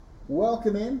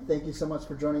Welcome in. Thank you so much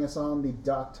for joining us on the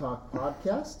Doc Talk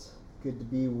podcast. Good to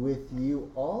be with you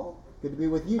all. Good to be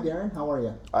with you, Darren. How are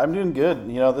you? I'm doing good.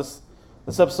 You know, this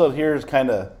episode here is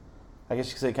kind of, I guess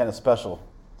you could say, kind of special.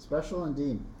 Special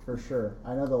indeed, for sure.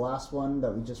 I know the last one that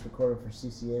we just recorded for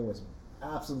CCA was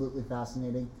absolutely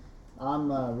fascinating. I'm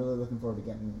really looking forward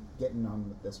to getting on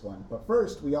with this one. But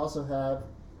first, we also have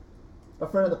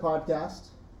a friend of the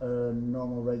podcast, a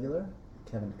normal regular,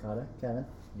 Kevin Takata. Kevin.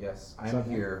 Yes, I'm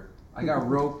here. I got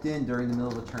roped in during the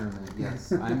middle of the tournament.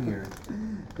 Yes, I'm here.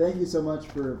 Thank you so much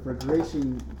for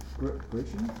grazing.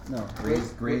 No.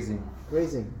 Grazing.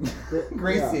 Grazing.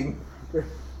 Gracing. Yeah.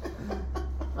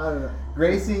 I don't know.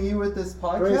 Gracing you with this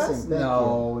podcast? Gracing, thank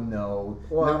No.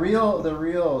 Well,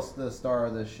 The star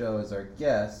of the show is our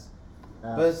guest.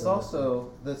 But it's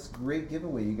also this great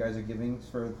giveaway you guys are giving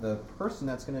for the person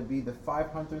that's going to be the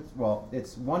 500th. Well,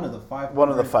 it's one of the 500. One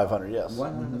of the 500, yes.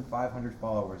 One of the 500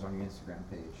 followers on your Instagram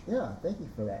page. Yeah, thank you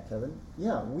for that, Kevin.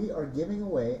 Yeah, we are giving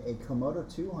away a Komodo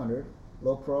 200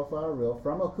 low-profile reel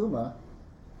from Okuma,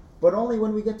 but only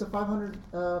when we get to 500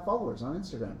 followers on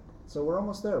Instagram. So we're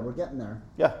almost there. We're getting there.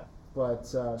 Yeah. But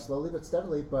slowly but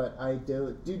steadily. But I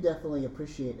do definitely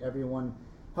appreciate everyone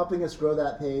helping us grow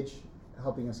that page,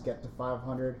 helping us get to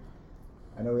 500.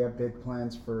 I know we have big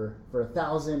plans for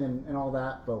 1,000 and all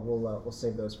that, but we'll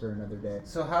save those for another day.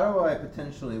 So how do I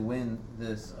potentially win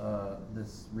this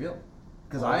reel?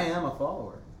 Because I am a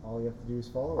follower. All you have to do is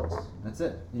follow us. That's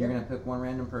it. You're Yep. going to pick one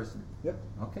random person. Yep.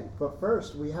 Okay. But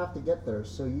first, we have to get there.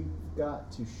 So you've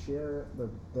got to share the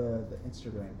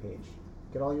Instagram page.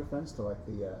 Get all your friends to like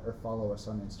or follow us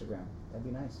on Instagram. That'd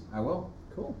be nice. I will.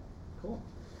 Cool.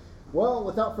 Well,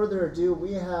 without further ado,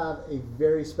 we have a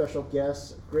very special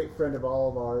guest, great friend of all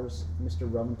of ours, Mr.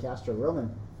 Roman Castro.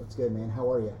 Roman, what's good, man? How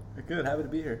are you? Good. Happy to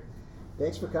be here.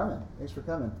 Thanks for coming.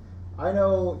 I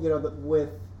know, that with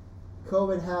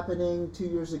COVID happening 2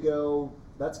 years ago,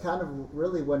 that's kind of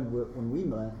really when we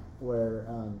met, where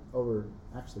over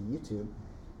actually YouTube,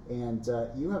 and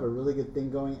you have a really good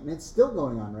thing going, and it's still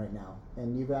going on right now.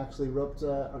 And you've actually roped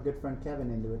our good friend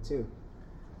Kevin into it too.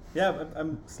 Yeah,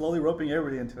 I'm slowly roping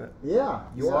everybody into it. Yeah,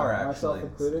 You are, myself actually.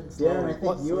 included. Slowly. Darren, I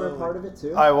think you were a part of it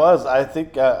too. I was. I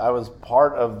think I was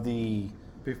part of the...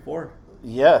 Before.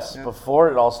 Yes, Yeah. before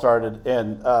it all started.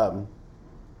 And,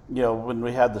 when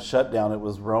we had the shutdown, it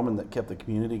was Roman that kept the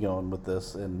community going with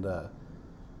this. And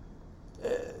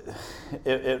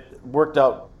it worked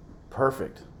out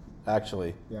perfect,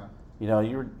 actually. Yeah.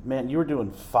 You were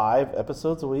doing 5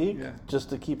 episodes a week just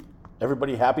to keep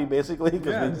everybody happy, basically,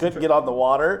 because we couldn't get on the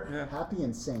water. Yeah. Happy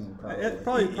and sane, probably.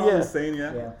 Probably Yeah. insane,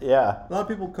 Yeah. Yeah. A lot of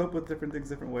people cope with different things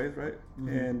different ways, right?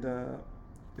 Mhm. And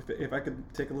if I could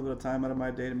take a little bit of time out of my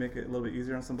day to make it a little bit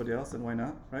easier on somebody else, then why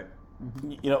not, right?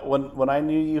 When I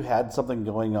knew you had something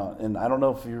going on, and I don't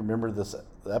know if you remember this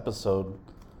episode,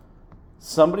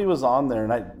 somebody was on there,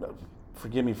 and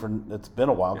forgive me for, it's been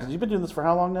a while, because you've been doing this for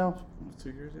how long now? Almost 2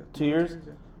 years, yeah. 2 years?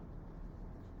 Yeah.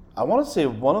 I want to say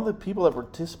one of the people that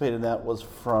participated in that was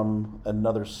from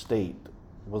another state,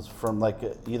 was from like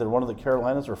either one of the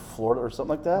Carolinas or Florida or something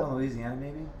like that. Oh, Louisiana,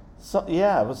 maybe? So,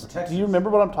 yeah, it was. Texas. Do you remember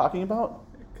what I'm talking about?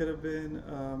 It could have been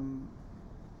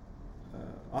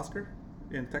Oscar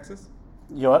in Texas.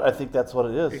 You know what? I think that's what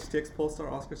it is. HTX Polestar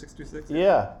Oscar 636.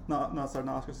 Yeah. No, sorry,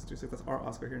 not Oscar 636. That's our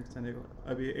Oscar here in San Diego.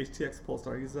 I'd be HTX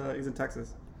Polestar. He's in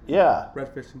Texas. Yeah.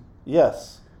 Redfishing.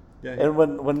 Yes. Yeah. And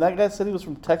when that guy said he was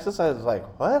from Texas, I was like,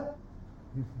 what?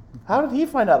 How did he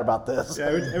find out about this?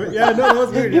 No, that was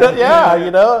weird. Yeah, I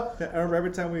remember every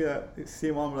time we see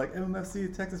him on, we're like,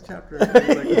 MMFC Texas chapter.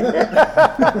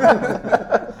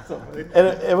 So funny. And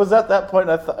it was at that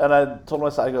point, and I told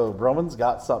myself, I go, Roman's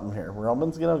got something here.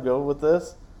 Roman's going to go with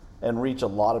this and reach a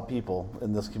lot of people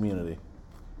in this community.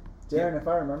 Darren, if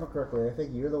I remember correctly, I think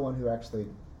you're the one who actually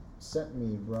sent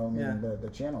me Roman the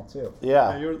channel too.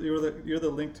 Yeah. You're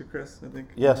the link to Chris, I think.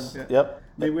 Yes. Yeah. Yep.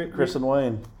 Maybe Chris and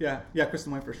Wayne. Yeah, Chris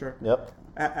and Wayne for sure. Yep.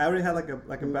 I already had like a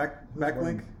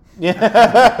backlink. Yeah.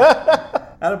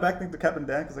 I had a backlink to Captain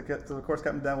Dan because of course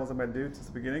Captain Dan wasn't my dude since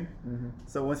the beginning. Mm-hmm.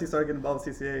 So once he started getting involved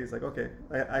with CCA, he's like, okay,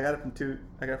 I got it from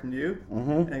you,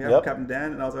 and I got it Yep. from Captain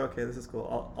Dan, and I was like, okay, this is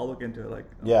cool. I'll look into it. Like,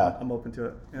 Yeah. I'm open to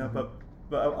it.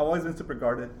 But I've always been super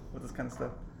guarded with this kind of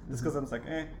stuff, just because I'm just like,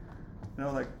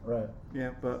 Right.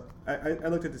 yeah. But I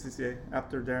looked at the CCA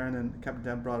after Darren and Captain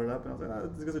Dan brought it up, and I was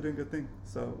like, these guys are doing a good thing,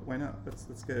 so why not?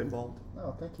 Let's get involved.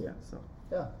 Oh, thank you. Yeah. So.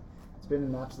 Yeah, it's been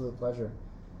an absolute pleasure.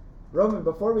 Roman,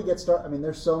 before we get started,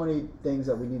 there's so many things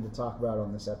that we need to talk about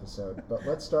on this episode, but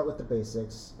let's start with the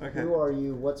basics. Okay. Who are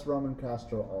you? What's Roman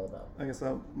Castro all about? Okay,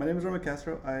 so my name is Roman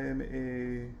Castro. I am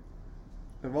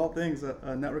of all things,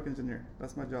 a network engineer.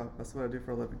 That's my job. That's what I do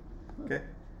for a living. Okay.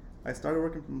 I started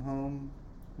working from home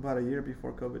about a year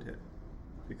before COVID hit,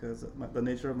 because the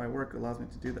nature of my work allows me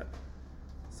to do that.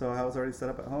 So I was already set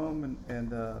up at home,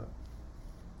 and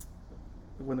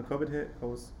when the COVID hit, I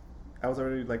was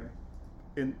already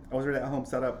at home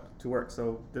set up to work,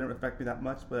 so it didn't affect me that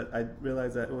much. But I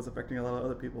realized that it was affecting a lot of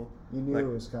other people. You knew Like, it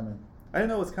was coming. I didn't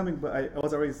know it was coming, but I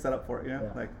was already set up for it. Yeah.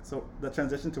 Like, so the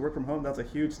transition to work from home, that's a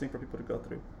huge thing for people to go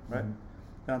through, right? Mhm.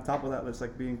 And on top of that, there's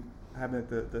like having like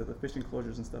the fishing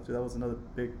closures and stuff too. That was another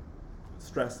big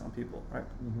stress on people, right?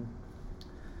 Mm-hmm.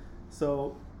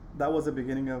 So that was the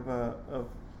beginning of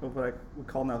what I would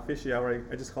call now fishy hour.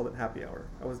 I just called it happy hour.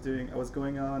 I was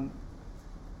going on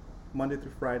Monday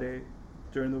through Friday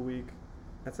during the week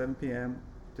at 7 p.m.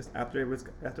 just after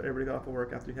everybody got off of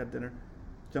work, after you had dinner,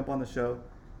 jump on the show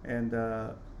and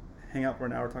hang out for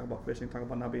an hour, talk about fishing, talk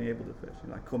about not being able to fish,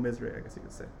 commiserate, I guess you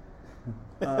could say.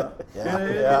 It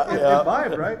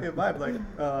vibed, right? It vibed, like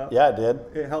Yeah, it did.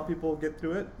 it helped people get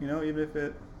through it. Even if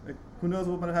who knows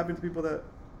what might have happened to people that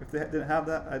if they didn't have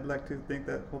that. I'd like to think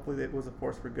that hopefully it was a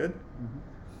force for good.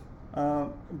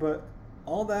 Mm-hmm. But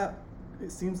all that,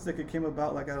 it seems like it came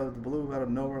about like out of the blue, out of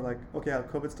nowhere. Like, okay,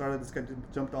 COVID started, this guy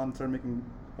jumped on and started making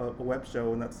a web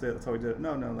show, and that's it. That's how we did it.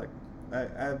 No, like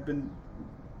I've been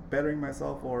bettering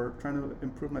myself or trying to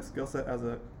improve my skill set as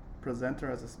a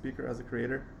presenter, as a speaker, as a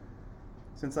creator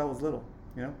since I was little.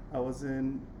 I was a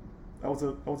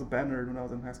band nerd when I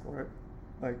was in high school, right?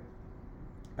 Like,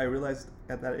 I realized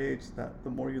at that age that the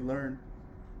more you learn,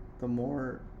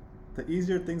 the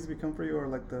easier things become for you, or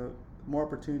like the more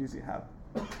opportunities you have.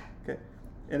 Okay,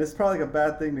 and it's probably like a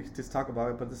bad thing to just talk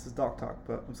about it, but this is doc talk.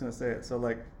 But I'm just gonna say it. So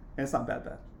like, and it's not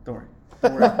bad. Don't worry.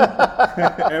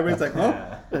 Everybody's like,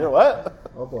 huh? What?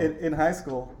 Oh boy. In high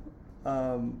school,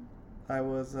 I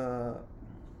was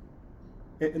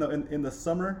in the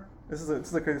summer. This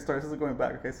is a crazy story. This is going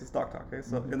back. Okay, this is doc talk. Okay,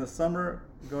 so Mm-hmm. in the summer,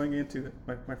 going into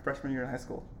my freshman year in high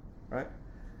school, right?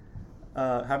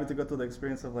 Having to go through the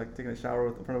experience of like taking a shower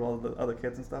in front of all the other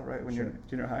kids and stuff, right? When you're in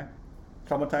junior high,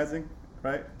 traumatizing,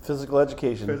 right? Physical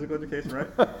education. Physical education, right?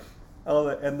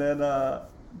 And then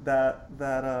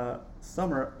that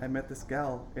summer, I met this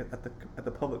gal at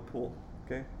the public pool.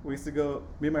 Okay, we used to go.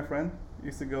 Me and my friend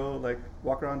used to go like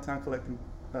walk around town collecting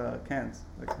cans,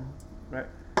 like, right?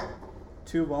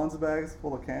 2 Vons bags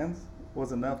full of cans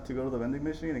was enough to go to the vending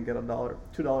machine and get $1,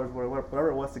 $2,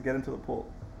 whatever it was to get into the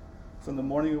pool. So in the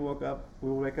morning we would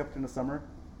wake up during the summer,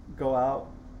 go out,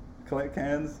 collect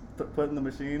cans, put it in the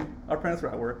machine. Our parents were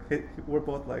at work. We're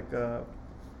both like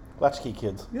Latchkey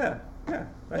kids. yeah,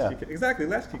 latchkey kid. Exactly,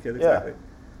 latchkey kid, Yeah. exactly.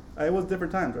 It was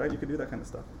different times, right? You could do that kind of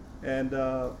stuff. And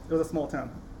it was a small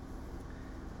town.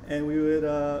 And we would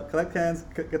collect cans,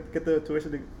 get the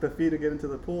tuition, the fee to get into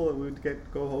the pool, and we would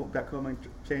go back home and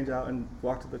change out and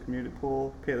walk to the community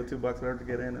pool, pay the $2 whatever to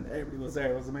get in, and everybody was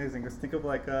there. It was amazing. Just think of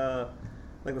like the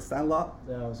Sandlot,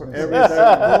 Yeah, I was where gonna say. everybody's there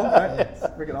at the pool, right? Yes.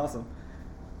 It's freaking awesome.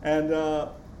 And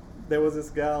there was this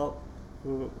gal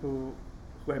who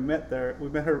I met there. We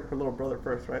met her little brother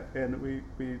first, right? And we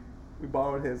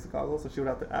borrowed his goggles, so she would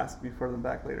have to ask me for them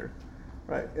back later,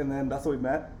 right? And then that's what we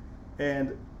met.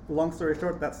 And long story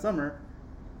short, that summer,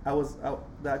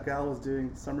 that gal was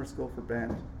doing summer school for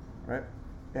band, right?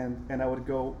 And I would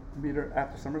go meet her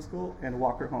after summer school and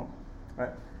walk her home, right?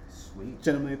 Sweet.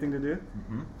 Gentlemanly thing to do.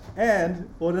 Mm-hmm. And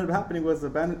what ended up happening was the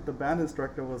band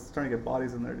instructor was trying to get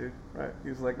bodies in there, dude. Right? He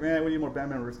was like, "Man, we need more band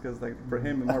members," because like for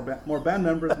him, more band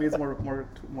members means more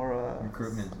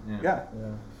Recruitment. Yeah.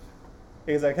 Yeah.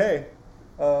 He's like, "Hey,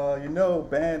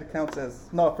 band counts as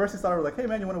no." At first he started like, "Hey,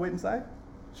 man, you want to wait inside?"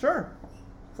 Sure.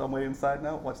 So I'm waiting inside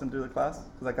now, watch them do the class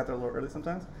because I got there a little early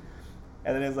sometimes.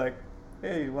 And then he's like,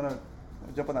 "Hey, you want to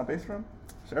jump on that bass drum?"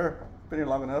 Sure. Been here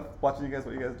long enough, watching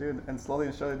what you guys do, and slowly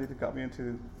and surely he got me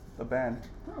into the band.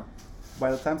 Huh.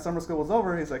 By the time summer school was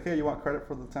over, he's like, "Hey, you want credit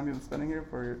for the time you've been spending here?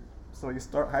 So you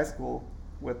start high school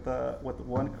with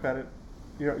 1 credit.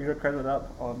 You're credited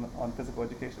up on physical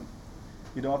education.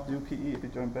 You don't have to do PE if you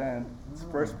join band. It's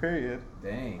first period,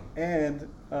 Dang. and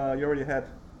you already had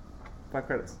 5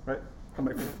 credits, right?" I'm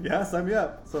like, "Yeah, sign me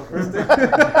up." So first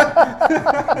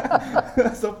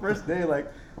day,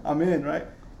 like I'm in, right?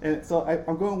 And so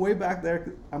I'm going way back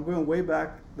there. I'm going way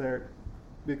back there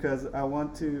because I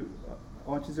want you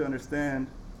to understand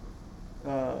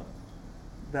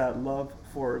that love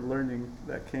for learning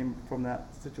that came from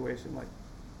that situation. Like,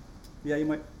 yeah, you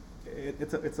might.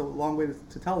 It's a long way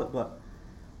to tell it, but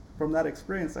from that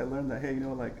experience, I learned that, hey,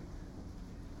 like,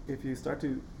 if you start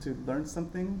to learn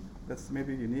something that's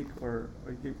maybe unique, or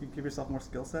you give yourself more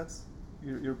skill sets,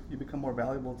 you become more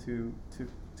valuable to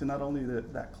not only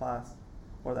that class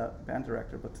or that band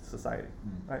director, but to society,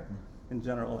 right? In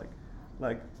general,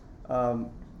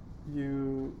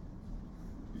 you're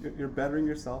bettering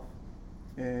yourself,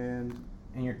 and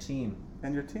your team.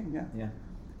 Yeah. Yeah.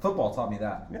 Football taught me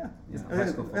that. Yeah. High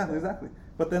school football. Yeah, exactly.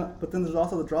 But then there's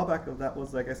also the drawback of that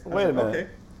was like Wait a minute. Okay,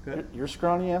 good. Your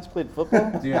scrawny ass played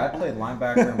football? Dude, I played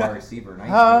linebacker and wide receiver,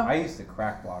 and I used to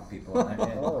crack block people, and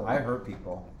I hurt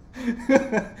people.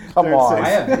 Come on. I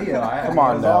have video. Come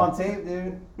on it was now. all on tape,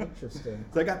 dude. Interesting.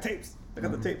 So I got tapes. I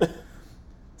got the tape.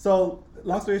 So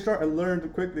long story short, I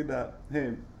learned quickly that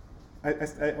hey,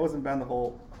 I wasn't banned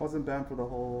for the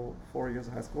whole 4 years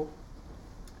of high school,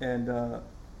 and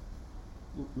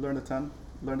learned a ton.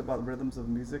 Learned about rhythms of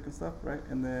music and stuff, right?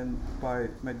 And then by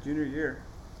my junior year,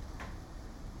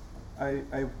 I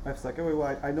was like, oh,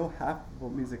 well, I know half of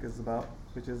what music is about,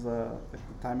 which is like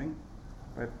the timing,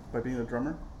 by being a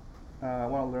drummer. I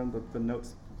want to learn the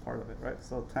notes part of it, right?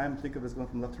 So time, think of it as going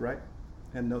from left to right,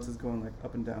 and notes is going like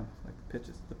up and down, like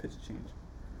the pitch change.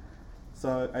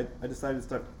 So I decided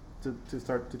to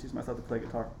start to teach myself to play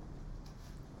guitar,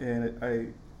 and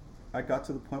I got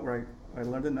to the point where I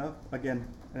learned enough. Again,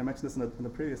 and I mentioned this in the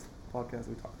previous podcast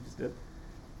we just did.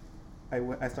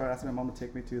 I started asking my mom to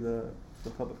take me to the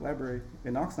public library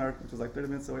in Oxnard, which was like 30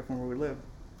 minutes away from where we lived,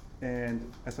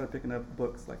 and I started picking up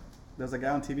books. Like there's a guy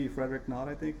on TV, Frederick Knott,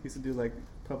 I think. He used to do like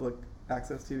public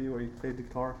access TV where he played the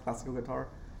guitar, classical guitar.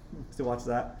 Used to watch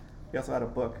that. He also had a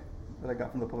book that I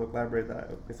got from the public library that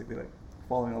I was basically like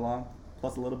following along,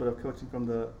 plus a little bit of coaching from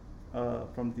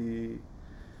the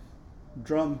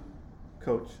drum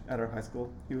coach at our high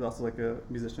school. He was also like a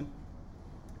musician,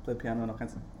 played piano and all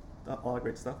kinds of all that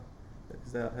great stuff.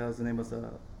 His name was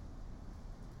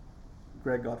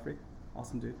Greg Godfrey,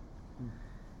 awesome dude.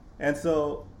 And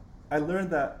so I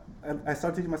learned that I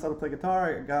started teaching myself to play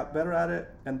guitar. I got better at it,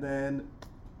 and then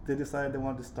they decided they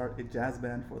wanted to start a jazz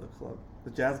band for the club,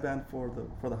 the jazz band for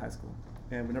the high school.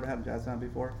 And we never had a jazz band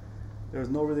before. There was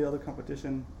no really other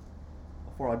competition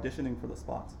for auditioning for the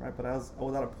spots, right? But I was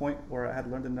at a point where I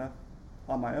had learned enough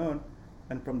on my own,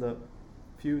 and from the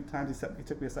few times he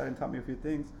took me aside and taught me a few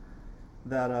things,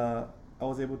 that I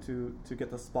was able to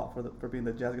get the spot for being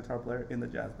the jazz guitar player in the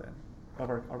jazz band of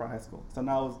our high school. So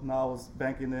now I was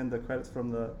banking in the credits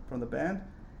from the band,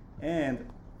 and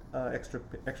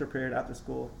extra period after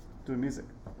school doing music,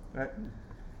 right?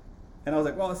 And I was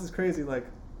like, well, this is crazy. Like,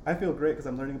 I feel great because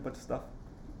I'm learning a bunch of stuff.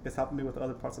 It's helping me with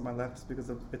other parts of my life just because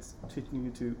it's teaching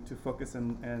you to focus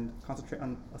and concentrate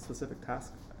on a specific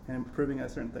task and improving at a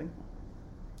certain thing.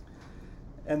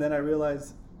 And then I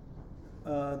realized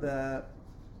that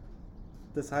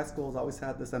this high school has always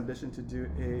had this ambition to do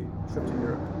a trip to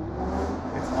Europe.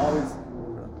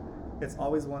 They've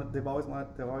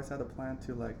always had a plan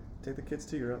to like take the kids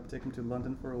to Europe, take them to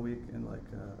London for a week, and like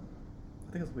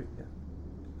I think it was a week, yeah.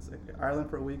 It's like Ireland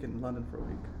for a week and London for a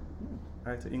week,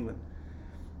 right, to England.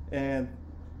 And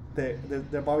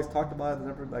they've always talked about it, they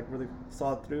never like really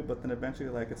saw it through, but then eventually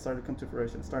like it started to come to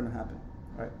fruition, it's starting to happen,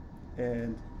 right?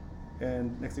 And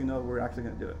next thing you know, we're actually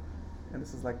going to do it. And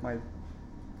this is like the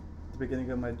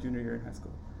beginning of my junior year in high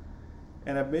school.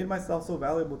 And I've made myself so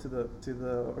valuable to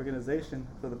the organization,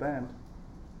 to the band,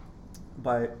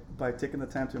 by taking the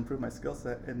time to improve my skill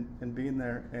set and being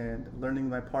there and learning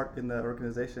my part in the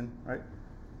organization, right?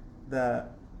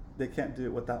 That they can't do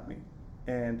it without me.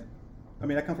 And I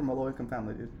mean, I come from a low-income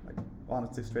family, dude. Like,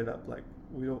 honestly, straight up, like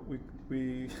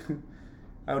we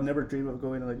I would never dream of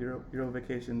going on a Euro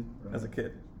vacation as a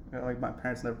kid. You know, like my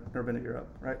parents never been to Europe,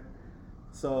 right?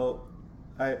 So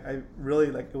I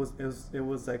really like it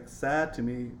was like sad to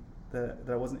me that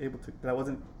I wasn't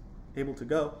able to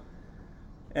go.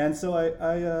 And so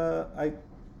I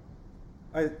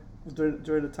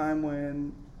during the time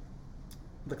when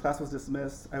the class was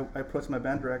dismissed, I approached my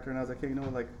band director and I was like, hey, you know,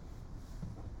 like,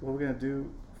 what are we gonna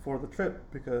do for the trip,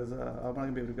 because I'm not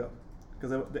gonna be able to go,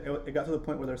 because it got to the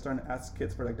point where they're starting to ask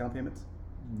kids for like down payments,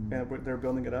 and they're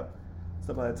building it up.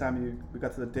 So by the time we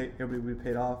got to the date, everybody would be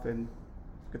paid off and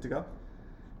good to go.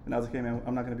 And I was like, hey man,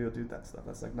 I'm not gonna be able to do that stuff.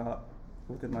 That's like not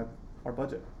within our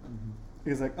budget. He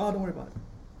was like, oh, don't worry about it.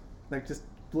 Like, just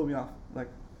blew me off. Like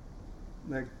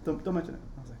don't mention it.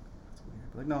 I was like, that's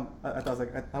weird. But like, no, I was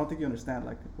like, I don't think you understand.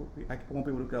 Like, I won't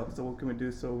be able to go. So what can we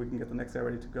do so we can get the next day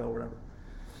ready to go or whatever?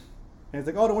 And he's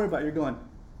like, oh, don't worry about it. You're going.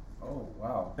 Oh,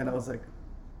 wow. And I was like,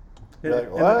 You're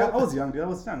like, what? I was young, dude. I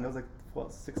was like,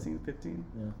 what, 16, 15,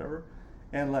 whatever.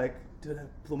 And like, dude,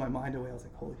 that blew my mind away. I was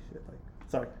like, holy shit. Like,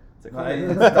 sorry. It's like,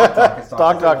 It's doc talk. It's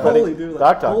Doc talk, buddy. holy, dude. Like,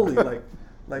 Doc talk. holy, like,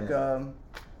 Yeah.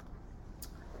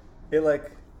 It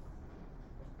like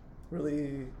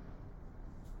really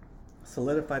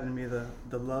solidified in me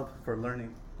the love for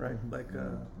learning, right? Like,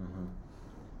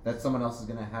 that someone else is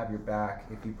going to have your back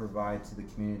if you provide to the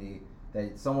community,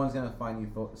 that someone's going to find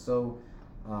you. So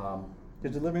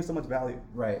You're delivering so much value.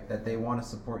 Right, that they want to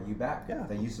support you back. Yeah.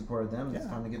 That you supported them, and it's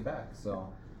Yeah. time to give back. So,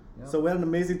 yeah. So we had an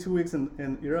amazing 2 weeks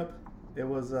in Europe. It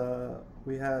was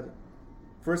we had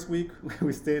first week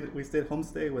we stayed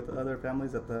homestay with other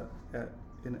families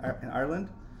in Ireland.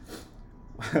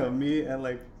 Me and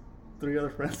like 3 other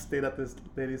friends stayed at this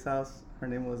lady's house. Her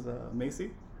name was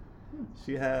Macy.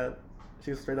 She was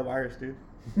straight up Irish, dude.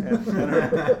 And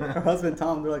her husband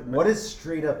Tom, they're like, what is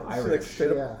straight up she's Irish? like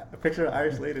straight Yeah. up a picture of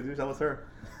Irish lady, dude. That was her.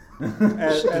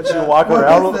 Did she walk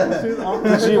around? What is With, that?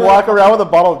 did she walk around with a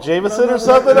bottle of Jameson or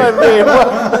something? I mean,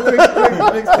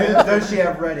 what? Does she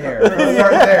have red hair? Let's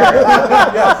start there.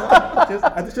 Yes.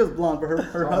 I think she was blonde, but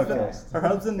her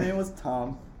husband's name was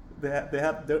Tom. He was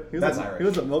That's he Irish.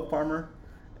 was a milk farmer,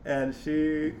 and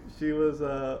she was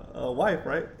a wife,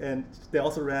 right? And they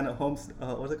also ran a home,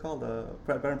 what's it called,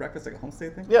 bed and breakfast, like a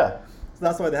homestay thing. Yeah. So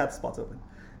that's why they had spots open.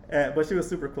 But she was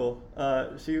super cool.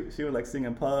 She would like sing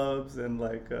in pubs and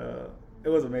like it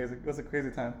was amazing. It was a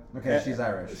crazy time. Okay, And- she's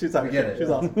Irish. She's We Irish. get it. She's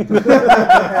awesome. and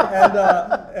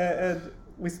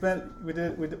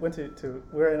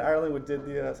we're in Ireland. We did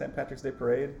the St. Patrick's Day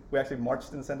parade. We actually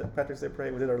marched in the St. Patrick's Day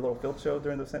parade. We did our little field show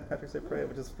during the St. Patrick's Day parade,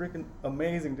 which is freaking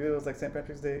amazing, dude. It was like St.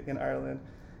 Patrick's Day in Ireland,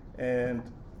 and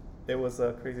it was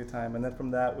a crazy time. And then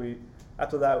from that,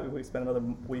 after that we spent another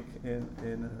week in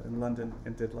London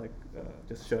and did like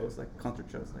just shows, like concert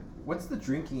shows, like. What's the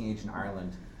drinking age in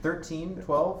Ireland? 13,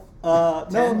 12? No,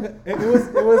 10? it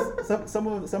was some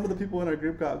of the people in our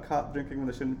group got caught drinking when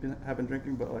they shouldn't have been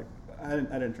drinking, but like I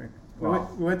didn't drink. Wow.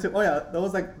 We went to that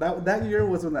was like that year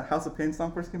was when the House of Pain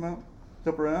song first came out.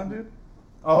 Jump Around, dude.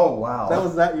 Oh, wow. That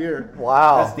was that year.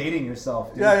 Wow. That's dating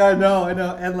yourself, dude. Yeah, I know,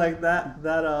 and like that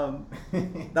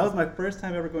was my first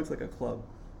time ever going to like a club.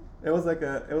 It was like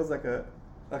a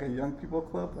young people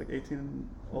club, like 18 and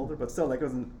older, but still like it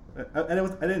wasn't. I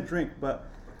didn't drink, but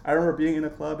I remember being in a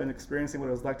club and experiencing what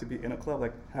it was like to be in a club,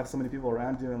 like have so many people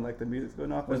around you and like the music's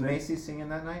going off. Was and then- Macy singing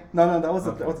that night? No, that was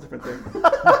Okay. that was a different thing.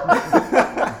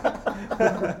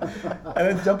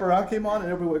 And then Jump Around came on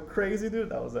and everyone went crazy, dude.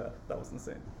 That was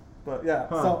insane. But yeah,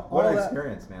 Huh. so What all an that,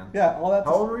 experience, man. yeah, all that.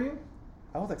 How old were you?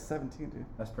 I was like 17, dude.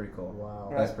 That's pretty cool. Wow.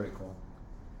 That's Right. pretty cool.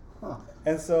 Huh.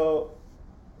 And so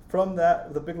from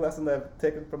that, the big lesson that I've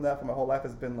taken from that for my whole life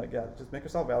has been like, yeah, just make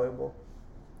yourself valuable.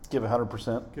 Give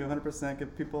 100%. Give 100%.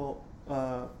 Give people.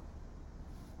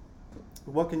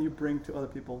 What can you bring to other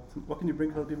people? What can you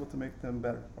bring to other people to make them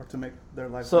better, or to make their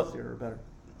lives So- easier or better?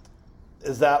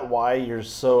 Is that why you're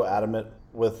so adamant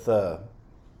with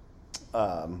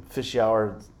Fishy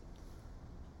Hour?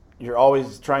 You're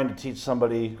always trying to teach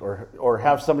somebody or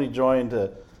have somebody join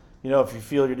to, if you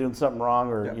feel you're doing something wrong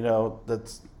or, Yeah.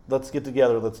 let's get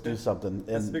together, let's do something.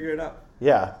 Let's And figure it out.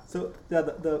 yeah, So yeah,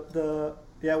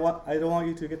 I don't want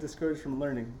you to get discouraged from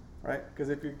learning, right? Because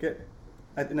if you get,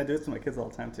 and I do this to my kids all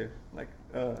the time too. Like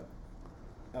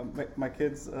my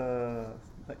kids,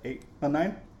 like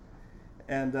 9,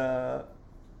 and I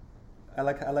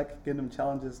like giving them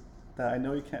challenges that I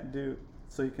know you can't do,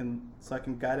 so I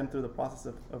can guide them through the process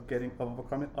of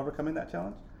overcoming that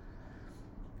challenge.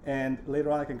 And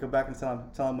later on, I can go back and tell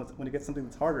them when you get something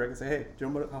that's harder, I can say, hey, do you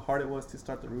remember how hard it was to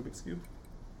start the Rubik's Cube?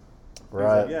 He's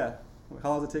right. like, yeah.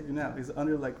 How long does it take you now? He's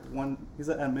under like he's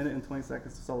at a minute and 20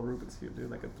 seconds to solve a Rubik's Cube, dude,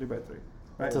 like a 3x3.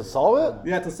 Right? To solve it?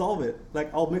 Yeah, to solve it.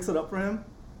 Like, I'll mix it up for him.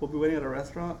 We'll be waiting at a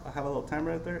restaurant. I'll have a little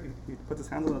timer right there. He puts his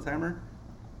hands on the timer.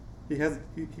 He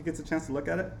gets a chance to look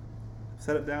at it,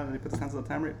 set it down, and he puts his hands on the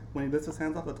timer. When he lifts his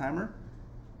hands off the timer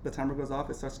goes off,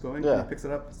 it starts going. Yeah. He picks it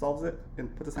up, solves it,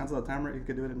 and puts his hands on the timer. He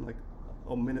could do it in like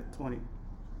a minute 20.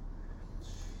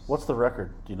 What's the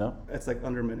record? Do you know? It's like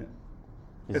under a minute.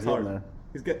 He's It's getting hard. there.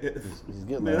 He's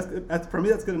getting man, there. that's for me,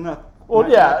 that's good enough. Well,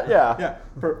 yeah. Yeah.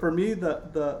 For me,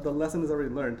 the lesson is already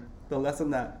learned. The lesson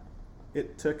that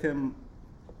it took him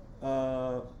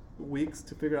weeks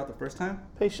to figure out the first time,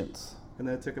 Patience. and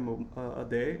then it took him a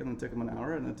day, and then it took him an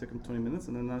hour, and then it took him 20 minutes,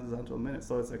 and then now it's down to a minute.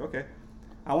 So it's like, okay,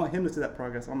 I want him to see that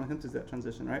progress. I want him to see that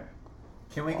transition, right?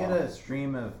 Can we get a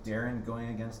stream of Darren going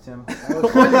against him? Do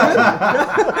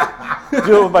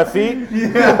it with my feet?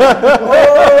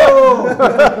 Oh!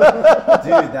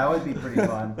 Dude, that would be pretty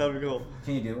fun. That would be cool.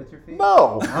 Can you do it with your feet?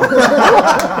 No.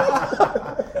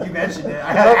 You mentioned it.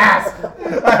 I had to ask.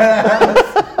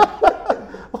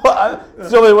 Well,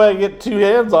 it's the only way I get 2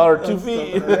 hands on or 2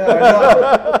 feet. Yeah, I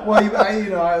know.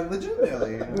 Well, I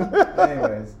legitimately.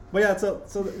 Anyways. But yeah, so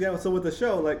with the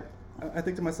show, like, I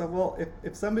think to myself, well,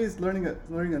 if somebody's learning a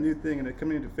new thing and they're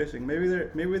coming into fishing, maybe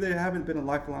they haven't been a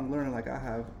lifelong learner like I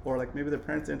have, or like maybe their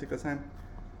parents didn't take the time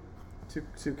to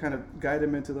kind of guide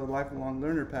them into the lifelong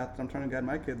learner path that I'm trying to guide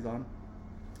my kids on.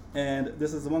 And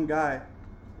this is one guy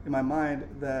in my mind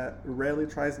that rarely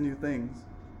tries new things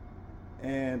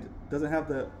and doesn't have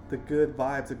the good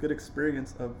vibes, the good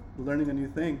experience of learning a new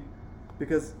thing,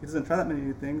 because he doesn't try that many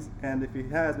new things, and if he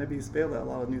has, maybe he's failed at a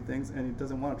lot of new things and he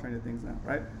doesn't want to try new things now,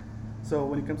 right? So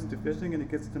when he comes into fishing and he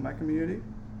gets into my community,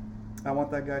 I want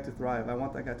that guy to thrive. I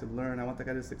want that guy to learn. I want that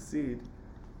guy to succeed,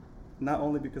 not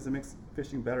only because it makes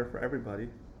fishing better for everybody,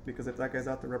 because if that guy's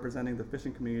out there representing the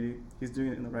fishing community, he's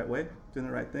doing it in the right way, doing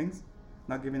the right things,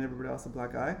 not giving everybody else a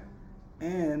black eye,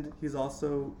 and he's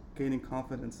also gaining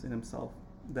confidence in himself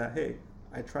that, hey,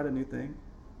 I tried a new thing.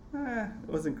 It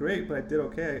wasn't great, but I did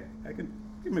okay. I can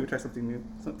maybe try something new,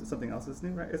 something else that's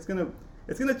new, right? It's gonna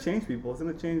change people. It's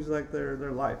gonna change like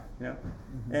their life, you know.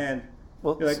 Mm-hmm. And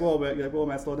Well, you're like, well,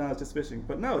 man, slow down. It's just fishing.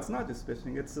 But no, it's not just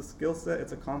fishing. It's a skill set.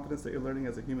 It's a confidence that you're learning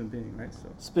as a human being, right? So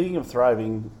speaking of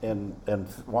thriving and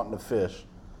wanting to fish,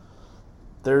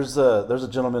 there's a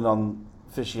gentleman on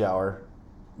Fishy Hour.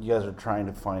 You guys are trying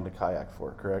to find a kayak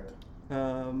for, correct?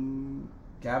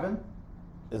 Gavin?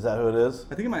 Is that who it is? I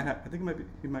think he might have.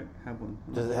 He might have one.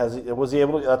 Was he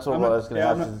able to? That's what I was going to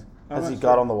ask. Has he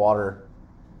got on the water?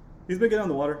 He's been getting on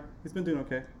the water. He's been doing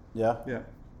okay. Yeah. Yeah.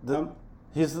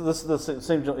 He's the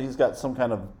same. He's got some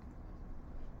kind of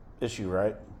issue,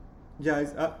 right? Yeah.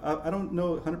 I don't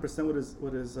know 100%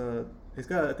 what his he's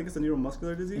got. I think it's a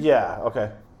neuromuscular disease. Yeah.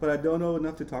 Okay. But I don't know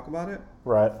enough to talk about it.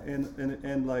 Right.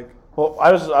 And like. Well,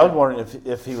 I was wondering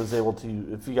if he was able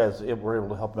to, if you guys were able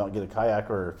to help him out get a kayak,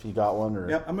 or if he got one, or.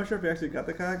 Yeah, I'm not sure if he actually got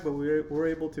the kayak, but we were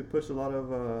able to push a lot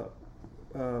of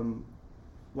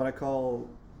what I call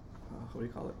what do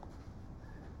you call it?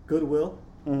 Goodwill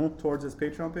towards his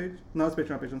Patreon page. No, his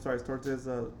Patreon page. I'm sorry, it's towards his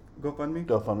GoFundMe.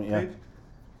 GoFundMe, yeah. Page.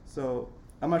 So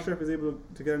I'm not sure if he's able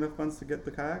to get enough funds to get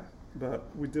the kayak, but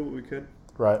we did what we could.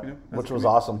 Right. You know, Which was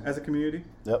awesome. As a community.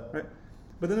 Yep. Right.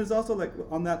 But then there's also like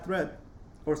on that thread,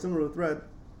 or similar thread,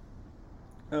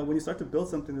 when you start to build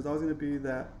something, there's always going to be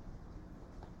that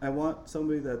I want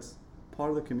somebody that's part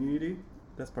of the community,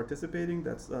 that's participating,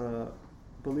 that's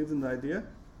believes in the idea.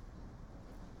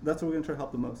 That's what we're going to try to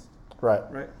help the most. Right.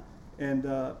 Right. And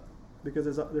because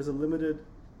there's a limited,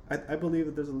 I believe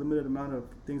that there's a limited amount of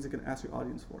things you can ask your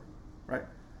audience for, right?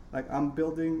 Like I'm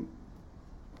building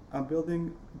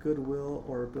goodwill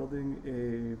or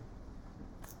building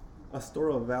a store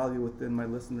of value within my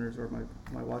listeners or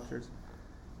my watchers,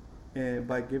 and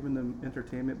by giving them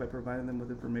entertainment, by providing them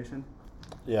with information.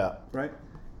 Yeah. Right.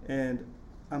 And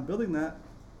I'm building that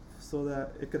so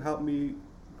that it could help me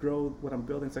grow what I'm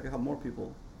building, so I can help more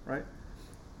people. Right.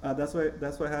 That's why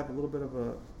I have a little bit of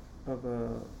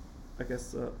a I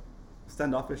guess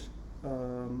standoffish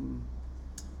I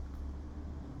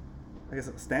guess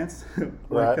a stance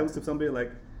when it comes to somebody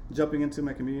like jumping into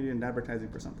my community and advertising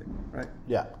for something, right?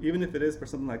 Yeah. Even if it is for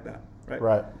something like that, right?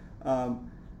 Right.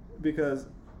 Because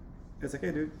it's like,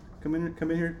 hey, dude, come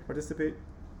in here, participate,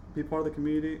 be part of the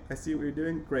community. I see what you're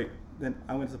doing, great. Then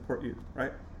I'm going to support you,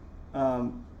 right?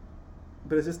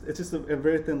 But it's just a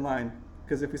very thin line,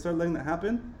 because if we start letting that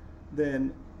happen,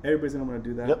 then everybody's going to want to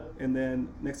do that. Yep. And then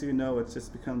next thing you know, it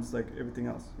just becomes like everything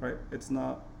else, right? It's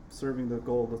not serving the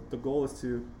goal. The goal is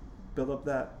to build up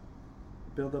that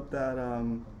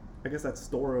I guess that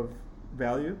store of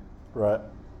value, Right.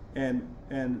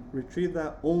 and retrieve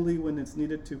that only when it's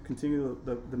needed to continue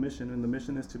the mission. And the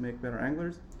mission is to make better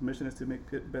anglers. The mission is to make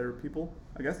better people,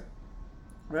 I guess,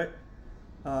 right?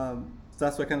 So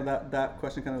that's why kind of that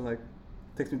question kind of like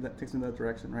takes me in that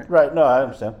direction, right? Right. No, I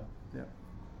understand. Yeah.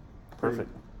 Perfect.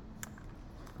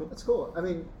 Cool. That's cool. I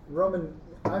mean, Roman,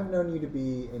 I've known you to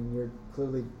be, and you're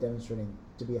clearly demonstrating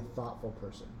to be a thoughtful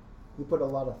person. You put a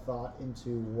lot of thought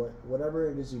into whatever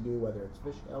it is you do, whether it's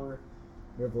Fish Hour,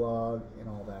 your vlog, and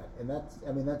all that. And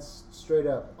that's straight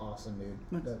up awesome, dude.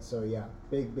 Nice. So yeah,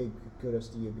 big kudos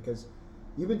to you, because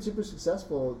you've been super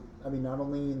successful. I mean, not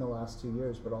only in the last 2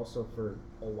 years, but also for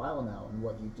a while now in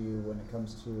what you do when it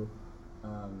comes to,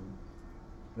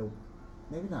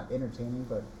 maybe not entertaining,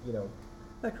 but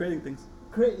Like creating things.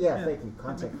 Yeah, thank you.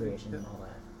 Content creation and all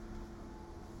that.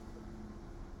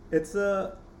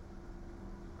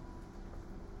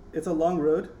 It's a long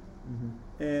road,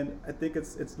 Mm-hmm. and I think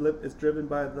it's driven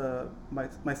by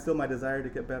my desire to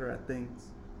get better at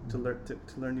things, to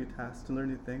learn new tasks, to learn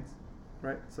new things,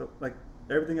 right? So like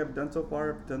everything I've done so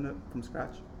far, I've done it from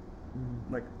scratch,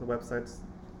 like the websites,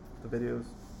 the videos,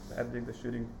 the editing, the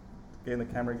shooting, getting the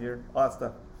camera gear, all that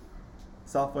stuff.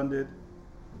 Self-funded.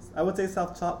 I would say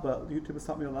self-taught, but YouTube has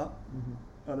taught me a lot.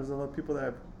 Mm-hmm. There's a lot of people that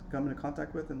I've come into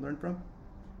contact with and learned from,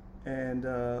 and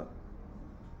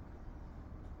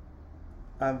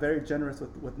I'm very generous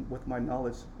with my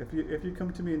knowledge. If you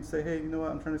come to me and say, hey, you know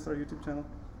what, I'm trying to start a YouTube channel,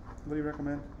 what do you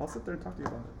recommend? I'll sit there and talk to you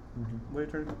about it. What are you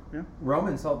trying to? Yeah.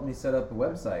 Roman's helped me set up a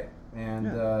website, and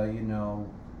you know,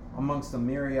 amongst a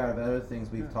myriad of other things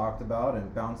we've talked about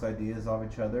and bounce ideas off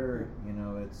each other, you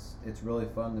know, it's really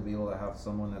fun to be able to have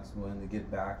someone that's willing to give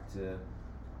back to,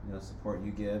 you know, support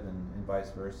you give and vice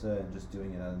versa, and just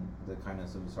doing it out of the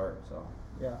kindness of his heart. So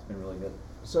Yeah. it's been really good.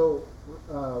 So,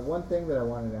 one thing that I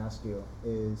wanted to ask you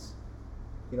is,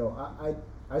 you know,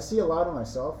 I see a lot of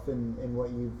myself in what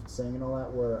you've saying and all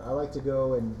that, where I like to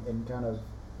go and kind of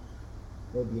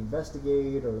maybe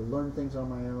investigate or learn things on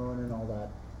my own and all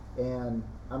that. And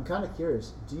I'm kind of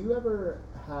curious, do you ever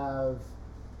have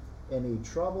any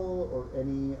trouble or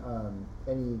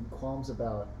any qualms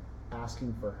about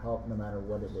asking for help no matter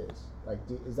what it is? Like,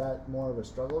 is that more of a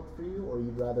struggle for you, or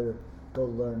you'd rather go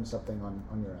learn something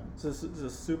on your own? So this is a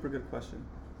super good question,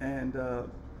 and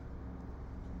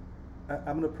I'm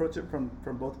going to approach it from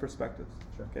both perspectives.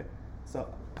 Sure. Okay,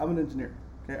 so I'm an engineer.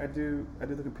 Okay, I do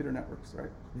the computer networks,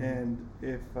 right? And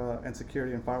and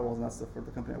security and firewalls and that stuff for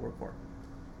the company I work for.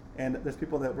 And there's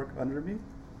people that work under me,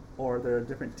 or there are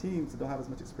different teams that don't have as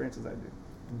much experience as I do,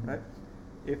 right?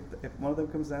 If one of them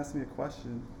comes and asks me a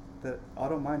question, that I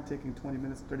don't mind taking 20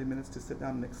 minutes, 30 minutes to sit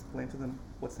down and explain to them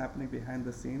what's happening behind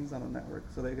the scenes on a network,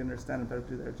 so they can understand and better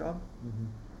do their job.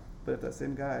 But if that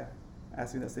same guy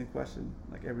asks me that same question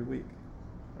like every week,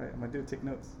 right? I'm like, dude, take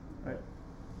notes, right?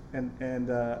 And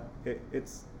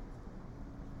it's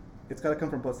got to come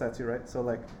from both sides too, right? So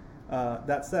like,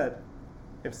 that said,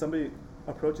 if somebody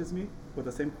approaches me with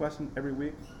the same question every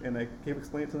week and I keep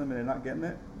explaining it to them and they're not getting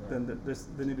it, then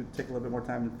they need to take a little bit more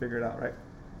time and figure it out, right?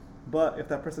 But if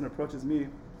that person approaches me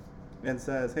and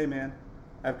says, hey man,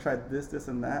 I've tried this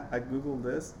and that, I Googled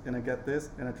this and I get this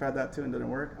and I tried that too and it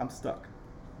didn't work, I'm stuck.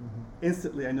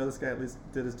 Instantly I know this guy at least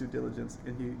did his due diligence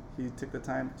and he took the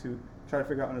time to try to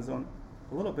figure out on his own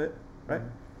a little bit, right?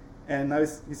 And now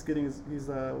he's getting he's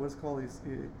what's it called?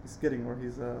 He's getting, or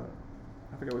he's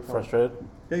I forget what we call it. Frustrated?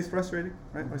 Yeah, he's frustrated,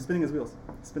 right? Or he's spinning his wheels.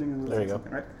 There you go.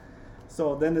 Right?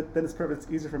 So then it's perfect.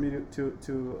 It's easier for me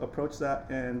to approach that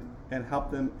and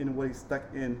help them in what he's stuck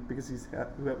in, because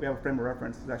we have a frame of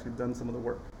reference. He's actually done some of the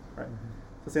work, right?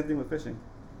 So same thing with fishing.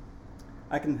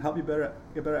 I can help you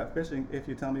get better at fishing if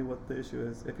you tell me what the issue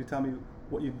is. If you tell me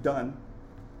what you've done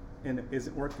and it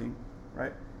isn't working,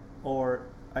 right? Or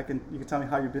you can tell me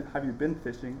how you've been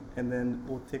fishing, and then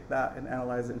we'll take that and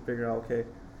analyze it and figure out, okay,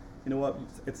 you know what,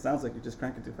 it sounds like you're just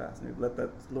cranking too fast, and you let that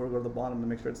lure go to the bottom to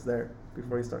make sure it's there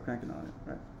before you start cranking on it,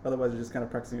 right? Otherwise, you're just kind of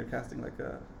practicing your casting, like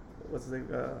what's his name?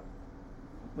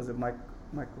 Was it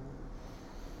Michael?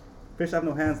 Fish Have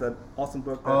No Hands, that awesome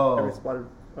book that every spotted.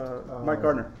 Mike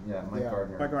Gardner. Yeah, Mike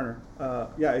Gardner. Mike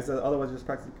Gardner. Yeah, he said otherwise you're just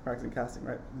practicing casting,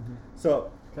 right? So.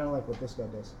 Kind of like what this guy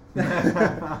does.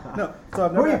 No, so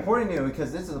I've Who never. are you pointing to?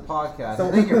 Because this is a podcast. So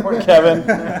I think you're pointing Kevin.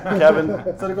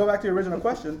 So to go back to your original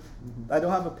question, I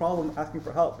don't have a problem asking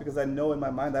for help because I know in my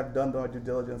mind I've done my due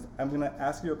diligence. I'm going to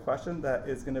ask you a question that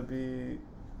is going to be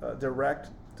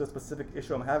direct to a specific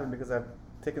issue I'm having because I've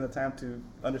taken the time to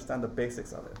understand the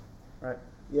basics of it, right?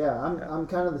 Yeah, I'm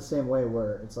kind of the same way,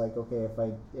 where it's like, okay,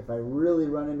 if I really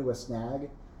run into a snag,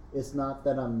 it's not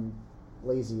that I'm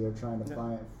lazy or trying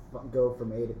to go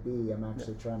from A to B. I'm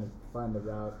actually trying to find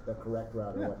the correct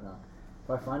route or whatnot. If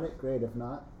I find it, great. If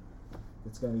not,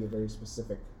 it's going to be a very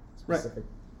specific. Right.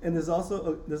 And there's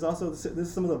also this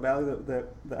is some of the value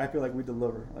that I feel like we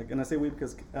deliver. Like, and I say we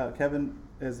because Kevin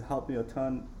has helped me a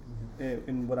ton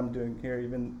in what I'm doing here.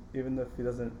 Even if he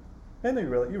doesn't, I know you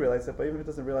realize it, but even if he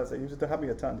doesn't realize it, you just help me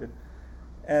a ton, dude.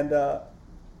 And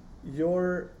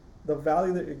the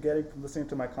value that you're getting from listening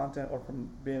to my content or from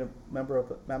being a member of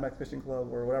the Mad Max Fishing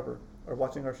Club or whatever, or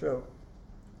watching our show,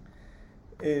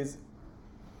 is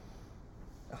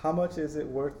how much is it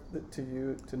worth it to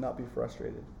you to not be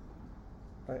frustrated,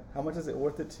 right? How much is it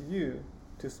worth it to you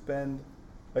to spend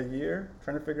a year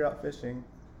trying to figure out fishing,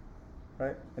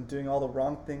 right? And doing all the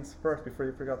wrong things first before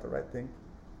you figure out the right thing,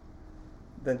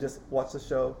 then just watch the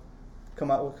show,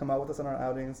 come out with us on our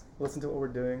outings, listen to what we're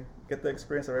doing, get the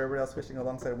experience of everybody else fishing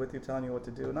alongside with you, telling you what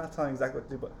to do. Not telling you exactly what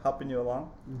to do, but helping you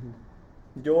along.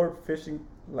 Your fishing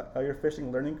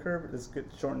learning curve is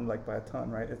shortened like by a ton,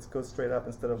 right? It goes straight up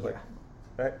instead of like,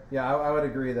 right? Yeah, I would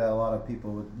agree that a lot of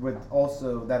people would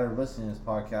also that are listening to this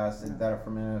podcast and that are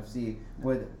from MFFC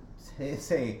would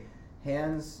say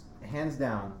hands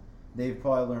down, they've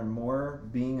probably learned more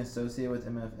being associated with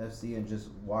MFFC and just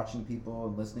watching people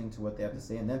and listening to what they have to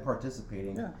say and then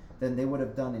participating than they would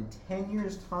have done in 10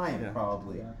 years' time,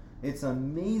 probably. Yeah. It's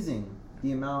amazing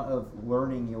the amount of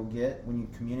learning you'll get when you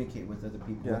communicate with other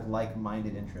people with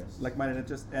like-minded interests. Like-minded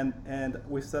interests, and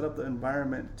we set up the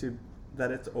environment that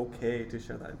it's okay to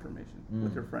share that information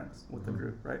with your friends, with the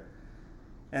group, right?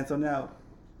 And so now,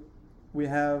 we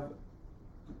have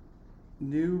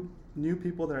new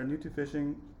people that are new to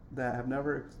fishing that have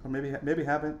never or maybe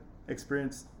haven't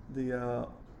experienced the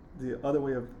other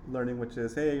way of learning, which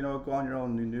is, hey, go on your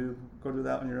own, you noob, go do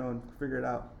that on your own, figure it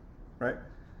out, right?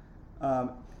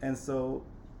 And so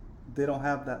they don't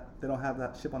have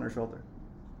that chip on their shoulder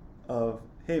of,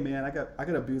 hey man, I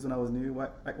got abused when I was new.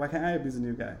 Why can't I abuse a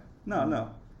new guy?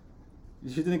 No.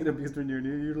 You didn't get abused when you're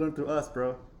new. You learned through us,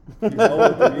 bro. You owe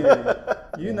the community.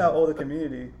 You now owe the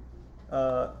community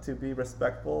to be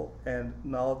respectful and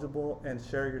knowledgeable and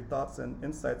share your thoughts and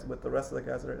insights with the rest of the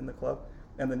guys that are in the club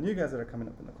and the new guys that are coming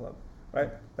up in the club, right?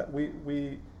 That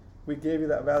we gave you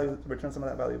that value, return some of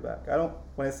that value back.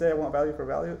 When I say I want value for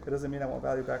value, it doesn't mean I want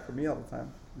value back for me all the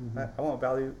time. Right? I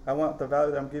want the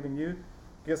value that I'm giving you,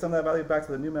 give some of that value back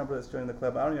to the new member that's joining the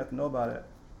club. I don't even have to know about it,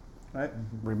 right?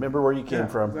 Remember where you came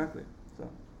from. Exactly. So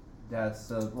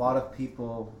That's a lot of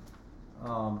people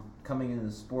coming into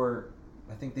the sport.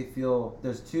 I think they feel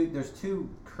there's two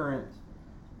current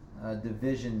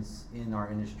divisions in our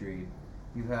industry.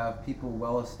 You have people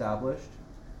well established,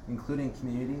 including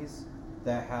communities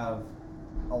that have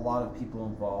a lot of people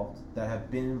involved, that have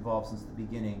been involved since the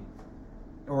beginning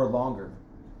or longer,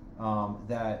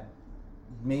 that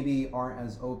maybe aren't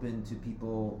as open to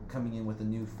people coming in with a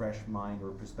new fresh mind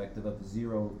or perspective of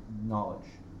zero knowledge.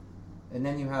 And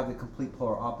then you have the complete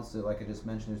polar opposite, like I just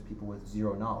mentioned, there's people with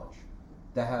zero knowledge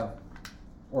that have,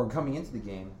 or coming into the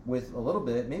game with a little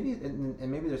bit, maybe, and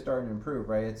maybe they're starting to improve,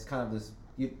 right? It's kind of this,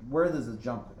 where does the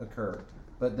jump occur?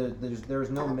 But there's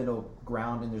no middle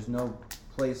ground, and there's no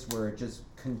place where it just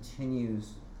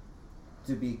continues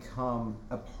to become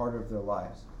a part of their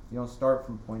lives. You don't start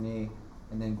from point A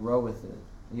and then grow with it.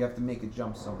 You have to make a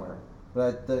jump somewhere.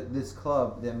 But this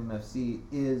club, the MMFC,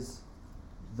 is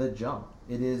the jump.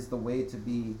 It is the way to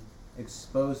be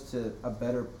exposed to a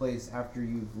better place after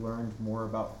you've learned more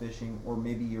about fishing, or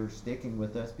maybe you're sticking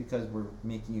with us because we're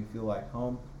making you feel like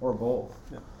home, or both.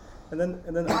 Yeah. And then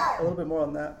a little bit more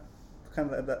on that,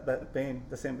 kind of that vein,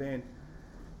 the same vein,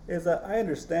 is that I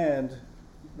understand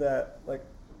that, like,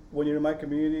 when you're in my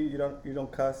community, you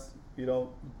don't cuss, you don't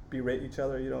berate each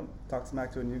other, you don't talk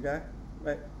smack to a new guy,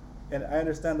 right? And I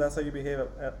understand that's how you behave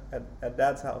at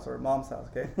dad's house or mom's house,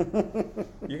 okay?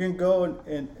 You can go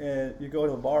and you go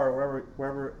to a bar or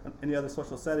wherever any other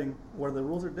social setting where the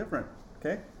rules are different,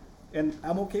 okay? And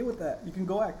I'm okay with that. You can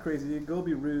go act crazy, you can go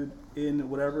be rude in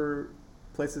whatever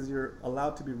places you're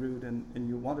allowed to be rude and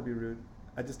you want to be rude.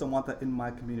 I just don't want that in my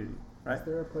community, right? Is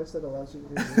there a place that allows you to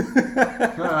do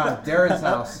Darren's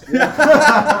house.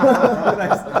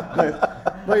 Nice.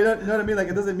 But you know what I mean? Like,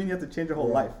 it doesn't mean you have to change your whole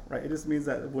life, right? It just means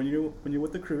that when you're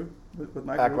with the crew, with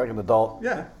my Act group, like an adult.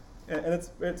 yeah, and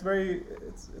it's very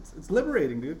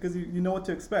liberating, dude, because you know what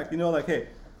to expect. You know, like, hey,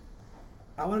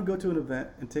 I want to go to an event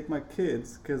and take my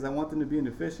kids because I want them to be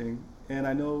into fishing, and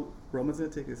I know Roman's gonna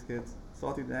take his kids,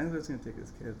 Salty Dan's gonna take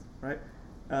his kids, right?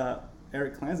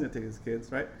 Eric Klein's gonna take his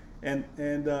kids, right? And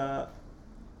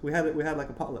we had like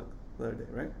a potluck the other day,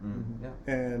 right? Mm-hmm. Yeah.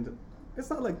 And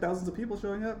it's not like thousands of people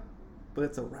showing up, but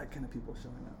it's the right kind of people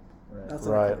showing up. Right. That's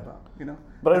what I care about, you know?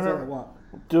 But That's I what I remember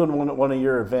want. doing one of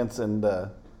your events, and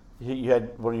you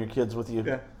had one of your kids with you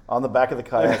Yeah. on the back of the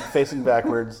kayak, facing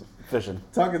backwards, fishing.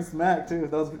 Talking smack, too.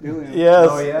 That was Julian. Yes.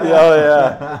 Oh, yeah? Oh,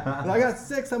 yeah. I got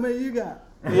 6. How many you got?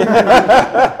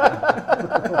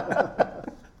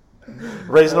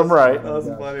 Raising them right. That was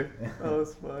funny. That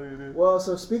was funny, dude. Well,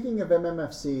 so speaking of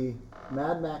MMFC,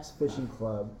 Mad Max Fishing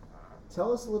Club,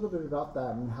 tell us a little bit about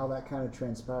that and how that kind of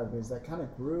transpired, because that kind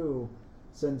of grew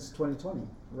since 2020,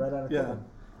 right out of Yeah. COVID.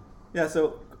 Yeah,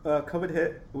 so COVID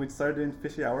hit. We started doing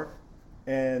Fishy Hour,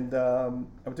 and I'm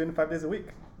doing it 5 days a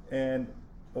week. And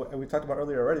we talked about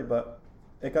earlier already, but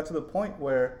it got to the point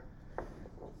where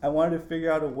I wanted to figure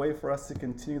out a way for us to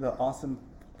continue the awesome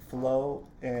flow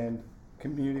and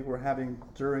community we're having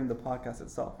during the podcast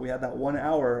itself. We had that 1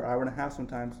 hour, hour and a half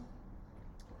sometimes,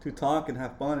 to talk and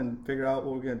have fun and figure out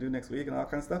what we're gonna do next week and all that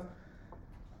kind of stuff.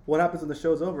 What happens when the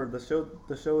show's over? The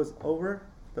show is over,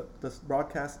 the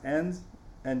broadcast ends,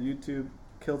 and YouTube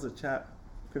kills the chat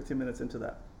 15 minutes into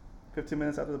that. 15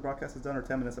 minutes after the broadcast is done, or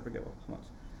 10 minutes, I forget how much.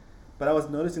 But I was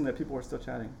noticing that people were still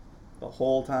chatting the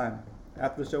whole time.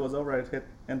 After the show was over, I hit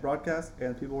end broadcast,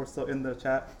 and people were still in the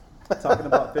chat, talking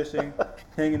about fishing,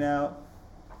 hanging out,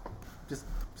 just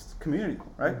community,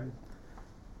 right? Mm-hmm.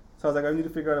 So I was like, I need to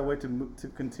figure out a way to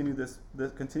continue this,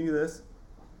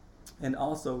 and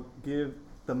also give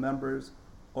the members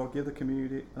or give the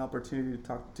community an opportunity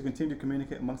to continue to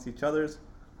communicate amongst each others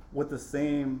with the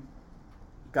same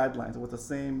guidelines, with the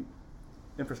same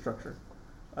infrastructure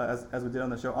as we did on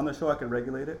the show. On the show, I could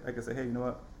regulate it. I could say, hey, you know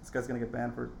what? This guy's gonna get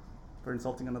banned for for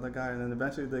insulting another guy, and then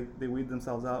eventually they weed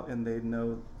themselves out and they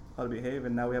know how to behave,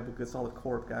 and now we have a good solid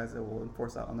core of guys that will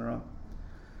enforce that on their own.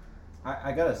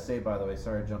 I gotta say, by the way,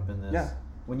 sorry to jump in this. Yeah.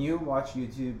 When you watch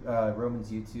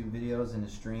Roman's YouTube videos and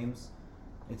his streams,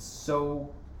 it's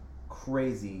so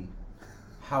crazy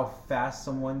how fast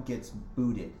someone gets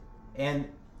booted, and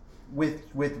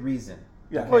with reason.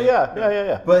 Yeah. Well,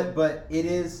 yeah. But it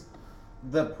is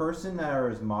the person that are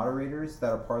as moderators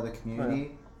that are part of the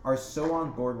community are so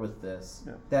on board with this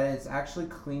that it's actually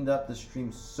cleaned up the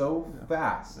stream so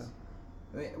fast. Yeah.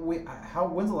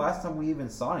 When's the last time we even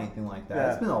saw anything like that?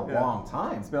 Yeah, It's been a long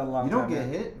time. It's been a long You don't time, get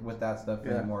yeah. hit with that stuff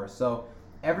anymore. So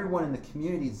everyone in the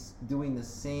community is doing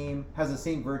has the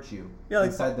same virtue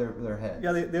inside their head.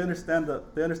 Yeah, they understand the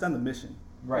mission.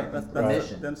 Right, That's the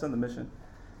mission. They understand the mission.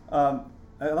 I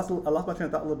lost my train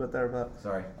of thought a little bit there, but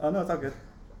Sorry. no, it's all good.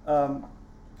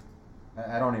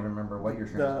 I don't even remember what your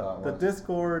train of thought The was.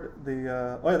 Discord,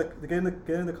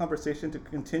 getting the conversation to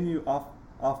continue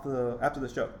after the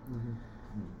show.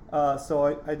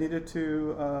 So I needed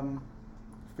to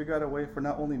figure out a way for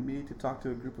not only me to talk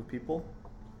to a group of people,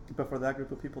 but for that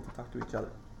group of people to talk to each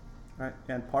other, right?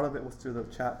 And part of it was through the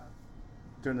chat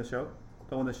during the show.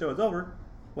 But when the show is over,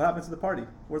 what happens to the party?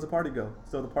 Where's the party go?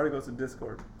 So the party goes to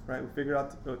Discord, right? We figured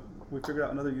out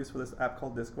another use for this app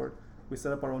called Discord. We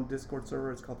set up our own Discord server.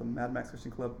 It's called the Mad Max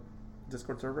Fishing Club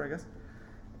Discord server, I guess.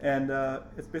 And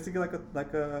it's basically like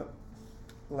a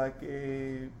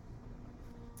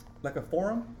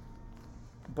forum,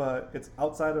 but it's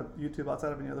outside of YouTube,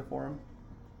 outside of any other forum,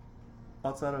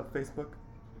 outside of Facebook.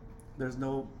 There's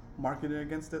no marketing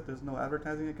against it. There's no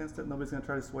advertising against it. Nobody's gonna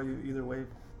try to sway you either way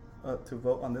to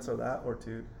vote on this or that, or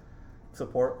to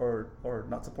support or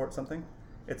not support something.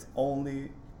 It's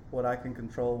only what I can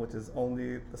control, which is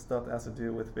only the stuff that has to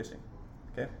do with fishing.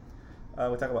 Okay,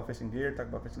 we talk about fishing gear, talk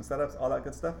about fishing setups, all that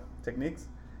good stuff, techniques,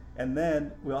 and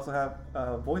then we also have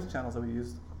voice channels that we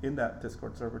use in that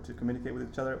Discord server to communicate with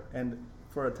each other. And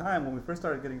for a time, when we first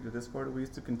started getting to Discord, we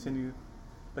used to continue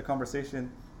the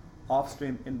conversation off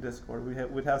stream in Discord.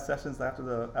 We'd have sessions after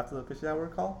the fish hour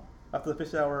call, after the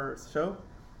fish hour show.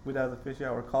 We'd have the fish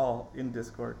hour call in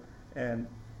Discord, and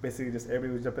basically just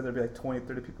everybody would jump in there. There'd be like 20,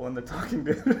 30 people in there talking,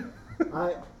 dude.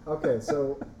 Okay,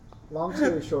 so long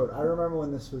story short, I remember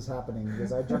when this was happening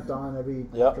because I jumped on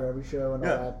after every show and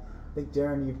all that. I think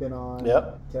Darren, you've been on.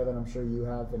 Yep. Kevin, I'm sure you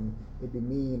have, and it'd be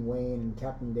me and Wayne and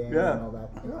Captain Dan and all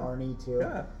that, and Arnie too.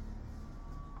 Yeah.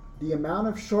 The amount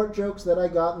of short jokes that I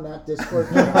got in that Discord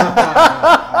channel,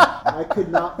 I could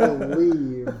not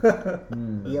believe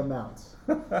the amounts.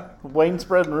 Wayne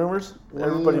spreading rumors.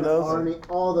 Everybody Wayne, knows. Arnie,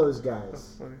 all those guys.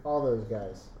 That's funny. All those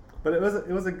guys. But it was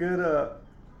a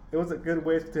good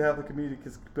way to have the community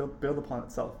build upon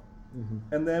itself.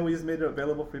 Mm-hmm. And then we just made it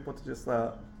available for people to just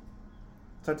start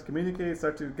to communicate,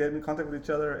 start to get in contact with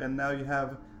each other, and now you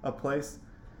have a place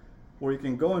where you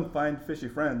can go and find fishy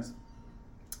friends,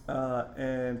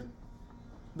 and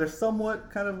they're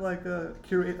somewhat kind of like a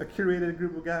curated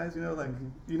group of guys,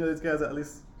 these guys that at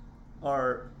least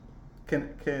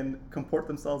can comport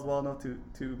themselves well enough to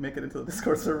make it into the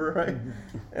Discord server, right?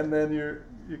 And then you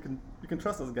can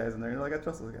trust those guys in there. You're like, I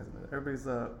trust those guys in there. Everybody's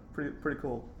pretty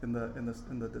cool in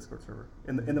the Discord server,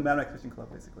 in the Mad Max Fishing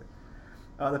Club, basically.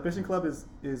 The fishing club is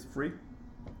free,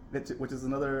 which is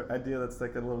another idea that's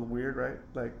like a little weird, right?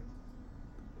 Like,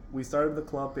 we started the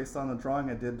club based on a drawing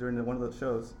I did during one of the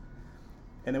shows,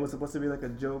 and it was supposed to be like a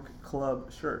joke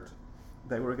club shirt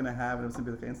that we were gonna have, and it was gonna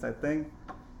be like an inside thing.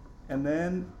 And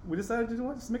then we decided to do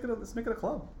what? Let's make it a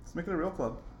club. Let's make it a real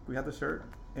club. We had the shirt,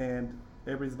 and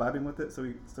everybody's vibing with it. So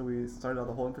we started out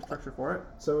the whole infrastructure for it.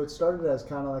 So it started as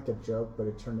kind of like a joke, but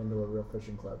it turned into a real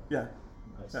fishing club. Yeah.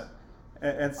 Nice. Yeah.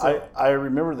 And so I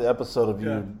remember the episode of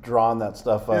you drawing that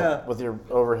stuff up with your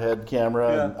overhead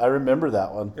camera. And I remember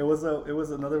that one. it was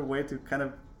another way to kind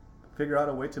of figure out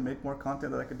a way to make more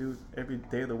content that I could do every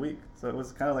day of the week. So it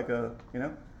was kind of like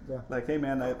like, hey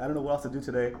man, I don't know what else to do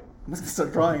today. I'm just gonna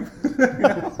start drawing.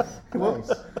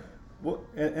 Nice.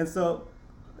 And so,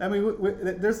 I mean,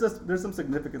 there's some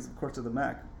significance, of course, to the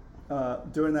Mac.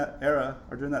 During that era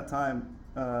or during that time,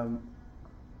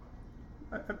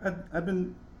 I'd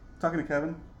been talking to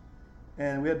Kevin,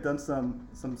 and we had done some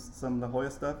La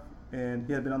Jolla stuff, and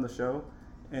he had been on the show,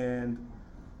 and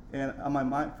on my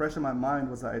mind, fresh in my mind,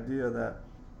 was the idea that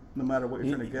no matter what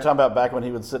you're trying to get, talking about back when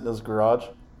he would sit in his garage.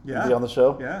 Yeah. Be on the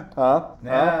show. Yeah. Huh?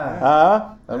 Yeah.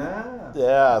 Huh?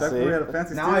 Yeah. Back See. when we had a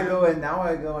fancy Now I studio.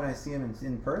 go and I see him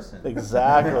in person.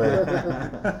 Exactly.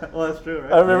 Well, that's true,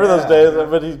 right? I remember those days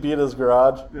when he'd be in his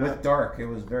garage. Yeah. With dark, it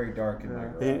was very dark in my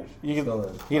garage. You Still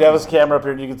could, is. he'd have his camera up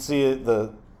here, and you could see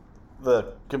the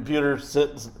the computer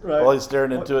sits Right. while he's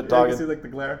staring into it, You talking. can see like the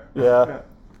glare. Yeah.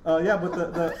 Yeah, but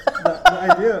the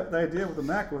idea with the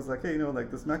Mac was like, hey, like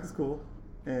this Mac is cool,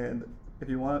 and if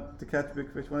you want to catch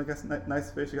big fish, you want to catch nice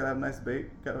fish, you gotta have nice bait,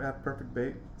 you gotta have perfect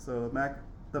bait. So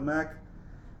the Mac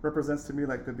represents to me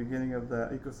like the beginning of the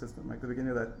ecosystem, like the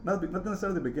beginning of that. Not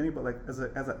necessarily the beginning, but like as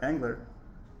an angler,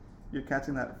 you're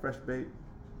catching that fresh bait,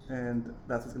 and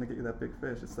that's what's gonna get you that big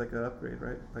fish. It's like an upgrade,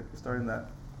 right? Like you're starting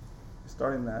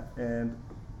that, and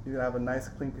you have a nice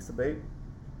clean piece of bait.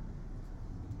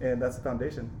 And that's the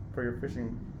foundation for your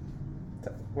fishing,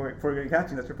 for your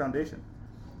catching. That's your foundation.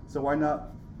 So why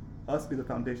not us be the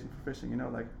foundation for fishing?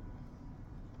 Like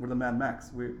we're the Mad Max.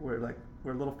 We're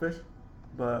little fish,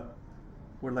 but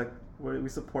we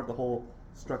support the whole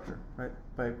structure, right?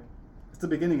 It's the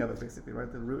beginning of it, basically,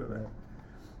 right? The root of it.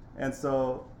 And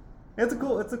so it's a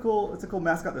cool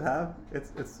mascot to have.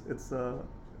 It's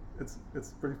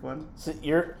pretty fun. So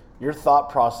your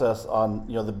thought process on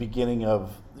the beginning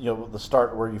of the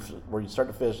start where you start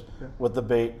to fish with the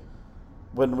bait.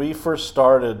 When we first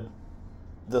started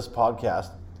this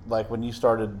podcast, like when you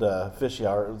started Fishy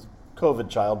Hour, it was COVID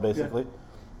Child basically.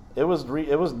 Yeah. It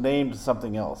was named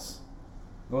something else.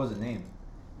 What was it named?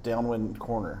 Downwind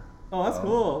Corner. Oh, that's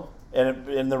cool.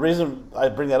 And the reason I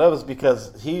bring that up is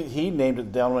because he named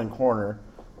it Downwind Corner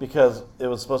because it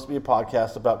was supposed to be a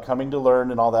podcast about coming to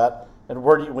learn and all that. And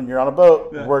when you're on a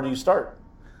boat, where do you start?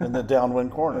 In the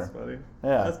downwind corner. That's funny.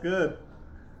 Yeah. That's good.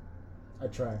 I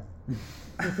try.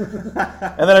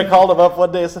 And then I called him up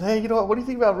one day and said, hey, you know what do you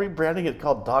think about rebranding it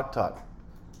called Dog Talk?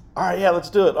 All right, yeah, let's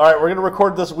do it. All right, we're going to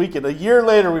record this weekend. A year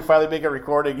later, we finally make a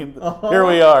recording, and here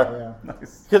we are. Yeah.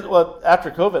 Nice. Because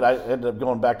after COVID, I ended up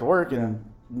going back to work, and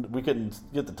we couldn't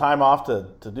get the time off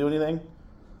to do anything.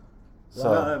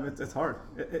 So No, it's hard.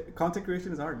 Content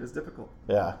creation is hard. It's difficult.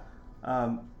 yeah.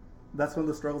 That's one of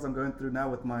the struggles I'm going through now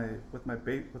with my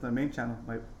main channel.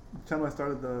 My channel I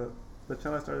started the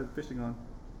channel I started fishing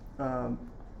on.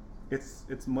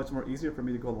 It's much more easier for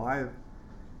me to go live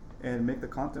and make the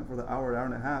content for the hour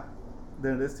and a half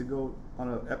than it is to go on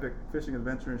an epic fishing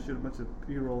adventure and shoot a bunch of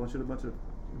B-roll and shoot a bunch of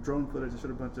drone footage and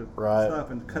shoot a bunch of stuff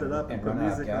and cut it up and put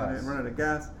music on it and run out of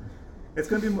gas.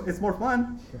 It's more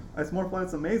fun. It's more fun.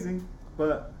 It's amazing,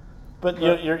 but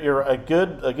you're a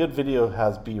good video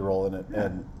has B-roll in it,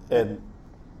 and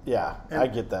I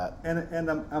get that. And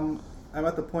I'm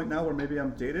at the point now where maybe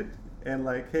I'm jaded and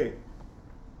like, hey,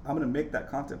 I'm gonna make that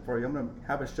content for you. I'm gonna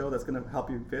have a show that's gonna help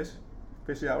you fish,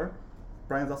 Fishy Hour.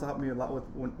 Brian's also helped me a lot with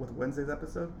Wednesday's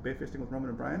episode, Bait Fishing with Roman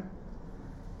and Brian.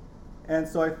 And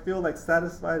so I feel like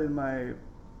satisfied in my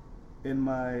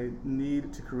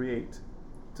need to create,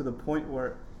 to the point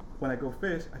where when I go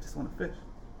fish, I just want to fish.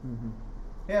 Mm-hmm.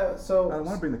 Yeah, so I don't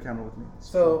want to bring the camera with me.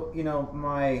 So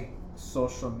my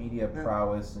social media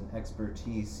prowess and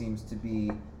expertise seems to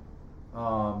be,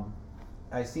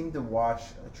 I seem to watch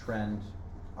a trend.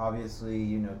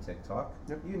 Obviously, TikTok.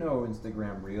 Yep.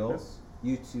 Instagram Reels,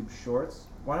 YouTube Shorts.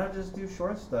 Why not just do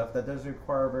short stuff that doesn't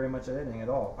require very much editing at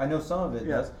all? I know some of it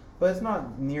does, but it's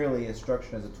not nearly as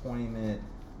structured as a 20-minute,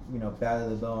 bad to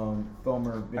the bone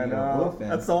filmer video bluefin.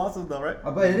 That's so awesome, though, right?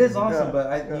 But it is awesome. Yeah.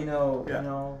 But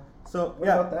So what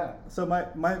about that? So my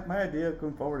idea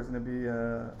going forward is going to be.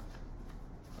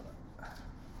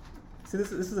 See,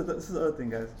 this is the other thing,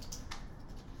 guys.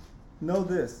 Know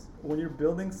this: when you're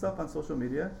building stuff on social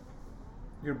media,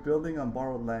 you're building on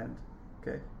borrowed land.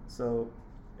 Okay, so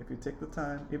if you take the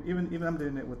time, even I'm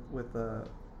doing it with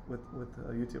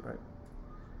YouTube, right?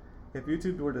 If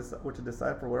YouTube were to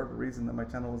decide for whatever reason that my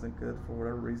channel wasn't good for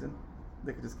whatever reason,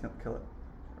 they could just kill it,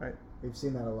 right? We've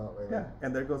seen that a lot lately. Yeah,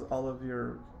 and there goes all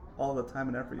the time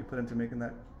and effort you put into making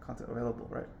that content available,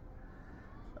 right?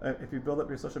 If you build up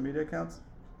your social media accounts,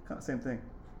 kind of same thing.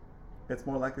 It's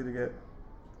more likely to get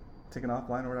taken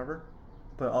offline or whatever,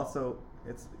 but also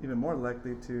it's even more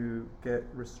likely to get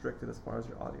restricted as far as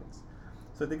your audience.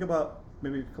 So think about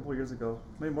maybe a couple of years ago,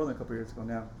 maybe more than a couple of years ago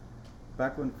now,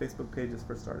 back when Facebook pages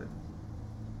first started.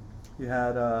 You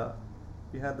had the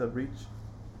reach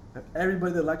that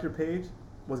everybody that liked your page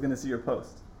was going to see your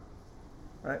post,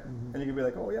 right? Mm-hmm. And you could be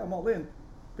like, oh yeah, I'm all in.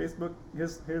 Facebook,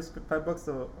 here's $5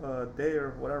 a day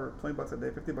or whatever, $20 a day,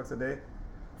 $50 a day,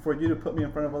 for you to put me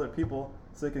in front of other people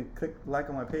so they can click like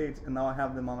on my page, and now I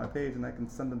have them on my page and I can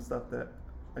send them stuff that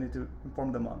I need to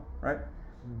inform them on, right?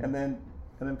 Mm-hmm. And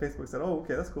then Facebook said, oh,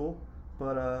 okay, that's cool,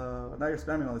 but now you're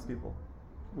spamming all these people.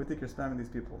 We think you're spamming these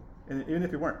people. And even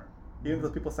if you weren't, even if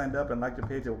those people signed up and liked your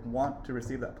page and want to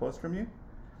receive that post from you,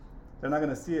 they're not going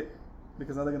to see it,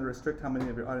 because now they're going to restrict how many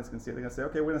of your audience can see it. They're going to say,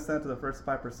 okay, we're going to send it to the first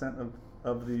 5%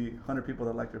 of the 100 people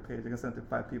that like your page. They're going to send it to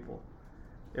 5 people.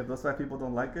 If those 5 people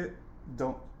don't like it,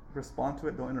 don't respond to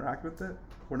it, don't interact with it,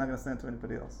 we're not going to send it to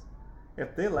anybody else.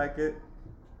 If they like it,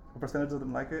 a percentage of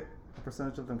them like it, a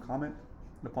percentage of them comment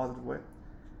in a positive way,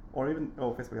 or even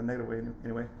Facebook a negative way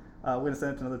anyway, we're going to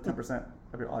send it to another 10%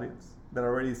 of your audience that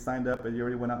already signed up and you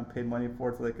already went out and paid money for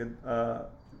it so they could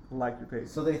like your page.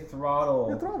 So they throttle.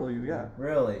 They throttle you, yeah.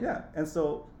 Really? Yeah, and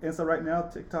so right now,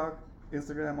 TikTok,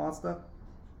 Instagram, all that stuff,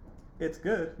 it's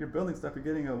good. You're building stuff. You're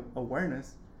getting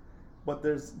awareness, but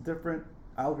there's different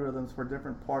algorithms for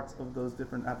different parts of those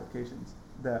different applications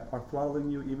that are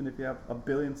throttling you, even if you have 1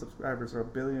 billion subscribers or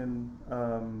 1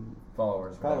 billion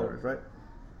Followers, right?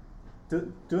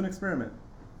 Do an experiment.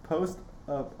 Post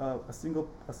a single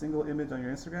image on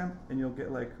your Instagram, and you'll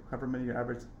get like however many your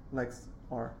average likes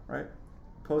are, right?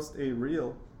 Post a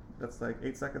reel that's like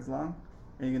 8 seconds long,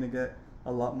 and you're gonna get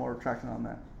a lot more traction on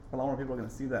that. A lot more people are gonna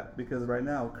see that because right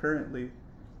now, currently,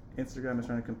 Instagram is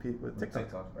trying to compete with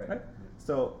TikTok, right?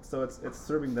 So it's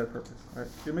serving their purpose, right?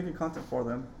 You're making content for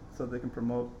them so they can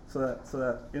promote, so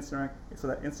that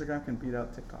Instagram can beat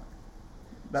out TikTok.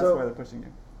 That's why they're pushing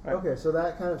you. Right? Okay, so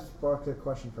that kind of sparked a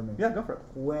question for me. Yeah, go for it.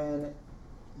 When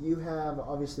you have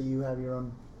your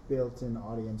own built-in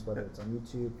audience, whether it's on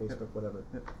YouTube, Facebook, whatever.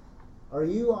 Are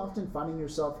you often finding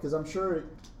yourself, because I'm sure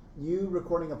you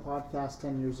recording a podcast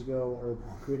 10 years ago or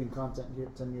creating content here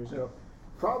 10 years ago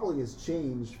probably has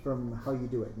changed from how you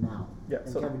do it now. Yeah.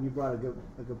 And Kevin, you brought a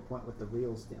good point with the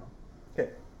Reels deal.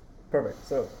 Okay, perfect.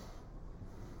 So,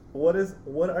 what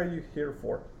are you here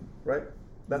for, right?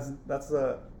 That's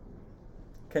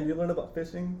Can you learn about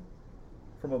fishing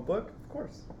from a book? Of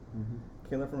course. Mm-hmm.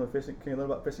 Can you learn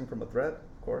about fishing from a thread?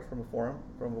 Of course, from a forum,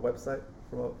 from a website,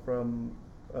 from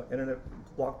an internet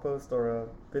blog post or a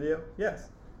video? Yes,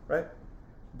 right?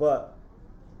 But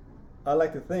I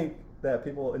like to think that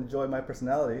people enjoy my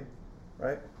personality,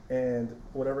 right? And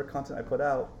whatever content I put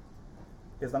out,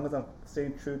 as long as I'm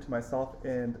staying true to myself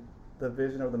and the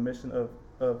vision or the mission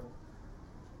of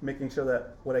making sure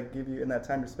that what I give you in that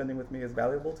time you're spending with me is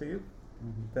valuable to you,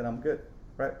 then I'm good,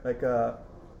 right? Like, I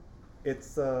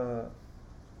feel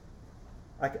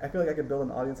like I can build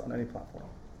an audience on any platform,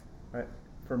 right?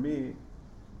 For me,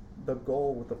 the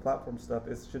goal with the platform stuff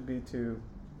should be to,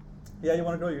 you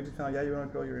want to grow your YouTube channel, you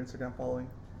want to grow your Instagram following,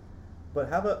 but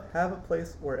have a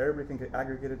place where everybody can get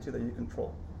aggregated to that you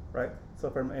control, right?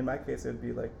 So in my case, it would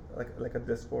be like a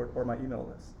Discord or my email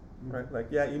list, right?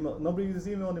 Like, email. Nobody uses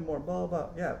email anymore, blah, blah, blah.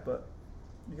 Yeah, but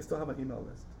you can still have an email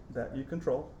list that you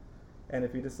control. And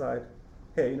if you decide,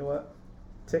 hey, you know what?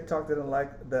 TikTok didn't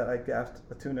like that I gaffed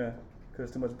a tuna because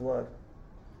there's too much blood,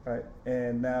 right?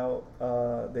 And now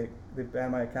they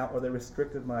banned my account or they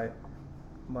restricted my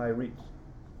reach.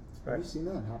 Right? Have you seen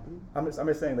that happening? I'm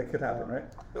just saying that could happen, right?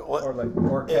 What?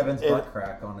 Or Kevin's butt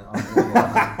crack on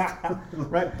video.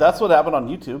 Right. That's what happened on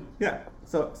YouTube. Yeah.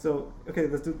 So okay,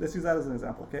 let's use that as an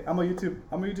example. Okay, I'm a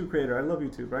YouTube creator. I love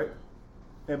YouTube, right?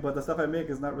 But the stuff I make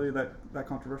is not really that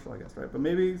controversial, I guess, right? But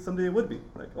maybe someday it would be.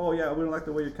 Like, oh yeah, we don't like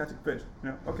the way you're catching fish.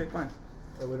 Okay, fine.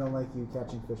 So we don't like you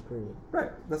catching fish, period.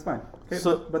 Right. That's fine. Okay.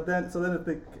 But then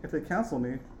if they cancel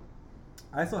me,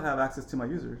 I still have access to my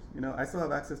users. I still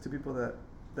have access to people that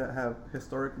have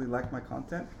historically liked my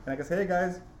content, and I can say, hey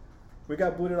guys, we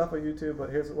got booted off of YouTube, but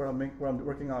here's where I'm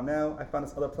working on now. I found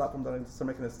this other platform that I can start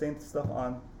making the same stuff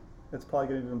on. It's probably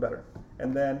getting even better.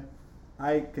 And then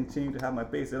I continue to have my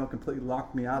base. They don't completely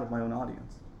lock me out of my own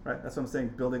audience, right? That's what I'm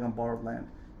saying. Building on borrowed land.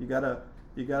 You gotta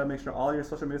make sure all your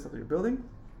social media stuff that you're building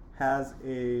has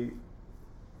a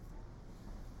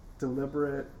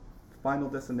deliberate final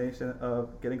destination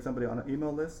of getting somebody on an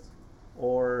email list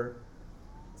or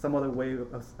some other way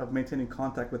of maintaining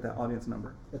contact with that audience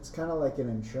member. It's kind of like an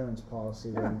insurance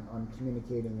policy when on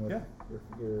communicating with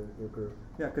your group.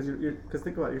 Yeah, because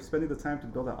think about it, you're spending the time to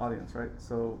build that audience, right?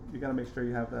 So you got to make sure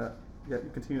you have that. You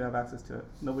continue to have access to it.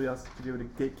 Nobody else should be able to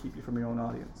gatekeep you from your own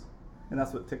audience, and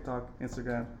that's what TikTok,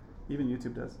 Instagram, even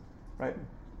YouTube does, right?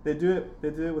 They do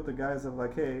it with the guise of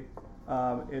like, hey,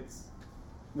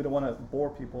 we don't want to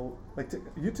bore people. Like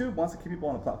YouTube wants to keep people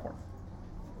on the platform.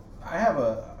 I have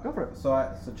Go for it.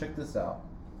 So check this out.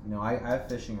 I have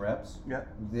fishing reps. Yeah.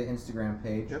 The Instagram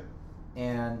page. Yep.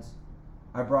 And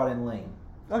I brought in Lane.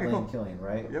 Okay, Lane cool. Killian,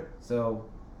 right? Yep. So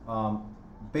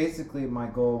basically my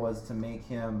goal was to make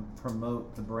him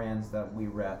promote the brands that we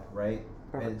rep, right?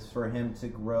 Perfect. It's for him to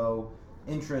grow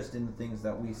interest in the things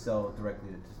that we sell directly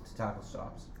to tackle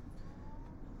shops.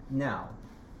 Now,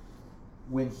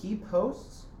 when he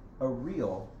posts a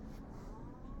reel,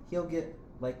 he'll get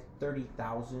like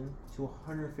 30,000 to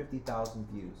 150,000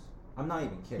 views. I'm not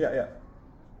even kidding. Yeah.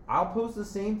 I'll post the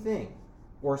same thing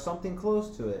or something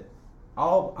close to it.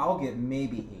 I'll get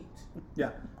maybe 8. Yeah.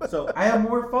 So I have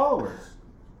more followers.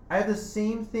 I have the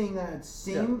same thing.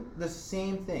 The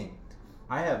same thing.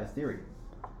 I have a theory.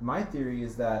 My theory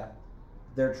is that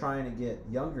they're trying to get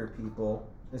younger people,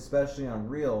 especially on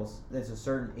Reels. There's a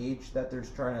certain age that they're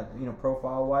trying to,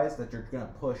 profile wise, that they're going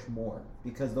to push more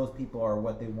because those people are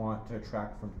what they want to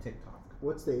attract from TikTok.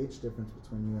 What's the age difference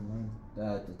between you and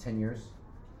Lane? 10 years.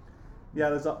 Yeah,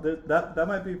 that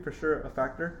might be for sure a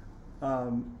factor.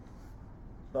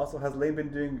 Also, has Lane been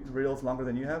doing Reels longer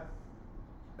than you have?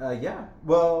 Yeah.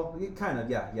 Well, kind of.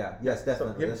 Yeah. Yes,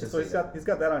 definitely. So he's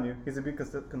got that on you. He's been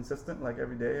consistent, like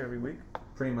every day, every week.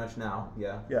 Pretty much now.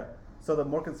 Yeah. Yeah. So the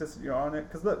more consistent you're on it,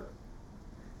 because look,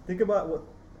 think about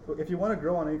if you want to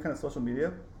grow on any kind of social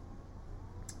media.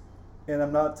 And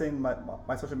I'm not saying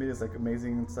my social media is like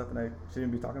amazing and stuff, and I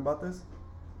shouldn't be talking about this.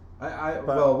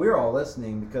 Well, we're all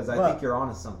listening because I think you're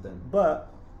onto something.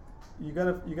 But you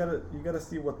gotta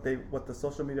see what the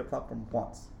social media platform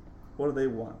wants. What do they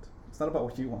want? It's not about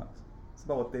what you want. It's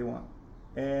about what they want.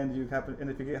 And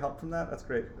if you get help from that, that's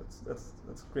great.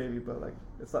 That's gravy. But like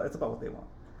it's about what they want.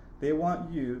 They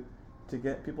want you to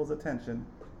get people's attention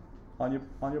on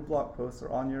your blog post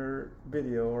or on your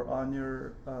video or on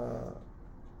your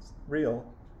reel,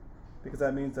 because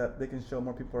that means that they can show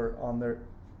more people are on their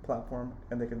platform,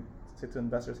 and they can say to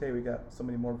investors, hey, we got so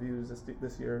many more views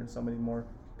this year, and so many more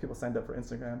people signed up for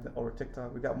Instagram over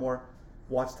TikTok. We got more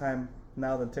watch time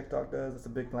now than TikTok does. It's a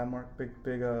big landmark, big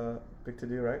to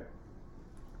do, right?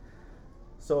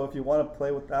 So if you want to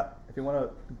play with that, if you want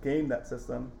to game that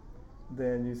system,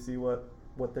 then you see what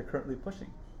they're currently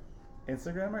pushing.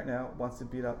 Instagram right now wants to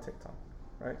beat out TikTok,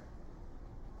 right?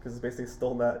 Because it basically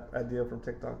stole that idea from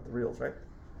TikTok, the Reels, right?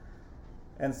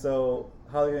 And so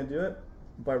how are they going to do it?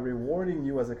 By rewarding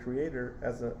you as a creator,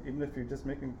 even if you're just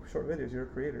making short videos, you're a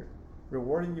creator.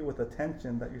 Rewarding you with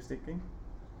attention that you're seeking,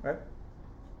 right?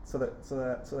 So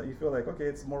that you feel like, okay,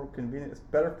 it's more convenient, it's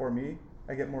better for me,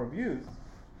 I get more views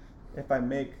if I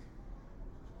make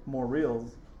more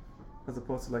Reels as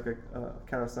opposed to like a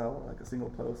carousel, like a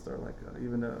single post, or like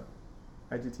even a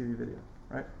IGTV video,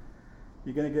 right?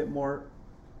 You're gonna get more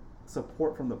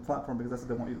support from the platform because that's what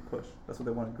they want you to push. That's what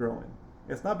they want to grow in.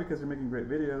 It's not because you're making great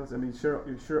videos. I mean,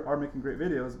 you sure are making great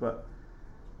videos, but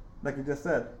like you just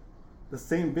said, the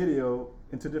same video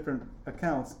in two different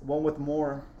accounts, one with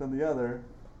more than the other,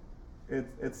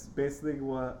 it's basically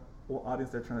what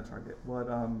audience they're trying to target.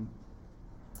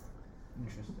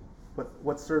 Interesting.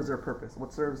 What serves their purpose?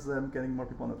 What serves them getting more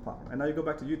people on the platform? And now you go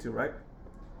back to YouTube, right?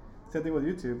 Same thing with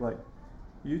YouTube. Like,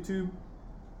 YouTube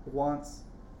wants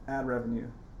ad revenue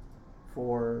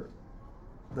for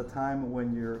the time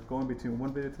when you're going between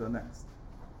one video to the next.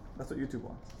 That's what YouTube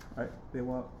wants, right? They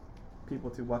want people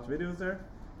to watch videos there,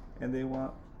 and they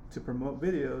want to promote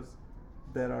videos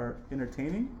that are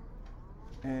entertaining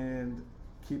and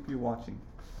keep you watching.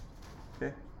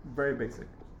 Okay, very basic.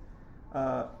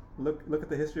 Look at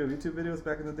the history of YouTube videos.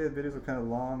 Back in the day, the videos were kind of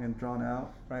long and drawn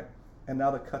out, right? And now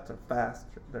the cuts are fast.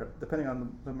 They're depending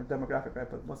on the demographic, right?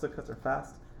 But most of the cuts are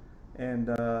fast and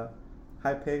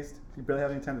high paced. You barely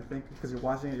have any time to think because you're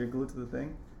watching it. You're glued to the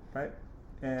thing, right?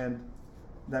 And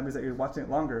that means that you're watching it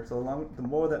longer. So the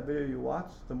more that video you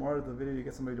watch, the more of the video you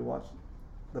get somebody to watch,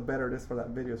 the better it is for that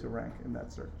video to rank in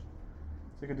that search.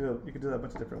 So you can do that a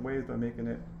bunch of different ways by making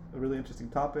it a really interesting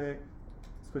topic,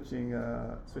 switching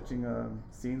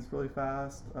scenes really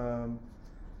fast,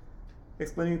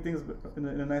 explaining things in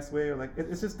a nice way, or like it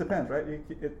just depends, right?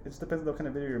 It just depends on the kind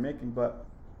of video you're making. But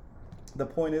the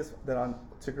point is that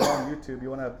to grow on YouTube, you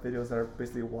want to have videos that are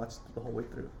basically watched the whole way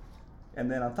through,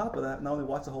 and then on top of that, not only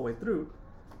watch the whole way through,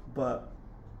 but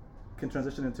can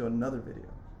transition into another video,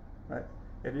 right?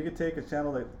 If you could take a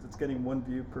channel that's getting 1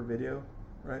 view per video,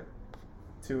 right,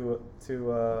 to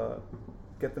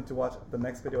get them to watch the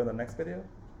next video and the next video,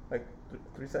 like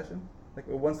 3 sessions, like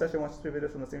one session watches 3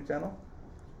 videos from the same channel,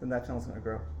 then that channel's gonna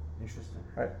grow. Interesting.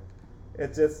 Right?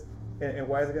 It's just, and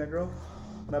why is it gonna grow?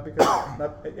 Not because,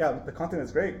 the content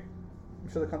is great. I'm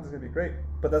sure the content's gonna be great,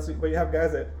 but you have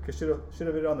guys that can shoot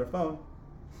a video on their phone.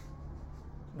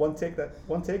 One take,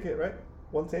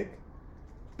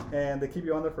 and they keep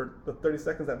you on there for the 30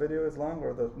 seconds that video is long,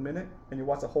 or the minute, and you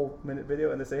watch a whole minute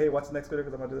video, and they say, hey, watch the next video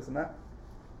because I'm gonna do this and that.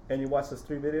 And you watch those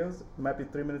 3 videos, it might be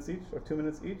 3 minutes each or 2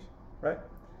 minutes each, right?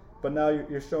 But now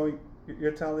you're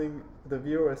telling, the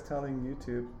viewer is telling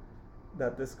YouTube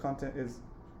that this content is,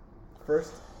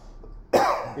 first,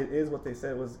 it is what they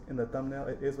said it was in the thumbnail,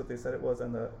 it is what they said it was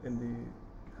in the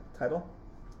title.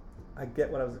 I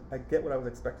get what I was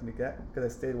expecting to get because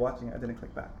I stayed watching it, I didn't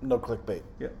click back. No clickbait.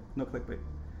 Yeah, no clickbait.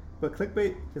 But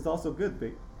clickbait is also good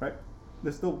bait, right?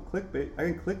 There's still clickbait. I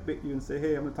can clickbait you and say,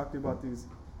 hey, I'm gonna talk to you about these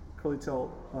curly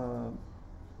tail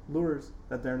lures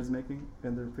that Darren is making,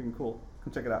 and they're freaking cool.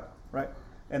 Come check it out, right?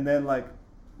 And then like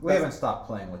We haven't stopped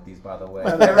playing with these, by the way.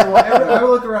 I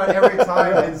look around every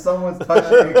time and someone's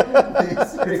touching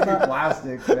these freaking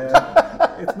plastics, man.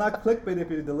 it's not clickbait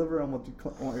if you deliver on what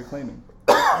you're claiming.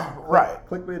 Right.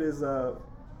 Clickbait is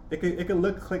it can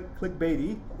look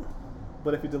clickbaity,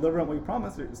 but if you deliver on what you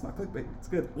promise, it's not clickbait. It's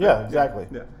good. Yeah, exactly.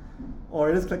 Yeah. Or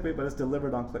it is clickbait, but it's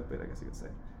delivered on clickbait, I guess you could say.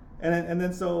 And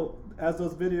then so as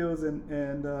those videos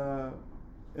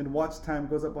and watch time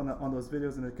goes up on those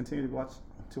videos, and they continue to watch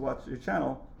your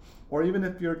channel, or even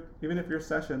if your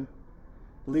session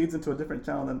leads into a different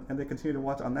channel and they continue to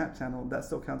watch on that channel, that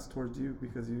still counts towards you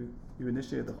because you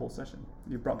initiated the whole session.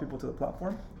 You brought people to the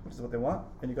platform, which is what they want,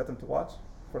 and you got them to watch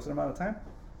for a certain amount of time.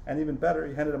 And even better,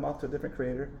 you handed them off to a different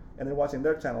creator, and they're watching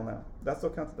their channel now. That still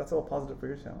counts. That's all positive for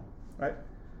your channel, right?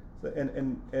 So,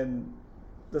 and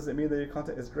does it mean that your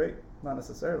content is great? Not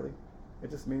necessarily.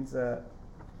 It just means that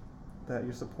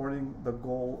you're supporting the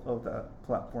goal of that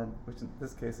platform, which in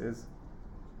this case is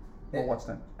more watch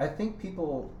time. I think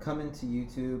people come into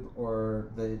YouTube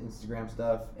or the Instagram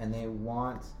stuff and they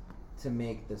want to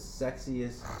make the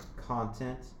sexiest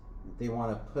content. They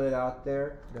want to put it out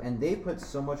there, and they put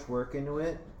so much work into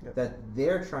it that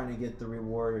they're trying to get the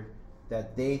reward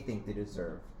that they think they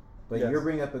deserve. But you're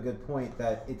bringing up a good point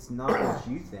that it's not what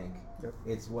you think.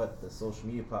 It's what the social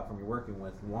media platform you're working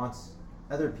with wants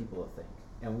other people to think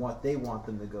and what they want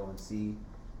them to go and see,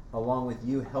 along with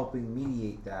you helping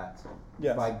mediate that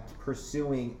by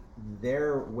pursuing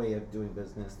their way of doing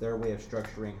business, their way of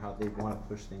structuring how they want to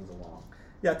push things along.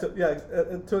 Yeah,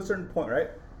 to a certain point, right?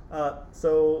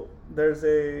 So there's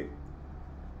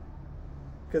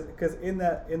because in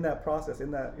that process,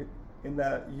 in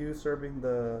that you serving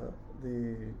the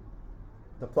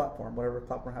platform, whatever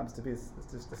platform happens to be, it's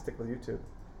just to stick with YouTube.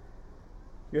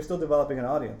 You're still developing an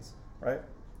audience, right?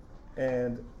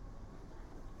 And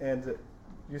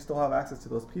you still have access to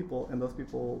those people, and those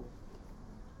people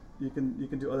you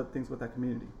can do other things with that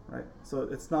community, right? So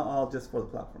it's not all just for the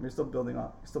platform. You're still building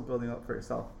up for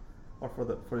yourself or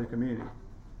for your community.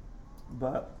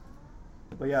 But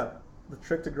yeah, the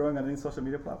trick to growing on any social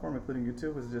media platform, including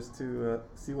YouTube, is just to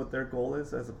see what their goal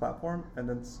is as a platform, and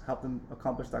then help them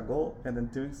accomplish that goal. And then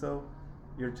doing so,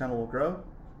 your channel will grow.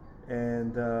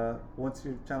 And once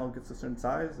your channel gets a certain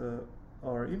size,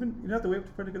 or even you don't have to wait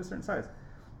for it to get a certain size.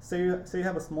 Say you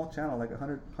have a small channel, like a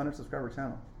 100 subscriber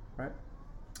channel, right?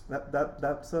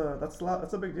 That's a lot.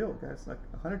 That's a big deal, guys. Like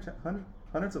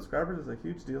 100 subscribers is a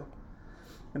huge deal.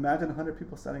 Imagine 100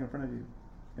 people standing in front of you.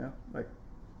 You know, like,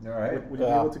 all right. Would you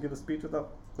be able to give a speech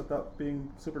without being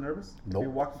super nervous? Nope. You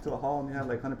walk into a hall and you have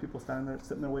like 100 people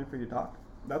sitting there waiting for you to talk.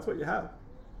 That's what you have.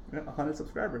 100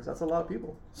 subscribers. That's a lot of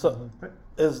people. So, right?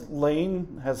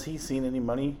 has he seen any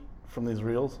money from these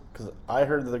reels? Because I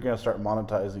heard that they're going to start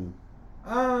monetizing.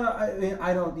 I mean,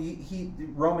 I don't.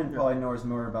 Roman probably knows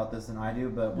more about this than I do,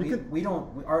 but we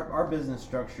don't. Our business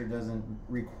structure doesn't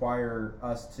require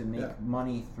us to make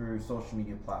money through social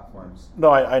media platforms.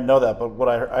 No, I know that, but from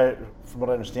what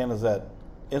I understand is that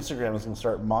Instagram is going to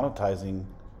start monetizing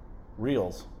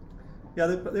reels. Yeah,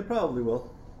 they probably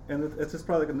will, and it's just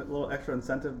probably like a little extra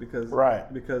incentive because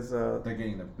they're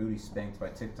getting their booty spanked by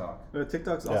TikTok.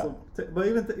 TikTok's also, but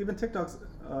even TikTok's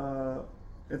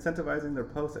incentivizing their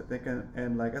posts, I think,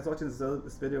 and like I was watching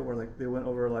this video where like they went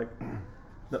over like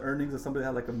the earnings of somebody that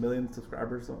had like 1 million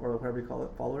subscribers or whatever you call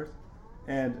it, followers,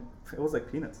 and it was like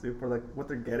peanuts, dude, for like what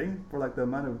they're getting for like the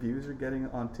amount of views you're getting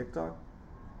on TikTok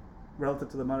relative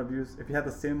to the amount of views. If you had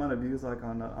the same amount of views like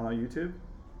on a YouTube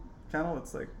channel,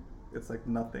 it's like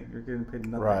nothing. You're getting paid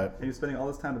nothing, right? And you're spending all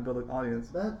this time to build an audience.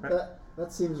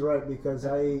 That seems right because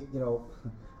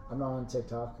I'm not on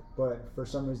TikTok, but for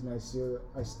some reason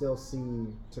I still see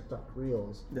TikTok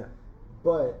reels. Yeah.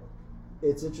 But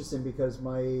it's interesting because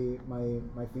my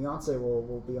fiance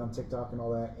will be on TikTok and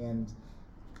all that, and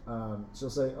she'll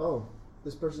say, "Oh,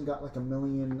 this person got like 1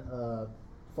 million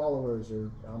followers or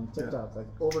on TikTok like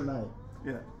overnight."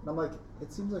 Yeah. And I'm like,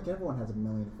 it seems like everyone has 1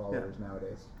 million followers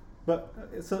nowadays. But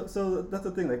so that's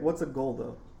the thing. Like, what's a goal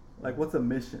though? Like, what's a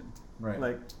mission? Right.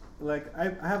 Like I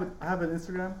have an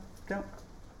Instagram account.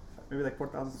 Maybe like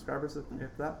 4,000 subscribers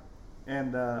if that,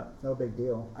 and no big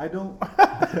deal. I don't.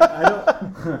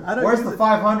 Where's the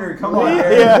 500? Come on,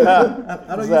 yeah.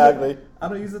 I don't exactly. I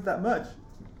don't use it that much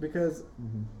because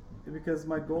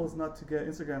my goal is not to get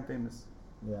Instagram famous.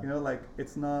 Yeah. You know, like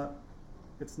it's not.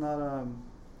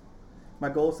 My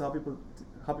goal is to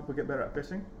help people get better at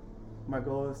fishing. My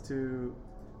goal is to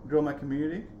grow my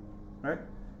community, right?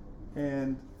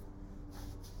 And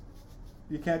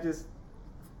you can't just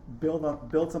build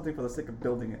something for the sake of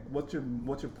building it. What's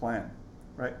your plan,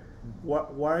 right?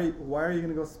 Why are you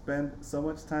gonna go spend so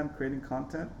much time creating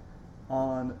content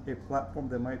on a platform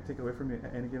that might take away from you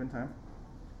at any given time,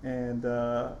 and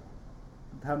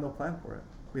have no plan for it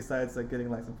besides like getting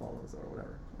likes and follows or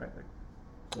whatever, right? Like,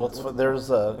 Well, there's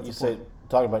what's you the say point?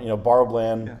 talking about borrowed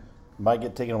land Yeah. might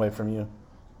get taken away from you.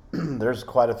 There's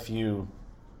quite a few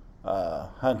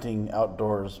hunting,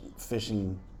 outdoors,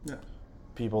 fishing Yeah.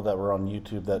 people that were on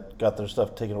YouTube that got their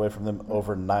stuff taken away from them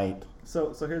overnight.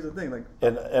 So here's the thing, like,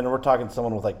 And we're talking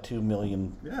someone with like 2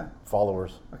 million yeah.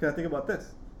 followers. Okay, think about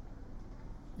this.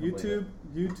 believe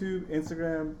YouTube,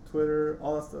 Instagram, Twitter,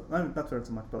 all that stuff. Not Twitter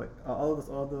so much, but like all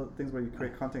the things where you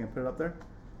create content and put it up there.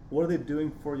 What are they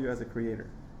doing for you as a creator?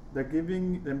 They're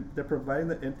providing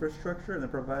the infrastructure and they're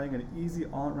providing an easy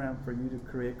on ramp for you to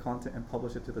create content and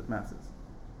publish it to the masses.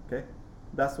 Okay,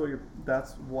 that's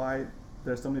why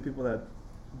there's so many people that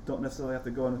don't necessarily have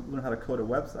to go and learn how to code a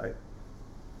website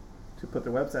to put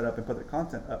their website up and put their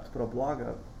content up, to put a blog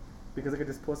up, because they could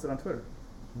just post it on Twitter,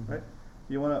 right?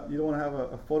 You don't want to have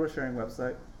a photo sharing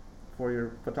website for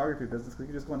your photography business, because you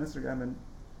can just go on Instagram and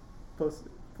post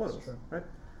photos, That's true. right?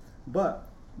 But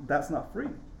that's not free.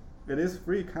 It is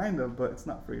free, kind of, but it's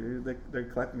not free. They're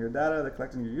collecting your data. They're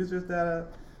collecting your users' data.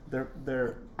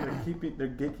 They're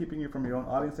gatekeeping you from your own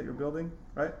audience that you're building,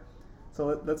 right?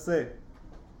 So let's say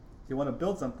you want to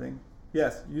build something.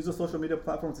 Yes, use the social media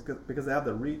platforms because they have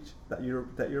the reach that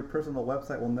your personal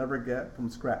website will never get from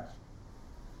scratch.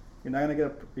 You're not gonna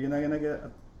get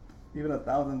even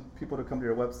 1,000 people to come to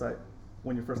your website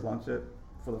when you first launch it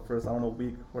for the first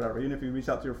week, whatever. Even if you reach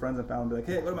out to your friends and family, and be like,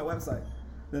 hey, go to my website.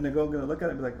 Then they're gonna look at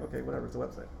it and be like, okay, whatever, it's a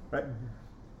website, right?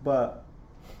 But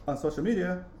on social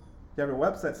media, you have your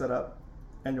website set up,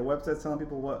 and your website's telling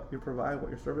people what you provide, what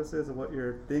your service is, and what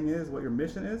your thing is, what your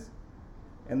mission is.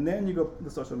 And then you go to the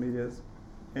social medias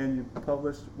and you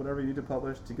publish whatever you need to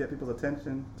publish to get people's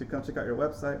attention to come check out your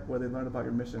website where they learn about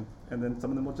your mission. And then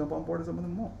some of them will jump on board and some of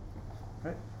them won't.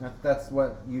 Right? That's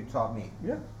what you taught me.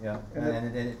 Yeah. Yeah, And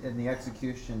and the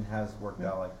execution has worked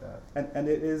out like that. And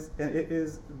it is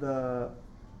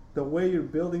the way you're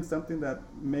building something that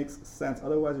makes sense.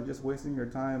 Otherwise you're just wasting your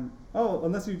time. Oh,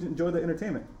 unless you enjoy the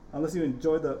entertainment. Unless you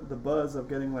enjoy the buzz of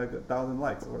getting like 1,000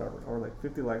 likes or whatever, or like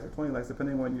 50 likes or 20 likes,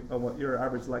 depending on what your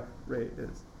average like rate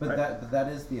is. But right? that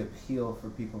is the appeal for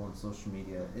people on social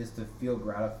media, is to feel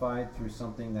gratified through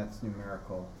something that's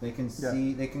numerical. They can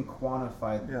see, they can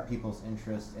quantify people's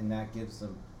interest, and that gives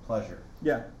them pleasure.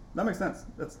 Yeah, that makes sense.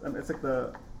 It's like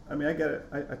I get it.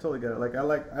 I totally get it. Like I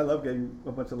love getting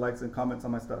a bunch of likes and comments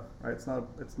on my stuff. Right? It's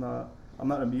not. I'm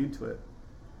not immune to it,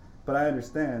 but I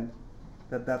understand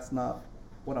that that's not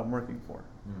what I'm working for.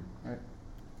 Right?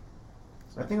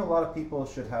 I think a lot of people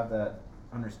should have that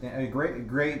understand. I mean,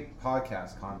 great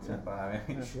podcast content, but I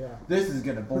mean, this is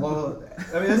gonna blow.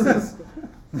 I mean, this is,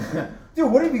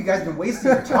 dude. What have you guys been wasting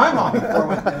your time on before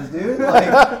with this, dude? Like,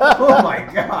 oh my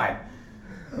god.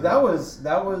 But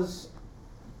that was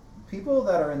people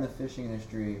that are in the fishing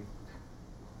industry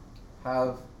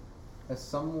have a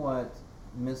somewhat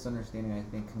misunderstanding, I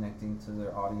think, connecting to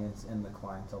their audience and the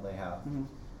clientele they have. Mm-hmm.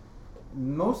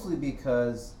 Mostly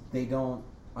because they don't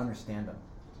understand them.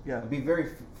 Yeah. I'll be very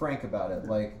frank about it.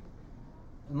 Like,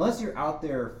 unless you're out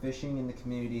there fishing in the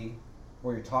community,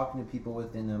 or you're talking to people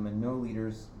within them and know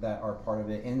leaders that are part of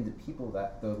it, and the people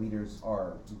that the leaders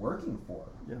are working for,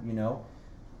 you know,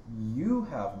 you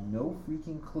have no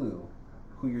freaking clue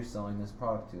who you're selling this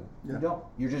product to. Yeah. You don't.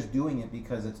 You're just doing it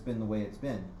because it's been the way it's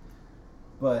been.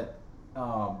 But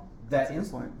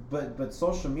but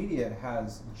social media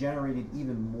has generated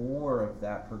even more of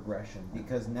that progression,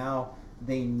 because now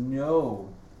they know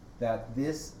that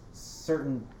this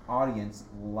certain audience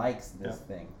likes this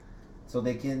thing, so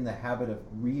they get in the habit of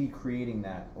recreating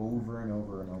that over and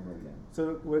over and over again.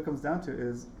 So what it comes down to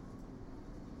is,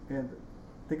 and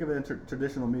think of it in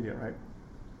traditional media, right?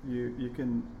 You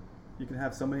can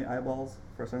have so many eyeballs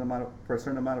for a certain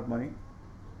amount of money,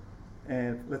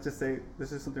 and let's just say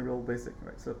this is something real basic,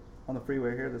 right? So on the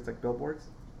freeway here, there's like billboards,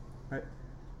 right?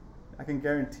 I can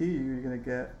guarantee you're gonna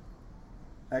get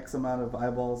X amount of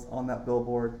eyeballs on that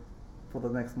billboard for the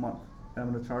next month, and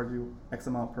I'm gonna charge you X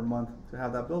amount per month to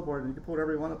have that billboard, and you can put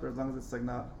whatever you want up there as long as it's like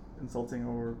not insulting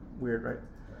or weird,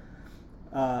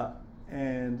 right?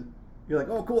 And you're like,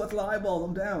 oh, cool, that's a lot of eyeballs,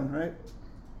 I'm down, right?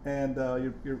 And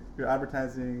you're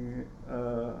advertising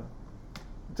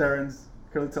Darren's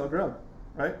Curly Tail Grub,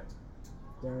 right?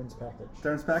 Darren's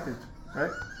package.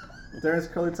 Right? Darren's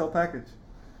Curly Tail package.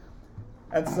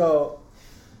 And so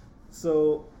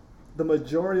the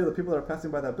majority of the people that are passing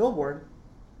by that billboard,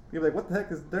 you're like, what the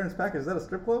heck is Darren's package? Is that a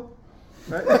strip club?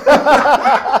 Right?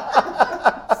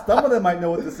 Some of them might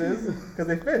know what this is because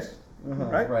they fish,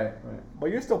 right? Right.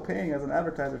 But you're still paying as an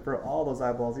advertiser for all those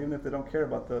eyeballs, even if they don't care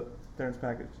about the Darren's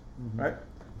package, right?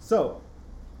 So,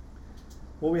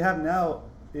 what we have now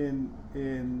in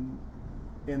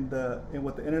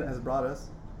what the internet has brought us,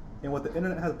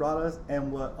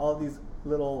 and what all these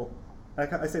little,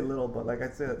 I say little, but like I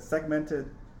said, segmented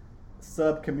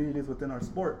sub communities within our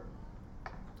sport,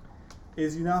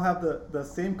 is you now have the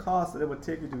same cost that it would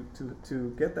take you to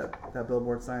get that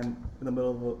billboard sign in the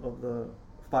middle of the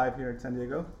 5 here in San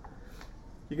Diego.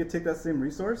 You could take that same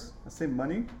resource, the same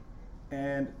money,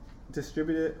 and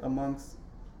distribute it amongst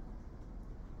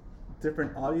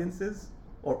different audiences,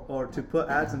 or to put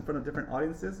ads in front of different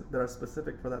audiences that are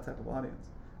specific for that type of audience,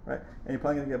 right? And you're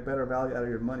probably going to get better value out of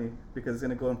your money because it's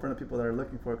going to go in front of people that are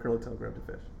looking for a curly tail grub to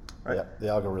fish, right? Yeah, the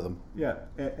algorithm. Yeah,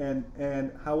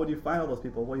 and how would you find all those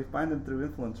people? Well, you find them through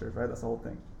influencers, right? That's the whole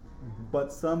thing.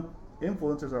 But some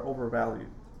influencers are overvalued,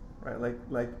 right? Like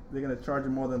they're going to charge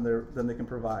you more than they can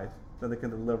provide, than they can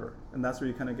deliver, and that's where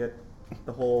you kind of get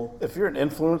the whole. If you're an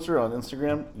influencer on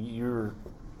Instagram, you're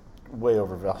way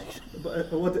overvalued. But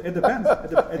it depends.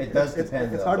 It does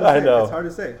depend, It's though. hard to say. I know.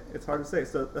 It's hard to say.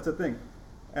 So that's the thing.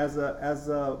 As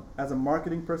a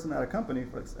marketing person at a company,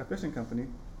 for a fishing company,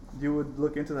 you would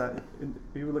look into that.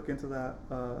 You would look into that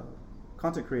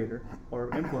content creator or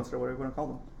influencer, whatever you want to call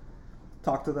them.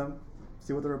 Talk to them,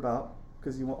 see what they're about,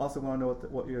 because you also want to know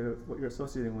what you're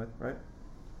associating with, right?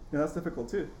 That's difficult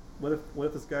too. What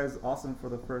if this guy's awesome for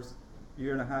the first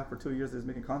year and a half or 2 years that he's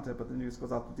making content, but then he just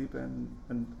goes off the deep end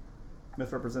and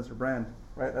misrepresents your brand,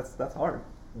 right? That's hard.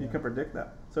 You can predict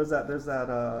that. So there's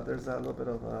that little bit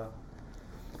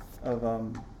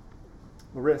of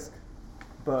risk.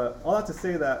 But all that to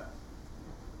say that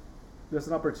there's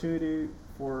an opportunity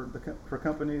for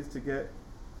companies to get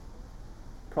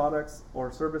products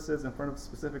or services in front of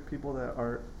specific people that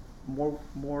are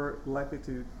more likely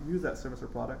to use that service or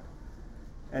product,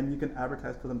 and you can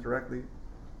advertise for them directly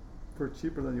for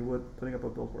cheaper than you would putting up a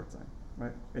billboard sign,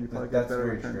 right? And you probably get That's better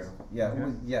very returns. true. Yeah.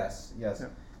 Yeah. Yes. Yeah.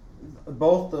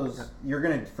 Both those, Yeah. you're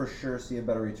going to for sure see a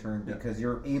better return Yeah. because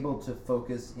you're able to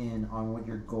focus in on what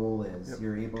your goal is. Yep.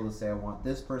 You're able to say, I want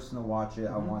this person to watch it.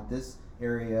 I Mhm. want this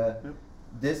area, Yep.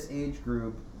 this age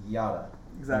group, yada.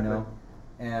 Exactly. You know?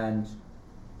 And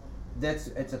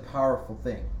it's a powerful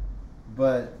thing.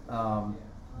 But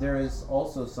there is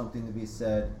also something to be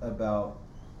said about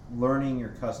learning your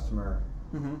customer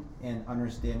Mm-hmm. and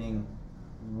understanding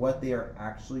what they are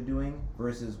actually doing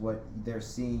versus what they're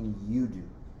seeing you do.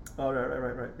 Oh,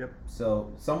 right. Yep.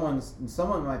 So someone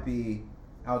might be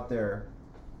out there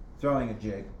throwing a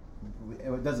jig.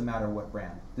 It doesn't matter what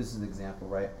brand. This is an example,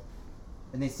 right?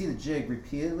 And they see the jig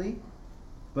repeatedly,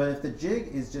 but if the jig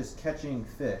is just catching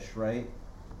fish, right?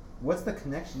 What's the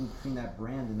connection between that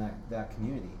brand and that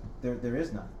community? There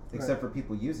is none, except Right. for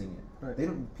people using it.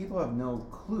 Right. People have no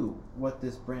clue what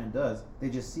this brand does. They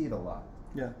just see it a lot.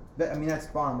 Yeah. I mean, that's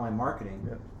bottom line marketing,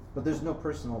 Yeah. but there's no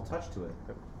personal touch to it,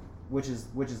 Yep. which is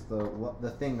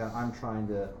the thing that I'm trying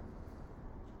to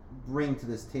bring to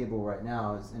this table right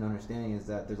now is an understanding is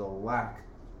that there's a lack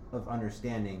of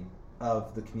understanding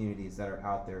of the communities that are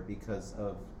out there because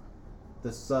of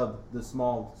the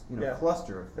small Yeah.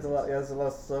 cluster of There's a lot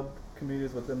of sub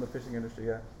communities within the fishing industry.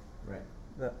 Yeah. right.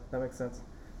 That makes sense.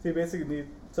 So you basically need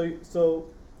so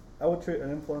I would treat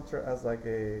an influencer as like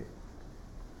a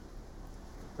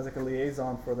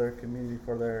liaison for their community,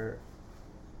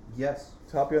 Yes,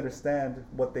 to help you understand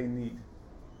what they need,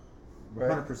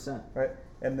 right? 100%. Right?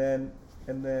 And then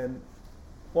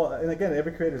well, and again,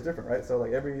 every creator is different, right? So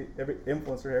like every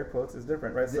influencer, air quotes, is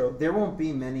different, right? So There won't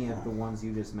be many of the ones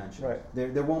you just mentioned. Right.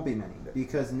 There won't be many Yeah.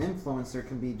 because an influencer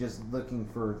can be just looking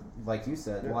for, like you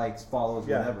said, Yeah. likes, follows,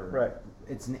 Yeah, whatever. right.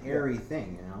 It's an airy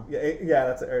thing, yeah,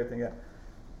 that's everything. Yeah.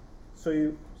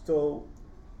 So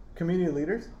community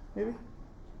leaders, maybe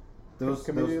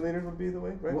community leaders would be the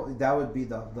way, right? Well, that would be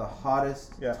the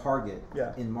hottest Yeah. target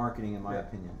Yeah. in marketing, in my Yeah.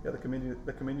 opinion. Yeah, the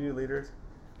community leaders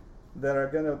that are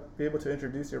gonna be able to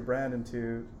introduce your brand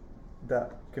into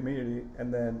that community,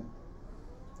 and then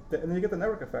you get the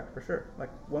network effect for sure. Like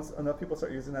once enough people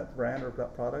start using that brand or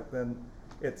that product, then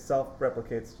it self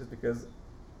replicates just because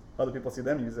other people see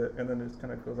them use it, and then it just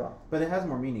kind of goes off. But it has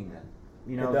more meaning then.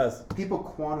 It does. People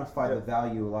quantify Yeah. the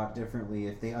value a lot differently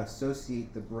if they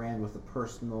associate the brand with a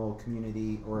personal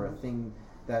community or a thing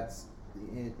that's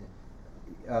it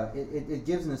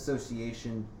gives an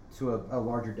association to a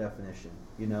larger definition.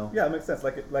 Yeah, it makes sense.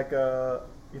 Like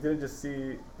you didn't just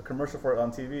see a commercial for it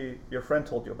on TV. Your friend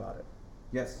told you about it,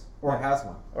 Yes, or Yeah. has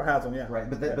one. or has one. Yeah. Right,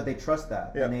 but Yeah. they trust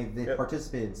that Yeah. and they Yep.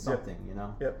 participate in something.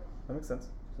 Yep, that makes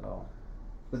sense. So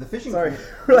But the fishing. Sorry,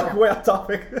 we're like way off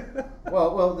topic.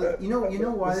 You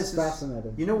know why This is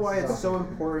fascinating. You know why This is it's so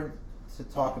important to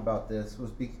talk about this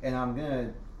and I'm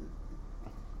gonna.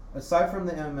 Aside from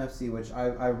the MMFC, which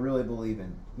I really believe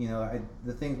in,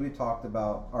 the things we've talked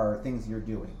about are things you're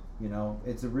doing.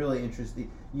 It's a really interesting.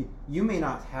 You may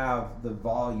not have the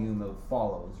volume of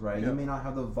follows, right? Yeah. You may not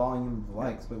have the volume of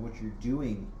likes, but what you're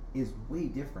doing is way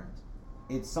different.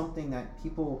 It's something that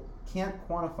people can't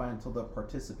quantify until they're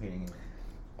participating in it.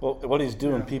 Well, what he's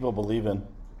doing, Yeah. people believe in.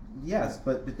 Yes,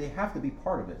 but they have to be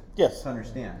part of it. Yes. To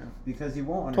understand, because you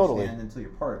won't Totally. understand until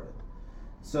you're part of it.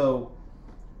 So,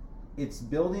 it's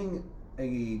building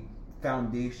a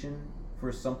foundation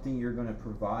for something you're going to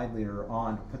provide later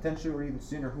on, potentially or even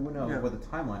sooner. Who knows Yeah. what the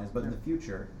timeline is? But in Yeah. the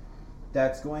future,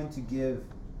 that's going to give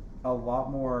a lot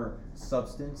more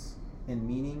substance and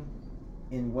meaning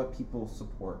in what people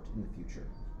support in the future.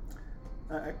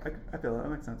 I feel that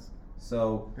makes sense.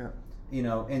 So. Yeah.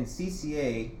 And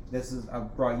CCA, I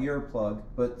brought your plug,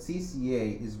 but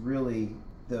CCA is really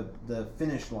the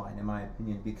finish line, in my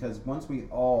opinion, because once we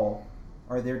all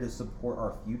are there to support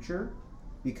our future,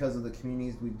 because of the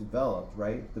communities we've developed,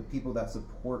 right? The people that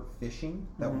support fishing,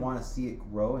 that Mhm. want to see it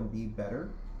grow and be better,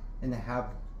 and to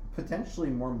have potentially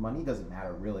more money, doesn't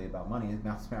matter really about money, it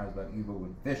matters about you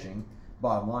with fishing,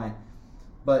 bottom line.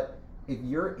 But if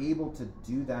you're able to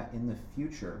do that in the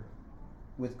future,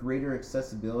 with greater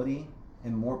accessibility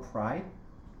and more pride,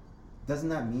 doesn't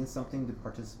that mean something to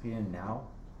participate in now?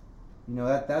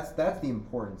 That's the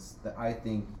importance that I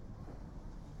think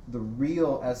the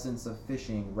real essence of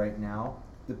fishing right now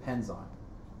depends on.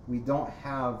 We don't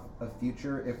have a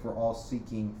future if we're all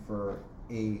seeking for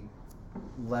a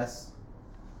less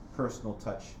personal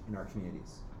touch in our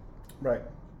communities. Right.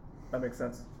 That makes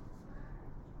sense.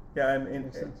 Yeah,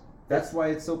 Makes sense. That's why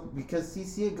it's so, because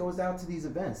CCA goes out to these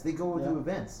events. They go and do Yeah.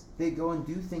 events. They go and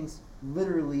do things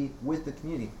literally with the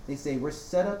community. They say, we're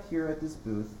set up here at this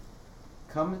booth.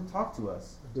 Come and talk to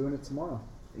us. We're doing it tomorrow.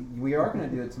 We are going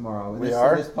to do it tomorrow. We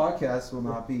are? This podcast will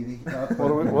not be up.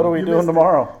 What are we You doing missed it.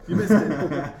 tomorrow? You missed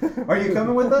it. Are you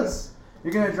coming with us?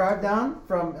 You're going to drive down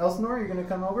from Elsinore? You're going to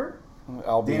come over?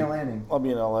 I'll be Dana Landing. I'll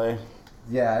be in LA.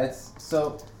 Yeah, it's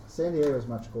so. San Diego is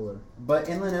much cooler. But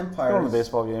Inland Empire. Going to the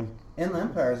baseball game. Inland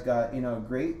Empire's got a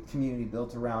great community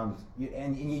built around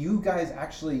and you guys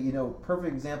actually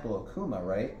perfect example of Kuma,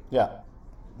 right? Yeah.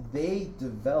 They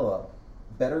develop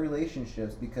better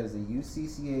relationships because they use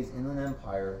CCA's Inland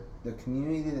Empire, the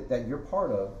community that you're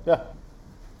part of, Yeah.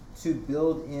 to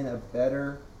build in a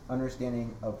better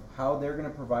understanding of how they're going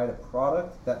to provide a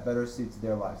product that better suits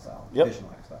their lifestyle, Yep. fishing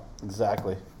lifestyle.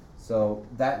 Exactly. So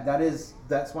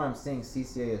that's why I'm saying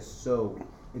CCA is so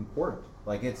important.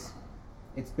 Like it's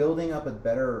building up a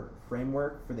better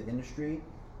framework for the industry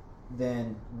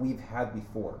than we've had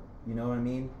before. You know what I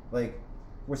mean? Like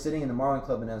we're sitting in the Marlin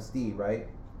Club in SD, right?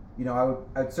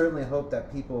 I'd certainly hope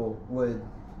that people would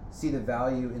see the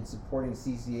value in supporting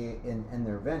CCA and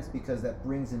their events because that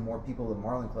brings in more people to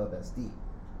Marlin Club SD.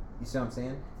 You see what I'm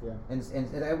saying? Yeah. And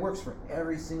that works for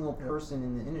every single person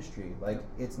in the industry. Like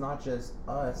it's not just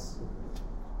us.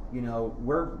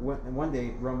 One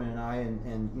day Roman and I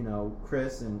and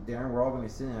Chris and Darren, we're all going to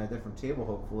be sitting at a different table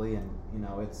hopefully, and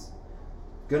it's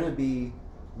going to be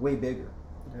way bigger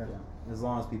Yeah. as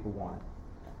long as people want it.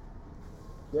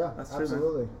 Yeah, That's true, man.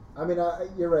 absolutely. I mean,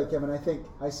 you're right, Kevin. I think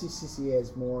I see CCA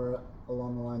as more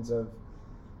along the lines of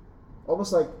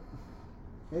almost like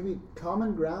maybe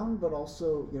common ground, but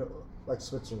also like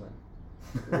Switzerland,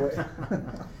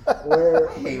 where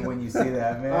I hate when you say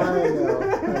that, man.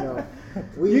 I know.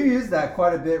 You've used that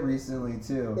quite a bit recently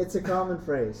too. It's a common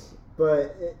phrase,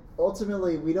 but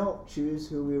ultimately we don't choose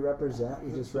who we represent.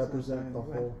 We just represent the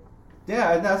whole.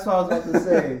 Yeah, that's what I was about to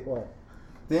say. What?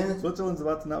 Then Switzerland's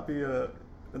about to not be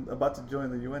about to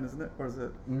join the UN, isn't it? Or is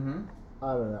it? mm-hmm.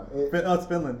 I don't know. It's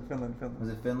Finland. Was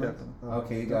it Finland? Yeah. Oh,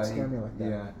 Okay, you don't got scare me like that.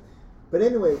 Yeah. But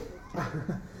anyway,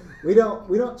 we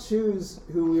don't choose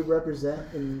who we represent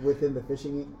within the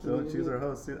fishing We don't community. choose our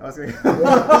hosts. I was going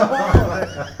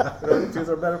Yeah. we don't choose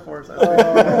our metaphors.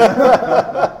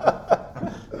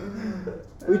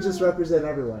 We just represent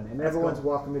everyone, and That's everyone's cool.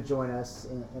 welcome to join us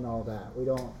in all that. We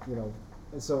don't,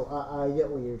 And so I get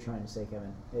what you're trying to say,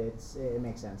 Kevin. It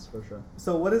makes sense for sure.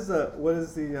 So what is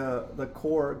the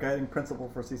core guiding principle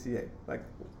for CCA? Like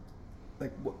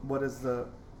what is the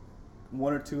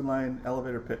 1 or 2 line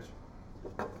elevator pitch?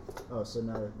 Oh, so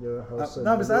now you're a host. so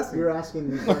no, I'm just asking. You're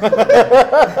asking me. He's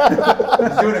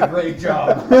doing a great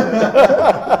job.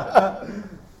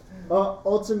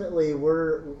 Ultimately,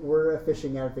 we're a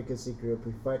fishing advocacy group.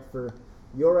 We fight for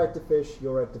your right to fish,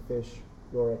 your right to fish,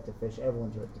 your right to fish,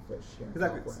 everyone's right to fish here in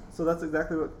Exactly. California. So that's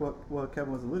exactly what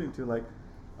Kevin was alluding to. Like,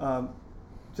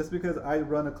 just because I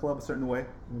run a club a certain way,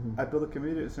 I build a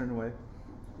community a certain way.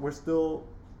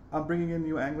 I'm bringing in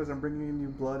new anglers. I'm bringing in new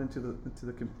blood into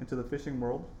the fishing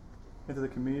world, into the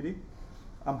community.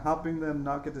 I'm helping them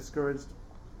not get discouraged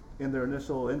in their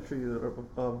initial entry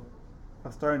of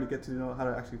starting to get to know how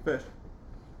to actually fish,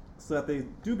 so that they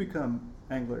do become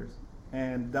anglers,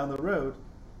 and down the road,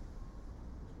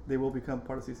 they will become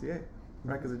part of CCA,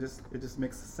 right? Because it just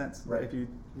makes sense. Right. If you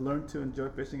learn to enjoy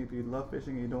fishing, if you love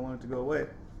fishing, and you don't want it to go away,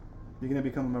 you're gonna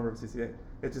become a member of CCA.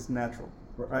 It's just natural,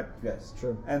 right? Yes.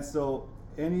 True. And so,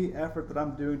 any effort that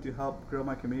I'm doing to help grow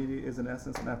my community is in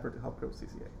essence an effort to help grow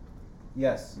CCA.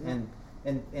 Yes,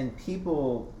 and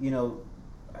people, you know,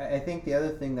 I think the other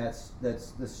thing that's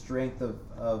the strength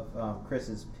of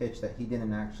Chris's pitch that he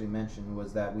didn't actually mention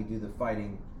was that we do the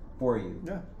fighting for you.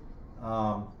 Yeah.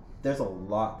 There's a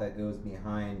lot that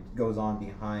goes on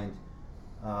behind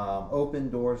open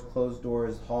doors, closed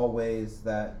doors, hallways.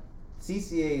 That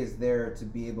CCA is there to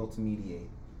be able to mediate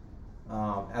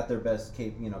at their best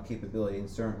capability, and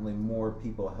certainly more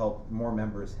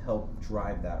members help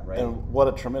drive that, right? And what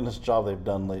a tremendous job they've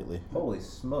done lately. Holy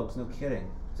smokes, no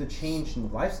kidding. It's a change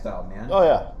in lifestyle, man. Oh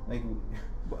yeah. Like,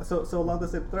 So along the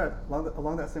same thread,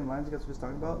 along that same lines you guys were just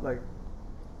talking about, like,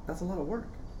 that's a lot of work.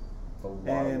 it's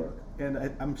a lot of work. And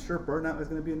I'm sure burnout is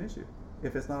going to be an issue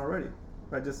if it's not already,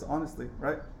 right? Just honestly,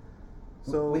 right?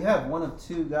 So we have one of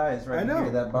two guys right I know.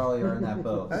 here that probably are in that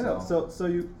boat. I know.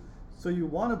 So you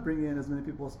want to bring in as many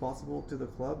people as possible to the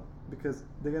club, because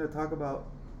they're going to talk about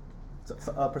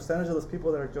a percentage of those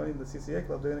people that are joining the CCA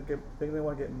club. They're going to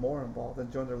want to get more involved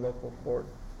and join their local board,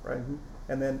 right?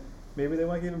 And then maybe they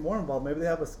want to get even more involved. Maybe they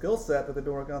have a skill set that they've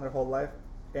been working on their whole life,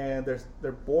 and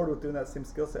they're bored with doing that same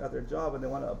skill set at their job, and they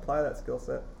want to apply that skill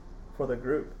set for the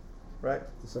group, right?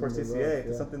 For CCA,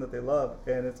 to something that they love,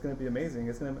 and it's going to be amazing.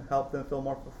 It's going to help them feel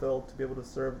more fulfilled to be able to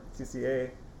serve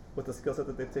CCA with the skill set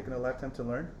that they've taken a lifetime to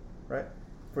learn, right?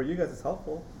 For you guys, it's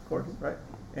helpful, of course, right?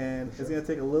 And it's going to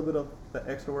take a little bit of the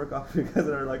extra work off you guys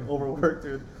that are like overworked,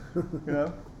 dude. You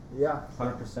know? Yeah,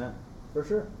 100%. for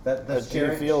sure.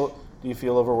 Do you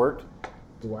feel overworked?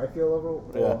 Do I feel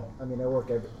overwhelmed? Yeah. Well, I mean, I work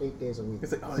 8 days a week.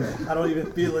 It's like, oh, yeah, I don't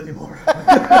even feel anymore.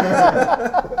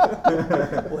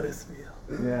 What is feel?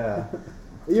 Yeah.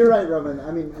 You're right, Roman.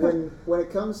 I mean, when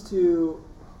it comes to,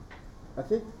 I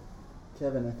think,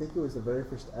 Kevin, I think it was the very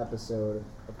first episode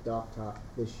of Doc Talk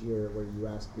this year where you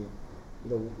asked me,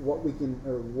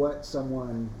 what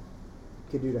someone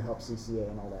could do to help CCA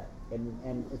and all that.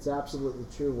 And it's absolutely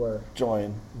true where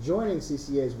Joining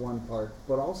CCA is one part,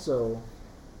 but also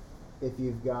if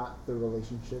you've got the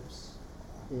relationships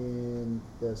in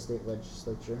the state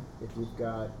legislature, if you've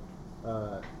got,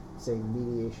 say,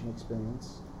 mediation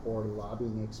experience or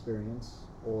lobbying experience,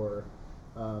 or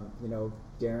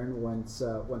Darren,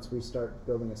 once we start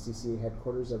building a CCA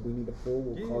headquarters that we need a pool,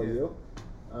 we'll call you.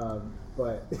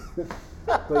 But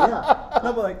yeah.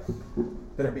 No, but like,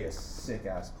 Better be a sick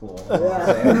ass pool.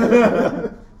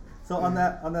 Yeah. so on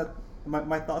that,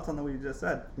 my thoughts on what you just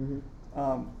said.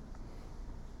 Mm-hmm.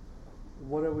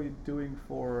 What are we doing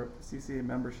for CCA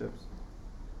memberships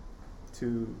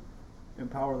to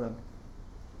empower them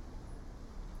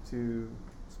to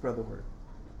spread the word?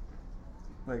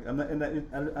 Like, I'm not in that.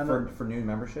 I don't For new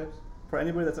memberships? for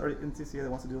anybody that's already in CCA that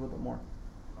wants to do a little bit more.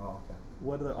 Oh, okay.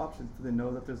 What are the options? Do they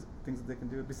know that there's things that they can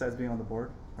do besides being on the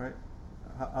board, right?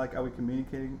 Are we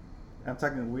communicating? I'm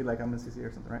talking we, like I'm in CCA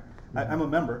or something, right? Mm-hmm. I'm a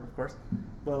member, of course,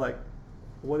 but like,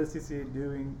 what is CCA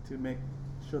doing to make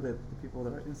sure that the people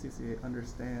that are in CCA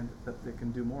understand that they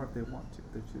can do more if they want to,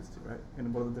 if they choose to, right?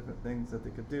 And what are the different things that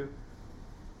they could do?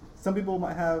 Some people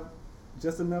might have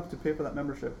just enough to pay for that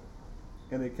membership,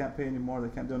 and they can't pay anymore,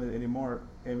 they can't donate anymore,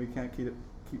 and we can't keep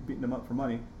beating them up for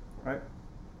money, right?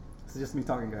 It's just me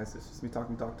talking, guys. It's just me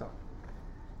talking talk.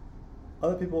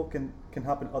 Other people can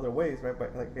help in other ways, right?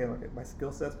 By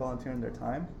skill sets, volunteering their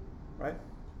time, right?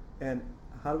 And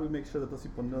how do we make sure that those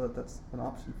people know that that's an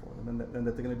option for them, and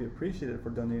that they're going to be appreciated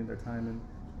for donating their time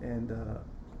and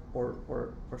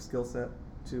or skill set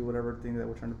to whatever thing that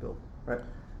we're trying to build, right?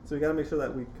 So we got to make sure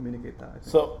that we communicate that. I think.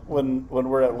 So when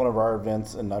we're at one of our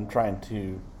events and I'm trying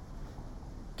to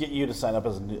get you to sign up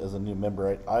as a new member,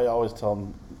 right? I always tell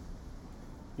them,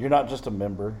 you're not just a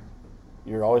member.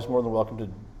 You're always more than welcome to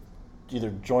either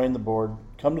join the board,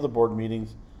 come to the board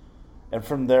meetings, and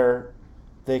from there,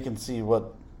 they can see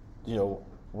what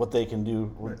they can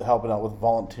do with helping out with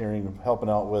volunteering, helping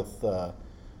out with,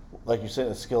 like you said,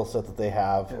 a skill set that they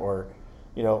have, or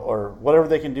whatever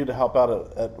they can do to help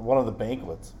out at one of the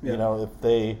banquets. Yeah. If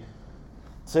they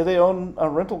say they own a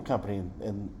rental company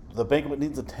and the banquet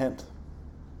needs a tent.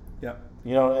 Yeah.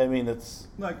 I mean, it's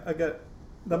No, I get it.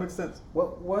 That makes sense.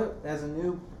 What as a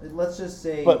new? Let's just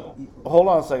say. But hold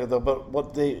on a second though. But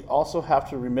what they also have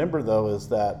to remember though is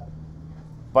that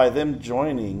by them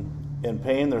joining and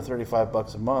paying their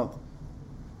 $35 a month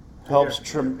helps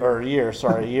a year.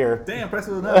 A year. Damn, price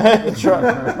was enough.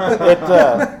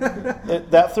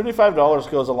 That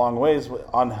 $35 goes a long ways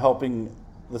on helping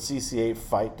the CCA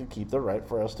fight to keep the right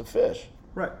for us to fish.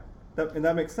 Right, and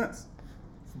that makes sense.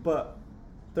 But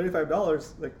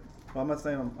 $35, like, well, I'm not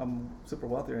saying I'm super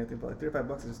wealthy or anything, but like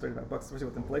 $35 is just $35, especially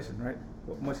with inflation, right?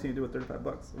 What much can you do with $35?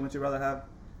 Wouldn't you rather have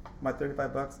my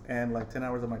 $35 and like 10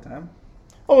 hours of my time?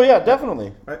 Oh yeah,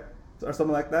 definitely. Right, or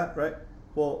something like that, right?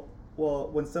 Well,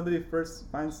 when somebody first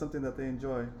finds something that they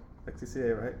enjoy, like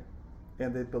CCA, right,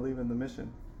 and they believe in the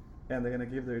mission, and they're gonna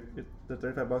give their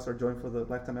 $35 or join for the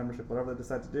lifetime membership, whatever they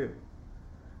decide to do,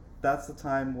 that's the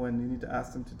time when you need to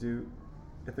ask them to do,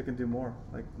 if they can do more,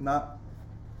 like not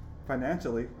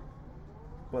financially,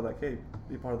 but like, hey,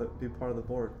 be part of the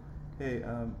board. Hey,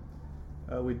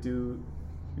 we do.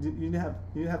 You need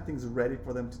to have things ready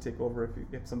for them to take over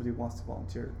if somebody wants to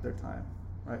volunteer their time,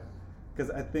 right? Because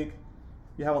I think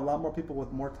you have a lot more people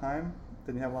with more time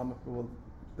than you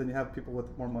have people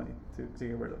with more money to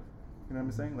get rid of. You know what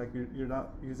I'm saying? Like you're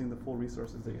not using the full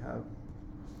resources that you have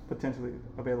potentially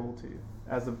available to you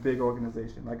as a big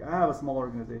organization. Like I have a small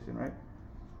organization, right?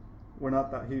 We're not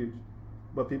that huge,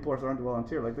 but people are starting to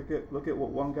volunteer. Like look at what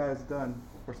one guy has done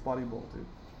for Spotty Bowl, dude.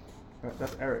 Right?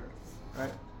 That's Eric,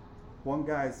 right? One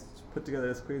guy's put together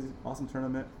this crazy, awesome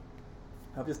tournament.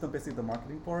 I've just done basically the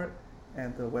marketing for it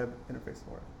and the web interface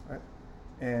for it, right?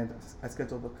 And I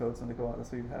schedule the codes when they go out.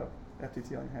 That's why you have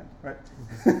FTT on your hand,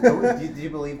 right? Did you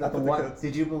believe that I the put the one? codes.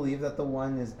 Did you believe that the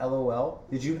one is LOL?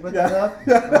 Did you put Yeah. that up?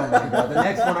 Oh my god! The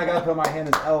next one I gotta put on my hand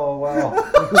is LOL.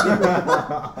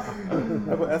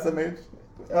 I put SMH.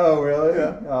 Oh really?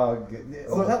 Yeah. Oh, good.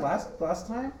 So- Was that last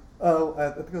time?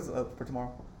 I think it was for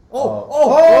tomorrow.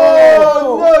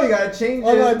 Oh, no! You gotta change it.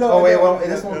 Oh, no, I don't, Oh wait, I don't.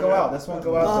 this won't go out. This won't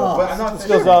go out. Oh. But I'm not. This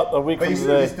goes out a week But from you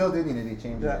today. still do need to be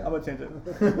changed. Yeah, I'm gonna change it.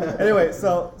 Anyway,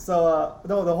 so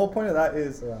no, the whole point of that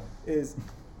is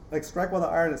like strike while the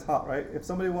iron is hot, right? If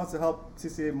somebody wants to help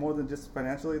CCA more than just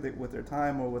financially, with their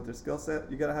time or with their skill set,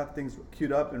 you gotta have things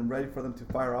queued up and ready for them to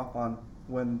fire off on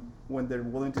when they're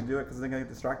willing to do it, because they're gonna get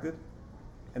distracted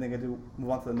and they're gonna move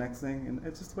on to the next thing, and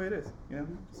it's just the way it is, you know.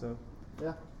 So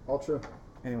Yeah, all true.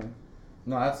 anyway,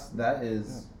 No, that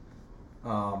is.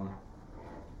 I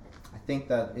think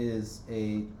that is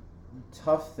a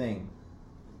tough thing,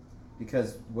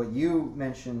 because what you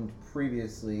mentioned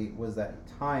previously was that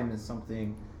time is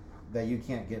something that you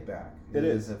can't get back. It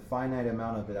is. a finite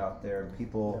amount of it out there, and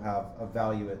people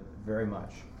value it very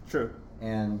much. true.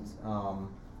 And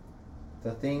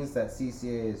the things that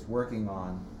CCA is working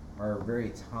on are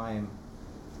very time.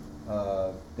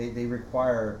 They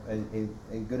require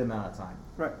a good amount of time.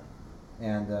 Right.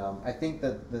 And I think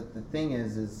that the thing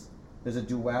is there's a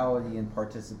duality in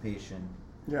participation,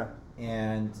 Yeah.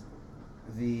 and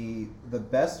the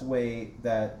best way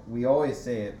that we always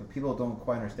say it, but people don't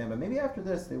quite understand, but maybe after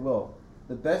this they will.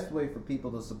 The best way for people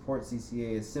to support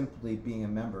CCA is simply being a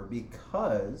member,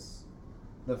 because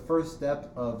the first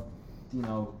step of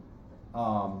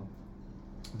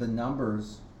the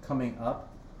numbers coming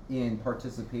up in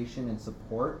participation and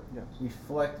support Yeah.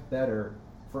 reflect better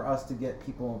for us to get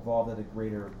people involved at a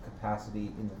greater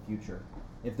capacity in the future.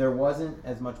 If there wasn't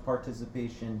as much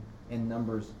participation in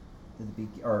numbers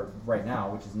or right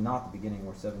now, which is not the beginning,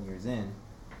 we're 7 years in,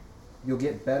 you'll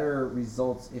get better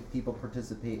results if people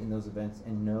participate in those events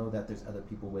and know that there's other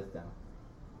people with them.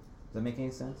 Does that make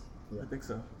any sense? I think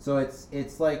so. So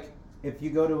it's like if you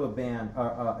go to a band,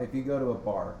 if you go to a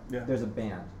bar, Yeah. there's a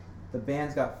band. The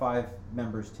band's got 5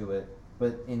 members to it,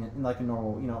 but in like a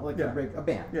normal, like Yeah. a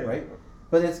band, Yeah, right? yeah.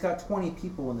 But it's got 20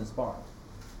 people in this bar.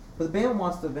 But the band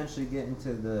wants to eventually get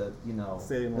into the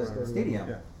Stadium the or- stadium.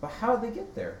 yeah. But how do they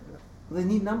get there? Yeah. Well, they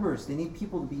need numbers. They need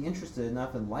people to be interested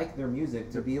enough and like their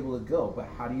music to be able to go. But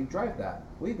how do you drive that?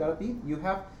 Well, you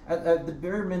have at the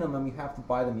bare minimum you have to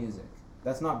buy the music.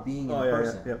 That's not being in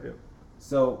person. Yep.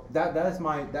 So that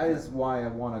is why I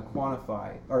want to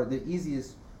quantify, or the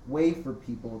easiest way for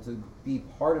people to be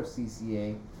part of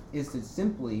CCA is to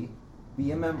simply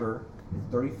be a member.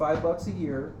 $35 a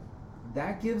year.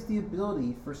 That gives the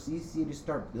ability for CCA to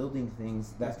start building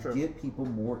things that That's true. get people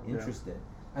more interested.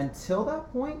 Until that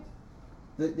point,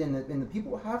 the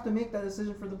people have to make that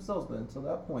decision for themselves. But until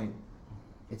that point,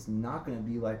 it's not going to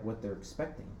be like what they're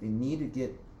expecting. They need to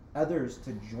get others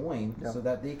to join Yeah. so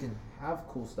that they can have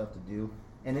cool stuff to do,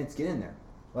 and it's get in there.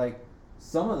 Like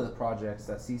some of the projects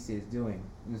that CCA is doing,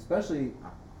 and especially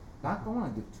not don't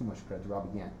want to give too much credit to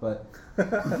Robbie Gant, but but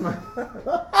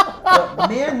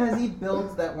man, has he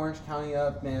built that Orange County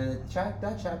up, man.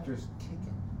 That chapter's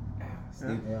kicking ass,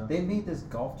 dude. Yeah. They made this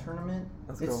golf tournament.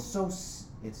 That's it's cool.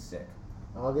 it's sick.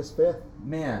 August 5th.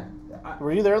 Man,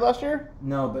 Were you there last year?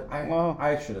 no, but Wow.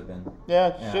 I should have been.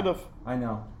 Yeah, Yeah. should have. I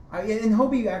know. And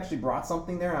Hobie actually brought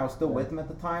something there. I was still with him at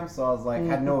the time, so I was like,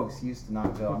 had no excuse to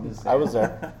not go. I'm just saying. I was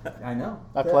there. I know.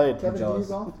 I played. Kevin, do you jealous.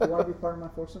 golf? Do you want to be part of my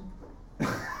foursome?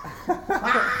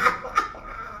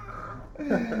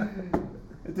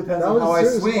 It depends That on was a how I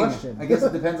serious swing. question. I guess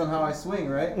it depends on how I swing,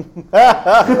 right?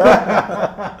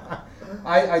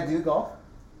 I do golf.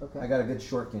 Okay. I got a good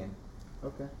short game.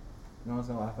 Okay. No one's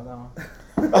gonna laugh at that one.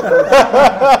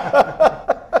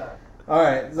 All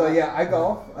right, so yeah, I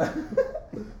golf.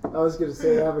 I was gonna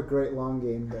say I have a great long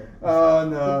game, but Oh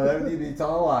no, that would be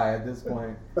telling a lie at this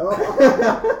point.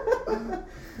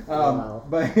 Wow.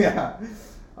 But yeah,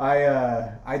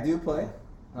 I do play.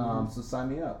 So sign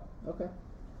me up. okay. I'm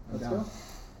Let's down. go.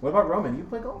 What about Roman? You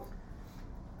play golf?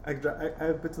 I've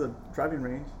been to the driving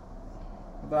range,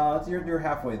 About you're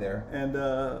halfway there. and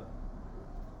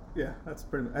yeah, that's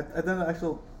pretty much. I've done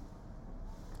actual.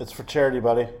 It's for charity,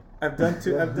 buddy. I've done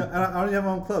two. I don't even have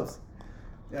my own clubs.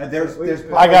 There's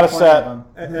I got a probably set. 20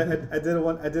 of them. I did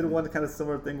one. I did one kind of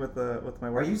similar thing with my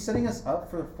work. Are you setting us up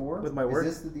for 4? With my work?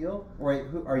 Is this the deal? Wait,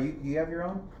 who are you? Do you have your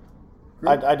own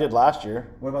group? I did last year.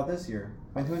 What about this year?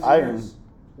 And who's I- yours?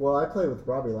 Well, I played with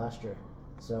Robbie last year,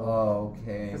 so Oh,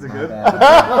 okay. Is it my good?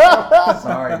 bad.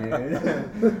 Sorry, dude.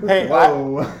 Hey,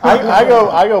 Whoa.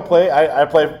 I go play. I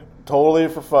play totally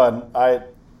for fun.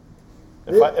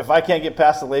 If I can't get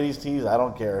past the ladies' tees, I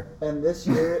don't care. and this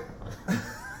year,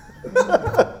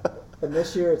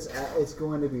 it's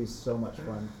going to be so much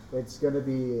fun. It's going to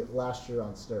be last year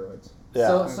on steroids.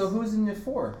 Yeah. So who's in it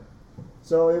for?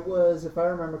 So it was, if I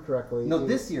remember correctly. No, it-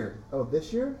 this year. Oh,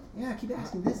 this year? Yeah, I keep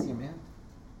asking this year, man.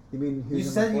 You mean who's You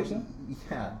in said the you. foursome?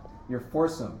 Yeah, your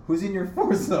foursome. Who's in your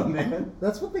foursome, man?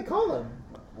 That's what they call them.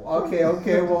 Okay.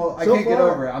 Well, I So can't get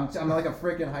far- over it. I'm like a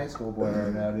freaking high school boy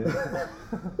right now, dude.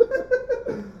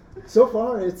 So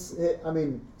far,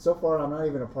 so far I'm not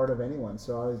even a part of anyone.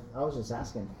 So I was just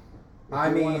asking. If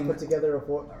I we wanna mean- put together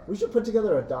we should put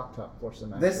together a dock top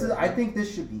foursome. This is. actually. I think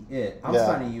this should be it. I'm Yeah.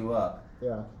 signing you up.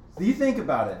 Yeah. Do you think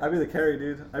about it? I'd be the carry,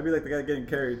 dude. I'd be like the guy getting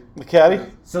carried. The caddy.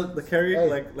 So The carry, Hey.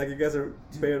 like you guys are.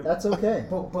 That's okay.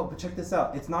 But check this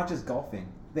out. It's not just golfing.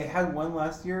 They had one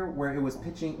last year where it was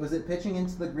pitching. Was it pitching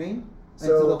into the green? So-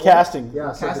 Into the hole? Casting.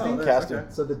 Yeah. So Casting? the, Casting. Okay.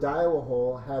 so the Daiwa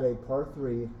hole had a par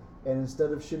 3, and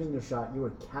instead of shooting your shot, you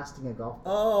were casting a golf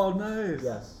ball. Oh, nice.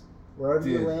 Yes. Wherever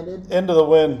you Dude. landed. Into the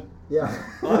wind. Yeah.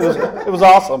 It was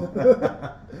awesome.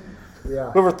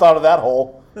 Yeah. Whoever thought of that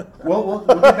hole? Well, we'll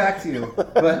get back to you.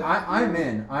 But I'm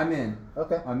in.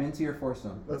 Okay. I'm into your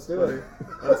foursome. Let's That's do funny. it.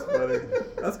 That's funny.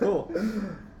 That's cool.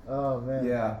 Oh man.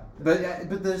 Yeah.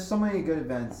 But there's so many good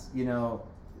events. You know,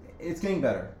 it's getting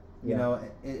better. You Yeah. know,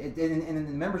 and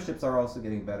the memberships are also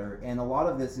getting better. And a lot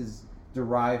of this is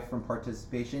derived from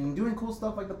participation and doing cool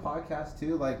stuff like the podcast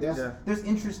too. Like there's Yeah. there's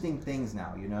interesting things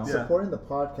now. You know. Yeah. Supporting the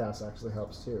podcast actually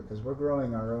helps too, because we're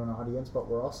growing our own audience, but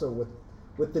we're also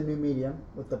with the new medium,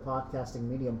 with the podcasting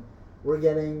medium, we're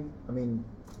getting.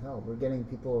 We're getting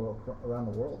people around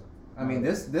the world. I mean,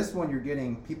 this one you're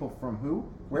getting people from who?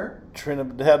 Where?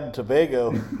 Trinidad and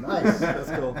Tobago, Nice. That's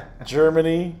cool.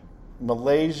 Germany,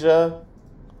 Malaysia,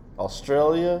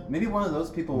 Australia, Maybe one of those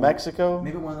people. Mexico.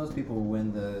 Maybe one of those people will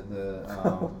win the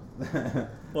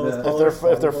Well, it's the,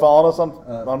 If they're following us on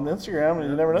Uh, Instagram,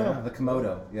 you never yeah, know. the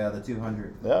Komodo. Yeah, the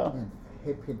 200. Yeah. Man,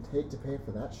 hate to pay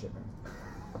for that shipping.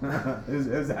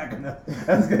 Is that gonna?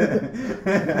 That's good.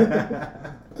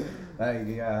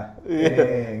 Yeah.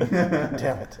 Dang.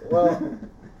 Damn it.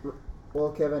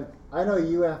 Well, Kevin, I know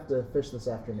you have to fish this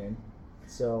afternoon,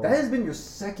 so That has been your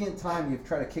second time you've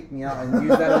tried to kick me out and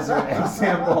use that as an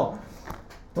example.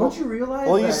 Don't you realize?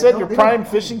 Well, you that said they your don't- prime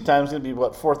fishing time is going to be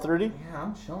what, 4:30? Yeah,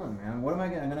 I'm chilling, man. What am I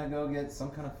gonna? I'm gonna go get some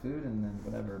kind of food and then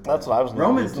whatever. That's what I was gonna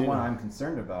Roman's do, the too. one I'm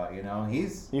concerned about. You know,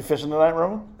 he's You fishing tonight,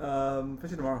 Roman?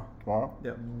 Fishing tomorrow. Tomorrow?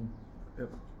 Yep. Yep.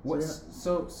 what's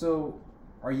so.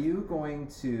 Are you going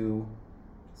to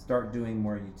start doing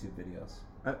more YouTube videos?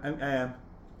 I am.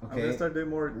 I'm Okay. gonna start doing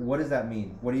more. What does that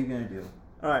mean? What are you gonna do?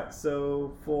 All right.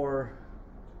 So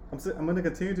I'm gonna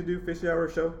continue to do Fishy Hour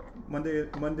show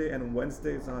Monday and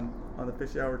Wednesdays on the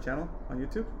Fishy Hour channel on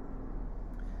YouTube.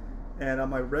 And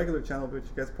on my regular channel, which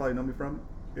you guys probably know me from,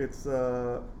 it's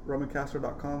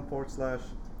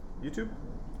romancastro.com/YouTube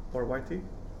or YT.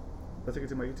 Let's take it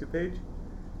to my YouTube page.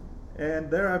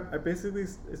 And there, I basically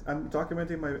I'm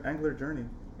documenting my angler journey,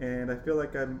 and I feel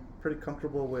like I'm pretty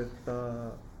comfortable with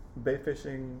bait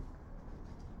fishing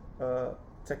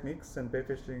techniques in bait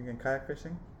fishing and kayak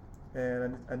fishing,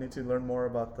 and I need to learn more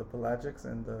about the pelagics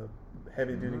and the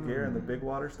heavy duty gear and the big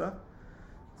water stuff.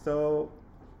 So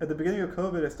at the beginning of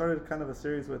COVID, I started kind of a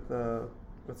series with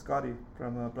Scotty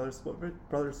from Brothers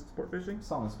Sport Fishing.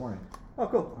 Saw him this morning. Oh,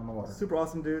 cool! On the water. Super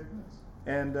awesome dude.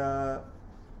 And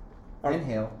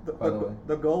Inhale, by the way.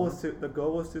 the goal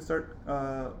was to start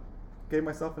getting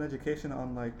myself an education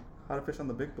on like how to fish on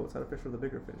the big boats, how to fish with the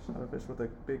bigger fish, how to fish with like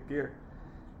big gear.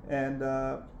 And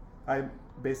I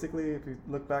basically, if you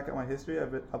look back at my history,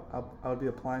 I would be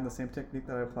applying the same technique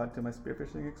that I applied to my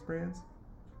spearfishing experience,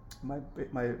 my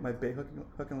bait hook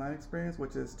and line experience,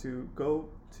 which is to go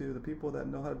to the people that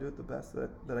know how to do it the best,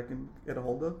 that I can get a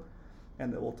hold of,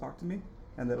 and that will talk to me,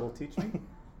 and that will teach me,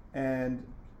 and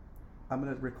I'm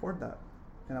going to record that,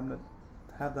 and I'm going to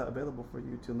have that available for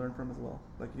you to learn from as well.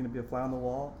 Like, you're going to be a fly on the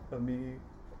wall of me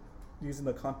using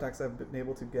the contacts I've been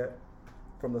able to get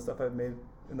from the stuff I've made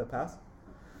in the past,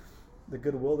 the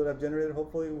goodwill that I've generated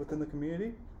hopefully within the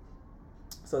community,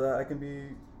 so that I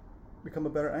can become a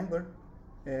better angler,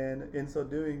 and in so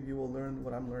doing you will learn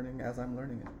what I'm learning as I'm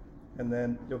learning it, and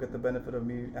then you'll get the benefit of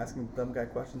me asking dumb guy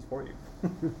questions for you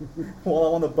while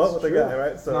I'm on the boat with the guy,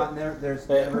 right? So There's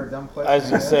never a dumb question. I was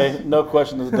gonna say, no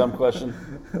question is a dumb question.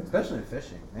 Especially in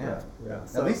fishing, man. yeah.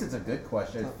 At least it's a good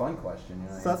question. It's a fun question. You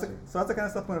know, So that's the kind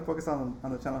of stuff I'm going to focus on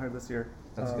the channel here this year.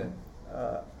 That's good.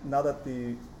 Now that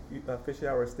the fishy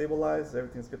hour is stabilized,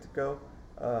 everything's good to go.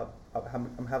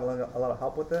 I'm having a lot of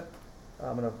help with it.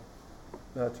 I'm going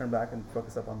to turn back and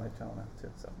focus up on my channel now too.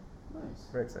 So Nice.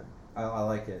 very excited. I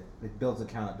like it. It builds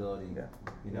accountability. Yeah.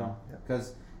 You know, Yeah.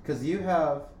 because you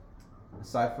have,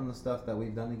 aside from the stuff that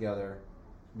we've done together,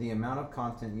 the amount of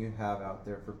content you have out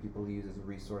there for people to use as a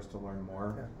resource to learn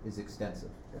more is extensive.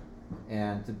 Yeah.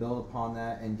 And to build upon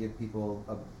that and give people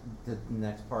the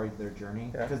next part of their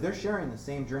journey, Yeah. because they're sharing the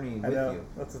same journey I with know. you.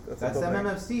 That's That's a cool thing.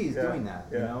 MMFC is Yeah. doing that.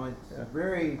 You Yeah. know, it's Yeah.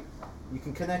 very, you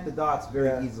can connect the dots very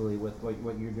Yeah. easily with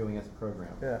what you're doing as a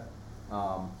program. Yeah.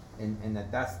 And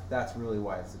that's really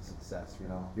why it's a success. You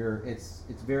know, it's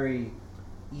very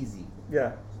easy.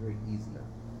 Yeah. It's very easy.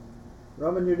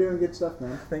 Roman, you're doing good stuff,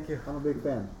 man. Thank you. I'm a big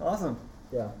fan. Awesome.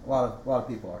 Yeah. A lot of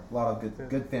people are. A lot of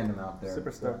good fandom out there.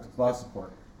 Super stoked. A lot of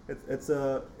support. It's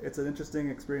an interesting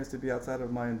experience to be outside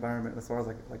of my environment as far as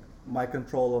like my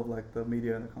control of like the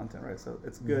media and the content, right? So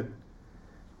it's good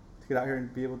to get out here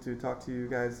and be able to talk to you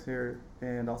guys here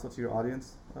and also to your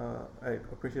audience. I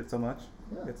appreciate it so much.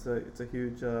 Yeah. It's a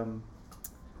huge. I'm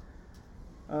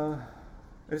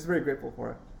just very grateful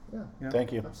for it. Yeah. You know?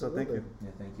 Thank you. So thank you. Yeah,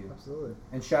 thank you. Absolutely.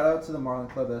 And shout out to the Marlin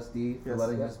Club SD for Yes.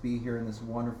 letting Yeah. us be here in this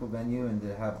wonderful venue and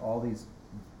to have all these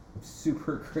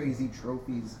super crazy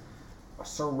trophies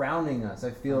surrounding us.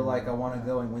 I feel like I want to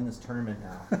go and win this tournament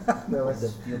now. I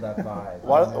just feel that vibe.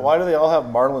 Why do they all have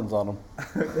marlins on them?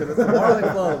 It's a Marlin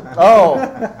Club. Oh,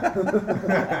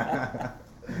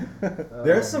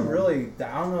 There's some really,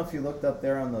 I don't know if you looked up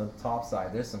there on the top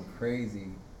side, there's some crazy,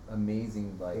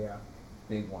 amazing, Yeah.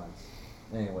 big ones.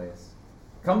 Anyways,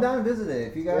 come down and visit it.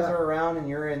 If you guys Yeah. are around and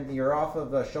you're off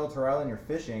of Shelter Island, you're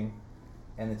fishing,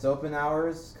 and it's open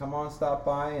hours, come on, stop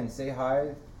by and say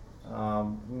hi.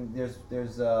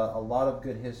 There's a lot of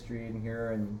good history in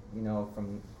here, and you know,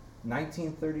 from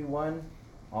 1931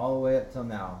 all the way up till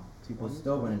now, people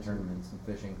still winning tournaments and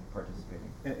fishing,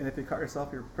 participating. And if you caught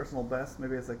yourself your personal best,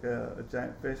 maybe it's like a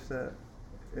giant fish that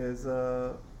is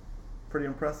pretty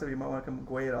impressive, you might want to come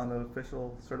weigh it on the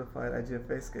official certified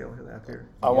IGFA scale that they have here.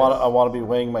 I want to be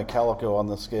weighing my calico on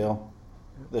the scale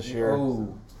this year.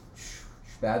 Oh,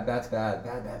 that's bad.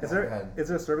 Is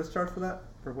there a service charge for that,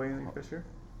 for weighing your fish here?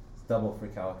 It's double for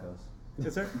calicos.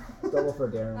 Is there? It's double for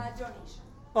Darren. Donation.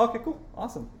 Okay, cool,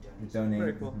 awesome. You donate.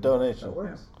 Very cool. Donation. That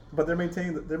works. But they're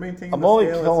maintaining. I'm the only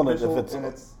scale, killing it official, if and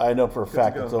it's. I know for a good to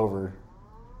fact go. it's over.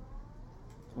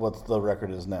 What the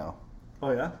record is now.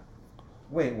 Oh yeah.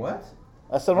 Wait, what?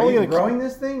 I said I'm Are only you going to. growing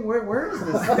this thing? Where is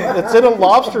this thing? It's in a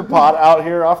lobster pot out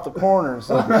here off the corner,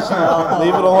 so just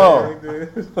leave it alone.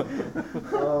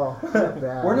 Oh,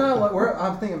 bad. We're not.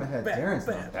 I'm thinking in my head. Darren's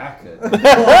not that good.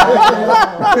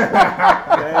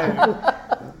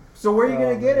 So where are you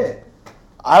gonna get it?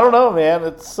 I don't know, man.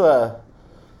 It's I've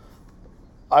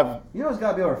You know it's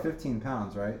got to be over 15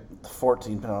 pounds, right?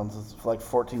 14 pounds. It's like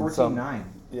 14 14.9. something.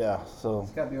 Yeah, so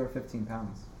It's got to be over 15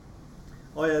 pounds.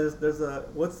 Oh yeah. There's a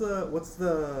what's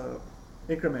the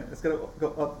increment? It's gonna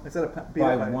go up. It's gonna be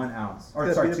By up 1 ounce. Or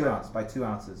Yeah, sorry, beat it 2 by- ounces. By 2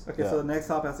 ounces. Okay, Yeah. so the next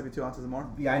hop has to be 2 ounces more.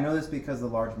 Yeah, I know this because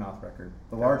of the largemouth record.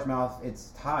 The largemouth,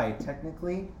 it's tied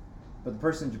technically, but the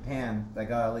person in Japan that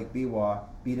got out of Lake Biwa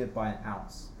beat it by an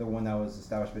ounce. The one that was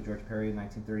established by George Perry in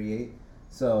 1938.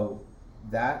 So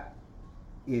that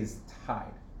is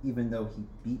tied. even though he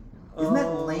beat him. Isn't that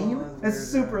Oh, lame? that's That's weird,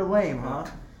 super yeah. lame, huh?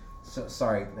 So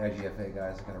sorry, IGFA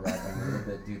guys, I'm gonna rap on you a little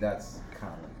bit, dude. That's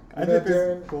kind of lame. I You know, think it's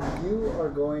Darren, cool. you are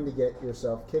going to get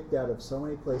yourself kicked out of so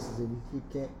many places if you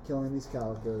keep killing these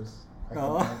calicos. I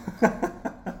Oh.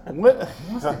 What?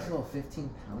 He wants to kill a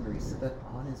 15-pounder. He said that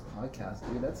on his podcast,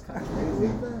 dude. That's kind of can believe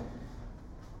crazy.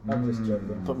 that? I'm just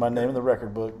joking. Put my name in the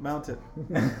record book. Mount it.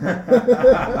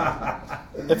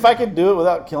 If I could do it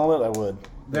without killing it, I would.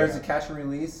 There's a catch and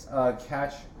release,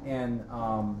 catch and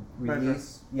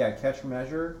release. Yeah, catch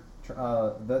measure.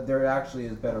 There actually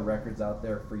is better records out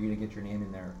there for you to get your name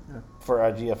in there. For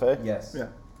IGFA? Yes. Yeah.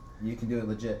 You can do it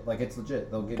legit. Like, it's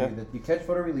legit. They'll give Okay. you you catch,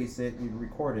 photo, release it, you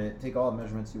record it, take all the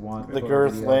measurements you want. The photo,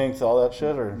 girth, video. length, all that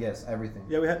shit, or? Yes, everything.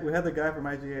 Yeah, we had the guy from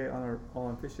IGA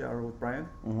on Fishy Hour with Brian,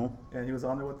 Mm-hmm. and he was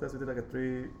on there with us. We did like a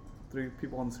three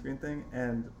people on the screen thing,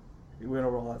 and we went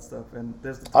over all that stuff. And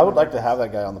there's the I would like to have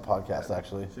that guy on the podcast,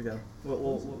 actually. Should go.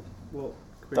 We'll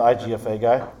The IGFA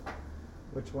guy.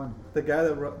 Which one? The guy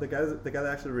that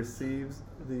actually receives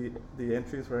the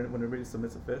entries for when everybody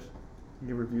submits a fish,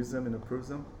 he reviews them and approves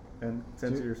them and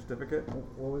sends you your certificate.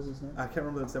 What was his name? I can't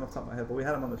remember the name off the top of my head, but we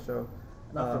had him on the show.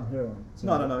 Not from here.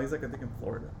 No. He's like I think in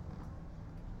Florida.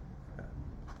 Yeah.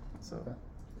 So, Okay.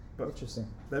 but Interesting.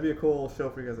 that'd be a cool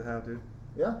show for you guys to have, dude.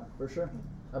 Yeah, for sure.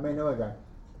 I may know a guy.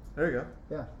 There you go.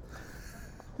 Yeah.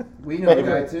 We know a Maybe.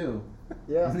 guy, too.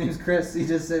 Yeah. His name's Chris. He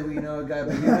just said we know a guy,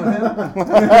 but you know him?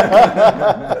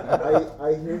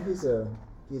 I hear he's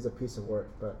a piece of work,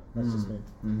 but that's just me.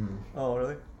 Mm-hmm. Oh,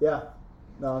 really? Yeah.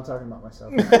 No, I'm talking about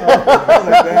myself. I was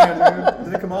like, damn, dude.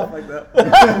 Did it come off like that?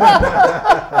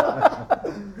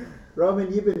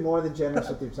 Roman, you've been more than generous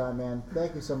with your time, man.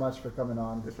 Thank you so much for coming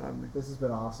on. Thanks for having me. This has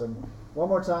been awesome. One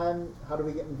more time, how do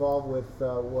we get involved with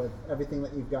everything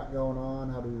that you've got going on?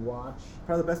 How do we watch?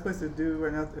 Probably the best place to do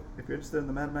right now, if you're interested in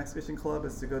the Mad Max Fishing Club,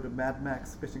 is to go to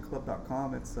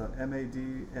madmaxfishingclub.com. It's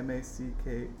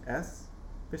MADMACKS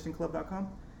fishingclub.com,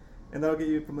 and that'll get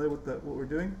you familiar with what we're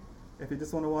doing. If you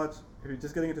just want to watch, if you're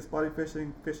just getting into spotting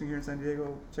fishing here in San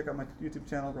Diego, check out my YouTube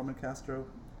channel,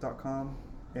 romancastro.com,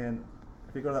 and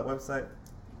if you go to that website,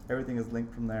 everything is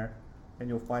linked from there, and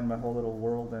you'll find my whole little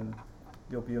world, and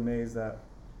you'll be amazed at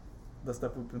the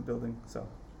stuff we've been building. So,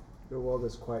 Your world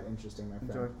is quite interesting, my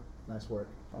friend. Enjoy. Nice work.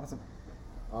 awesome.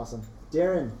 Awesome.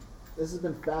 Darren, this has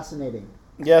been fascinating.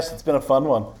 Yes, it's been a fun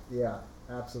one. Yeah,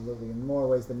 absolutely. In more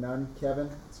ways than none. Kevin,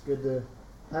 it's good to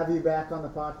have you back on the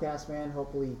podcast, man.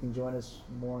 Hopefully you can join us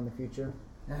more in the future.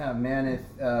 Yeah, man,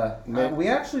 we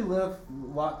actually live a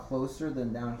lot closer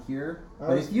than down here.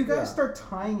 But if you guys start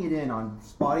tying it in on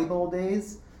Spotty Bowl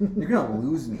days, you're going to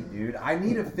lose me, dude. I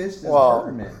need to fish this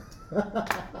tournament.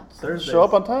 Thursdays. Show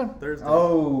up on time. Thursday.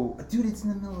 Oh, dude, it's in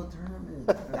the middle of the tournament.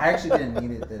 I actually didn't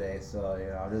need it today, so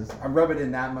I rub it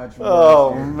in that much.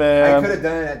 Oh, dude. man. I could have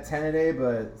done it at 10 today,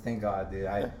 but thank God, dude.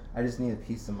 I just needed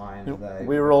peace of mind. That I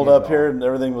We rolled could up give here it and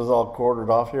everything was all quartered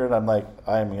off here, and I'm like,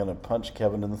 I am gonna punch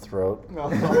Kevin in the throat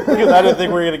because I didn't think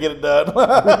we were gonna get it done. all.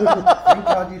 Thank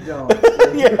God you don't.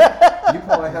 Yeah. You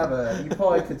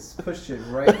probably could push it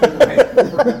right through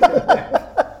my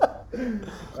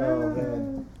Oh,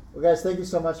 man. Well, guys, thank you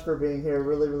so much for being here.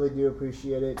 Really, really do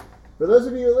appreciate it. For those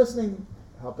of you who are listening,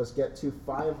 help us get to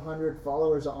 500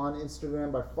 followers on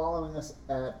Instagram by following us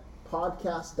at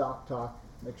podcast.talk.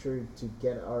 Make sure to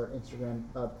get our Instagram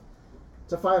up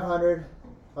to 500.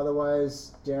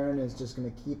 Otherwise, Darren is just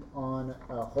going to keep on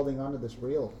holding on to this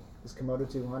reel, this Komodo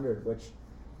 200, which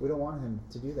we don't want him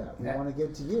to do that. We Yeah. want to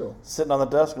give to you. Sitting on the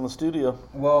desk in the studio.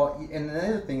 Well, and the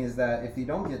other thing is that if you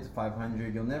don't get to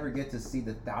 500, you'll never get to see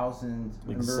the 1,000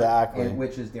 number, Exactly.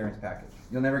 which is Darren's package.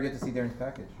 You'll never get to see Darren's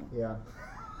package. Yeah.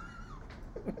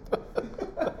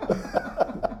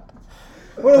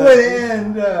 What a way to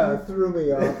end! You threw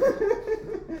me off.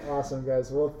 Awesome,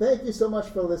 guys. Well, thank you so much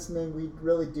for listening. We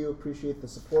really do appreciate the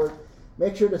support.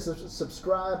 Make sure to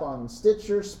subscribe on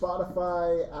Stitcher,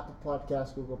 Spotify, Apple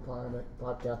Podcasts, Google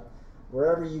Podcast,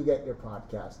 wherever you get your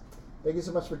podcast. Thank you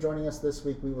so much for joining us this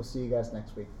week. We will see you guys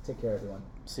next week. Take care, everyone.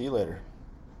 See you later.